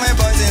check my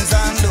boys in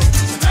Sando.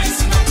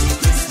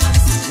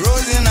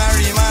 Rose in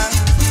Arima,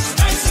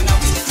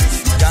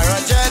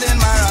 Garachet in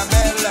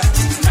Marabella.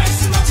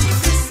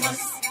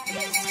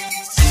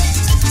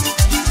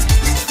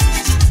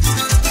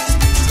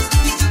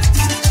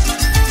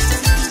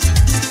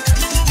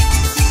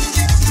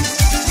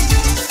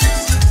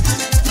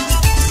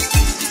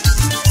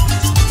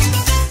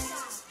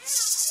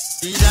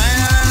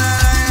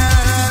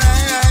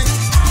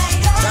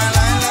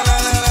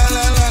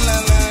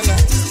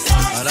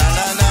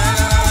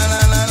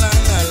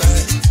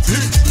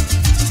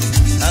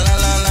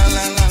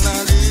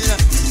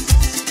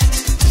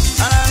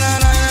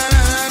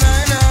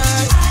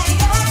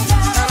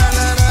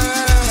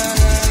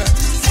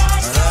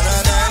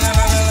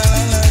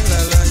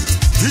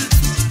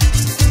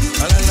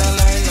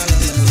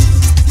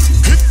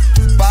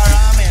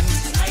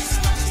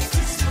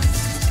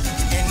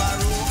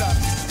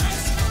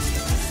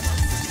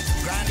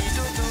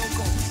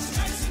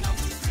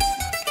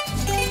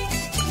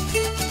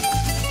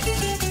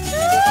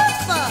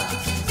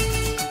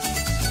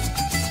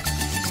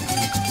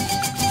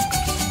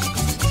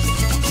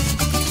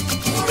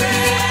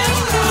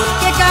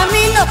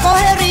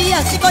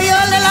 Cogería si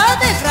cogióle la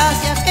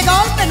desgracia, qué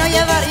golpe no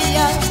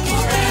llevaría,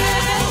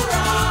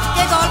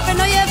 qué golpe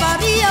no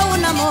llevaría.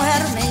 Una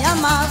mujer me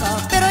llamaba,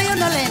 pero yo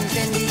no le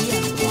entendía,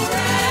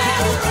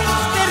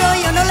 pero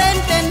yo no le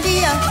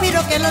entendía.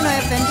 Miro que lo no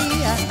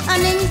defendía, a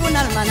ninguna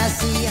alma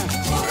nacía,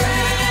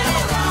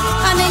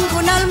 a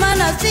ninguna alma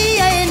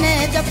nacía. En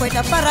ella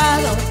puesta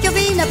parado, yo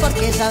vine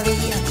porque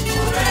sabía,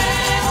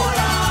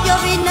 yo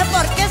vine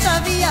porque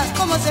sabía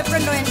cómo se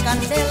prendió en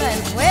candela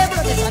el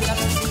pueblo de Santa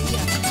Lucía.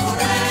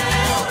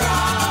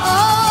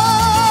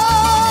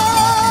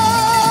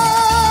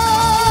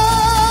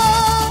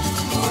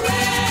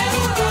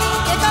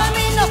 ¿Qué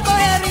camino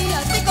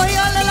cogería si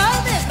cogióle la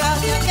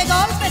desgracia? ¿Qué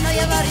golpe no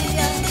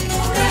llevaría?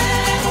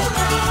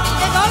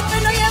 ¿Qué golpe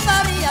no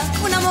llevaría?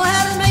 Una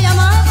mujer me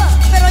llamaba,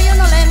 pero yo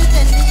no le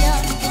entendía,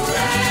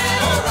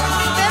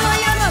 pero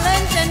yo no le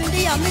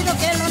entendía. Miro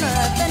que él no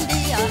le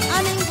entendía,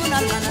 a ninguna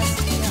alma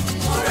nacía,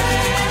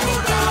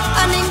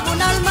 a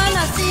ninguna alma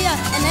nacía.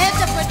 En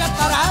este fue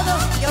parado,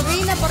 yo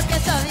vine porque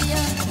sabía,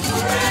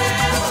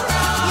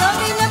 yo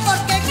vine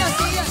porque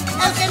casía.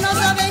 El que no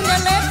sabe de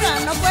letra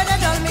no puede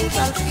dormir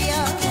al día.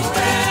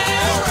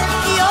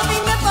 Y yo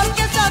vine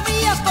porque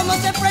sabía cómo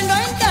se prendió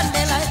en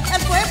candela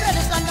el pueblo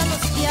de Santa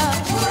Lucía.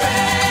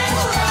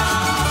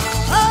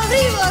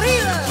 Arriba,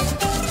 arriba.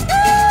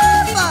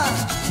 ¡Epa!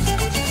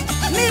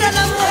 Mira,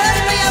 la mujer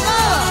me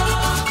llamaba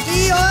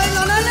y yo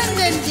no la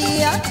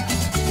entendía.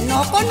 No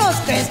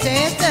conozco esta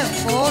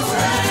esposa,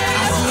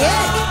 así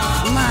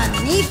es,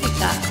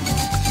 magnífica.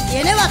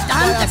 Tiene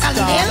bastante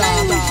candela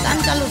en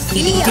Santa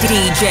Lucía.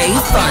 DJ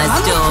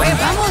Firestorm.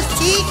 Vamos,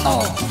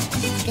 chico.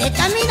 ¿Qué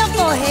camino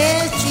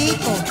coges,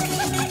 chico?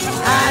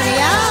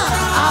 Allá,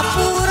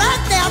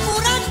 apúrate,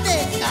 apúrate.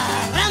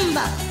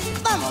 Caramba.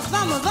 Vamos,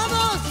 vamos,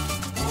 vamos.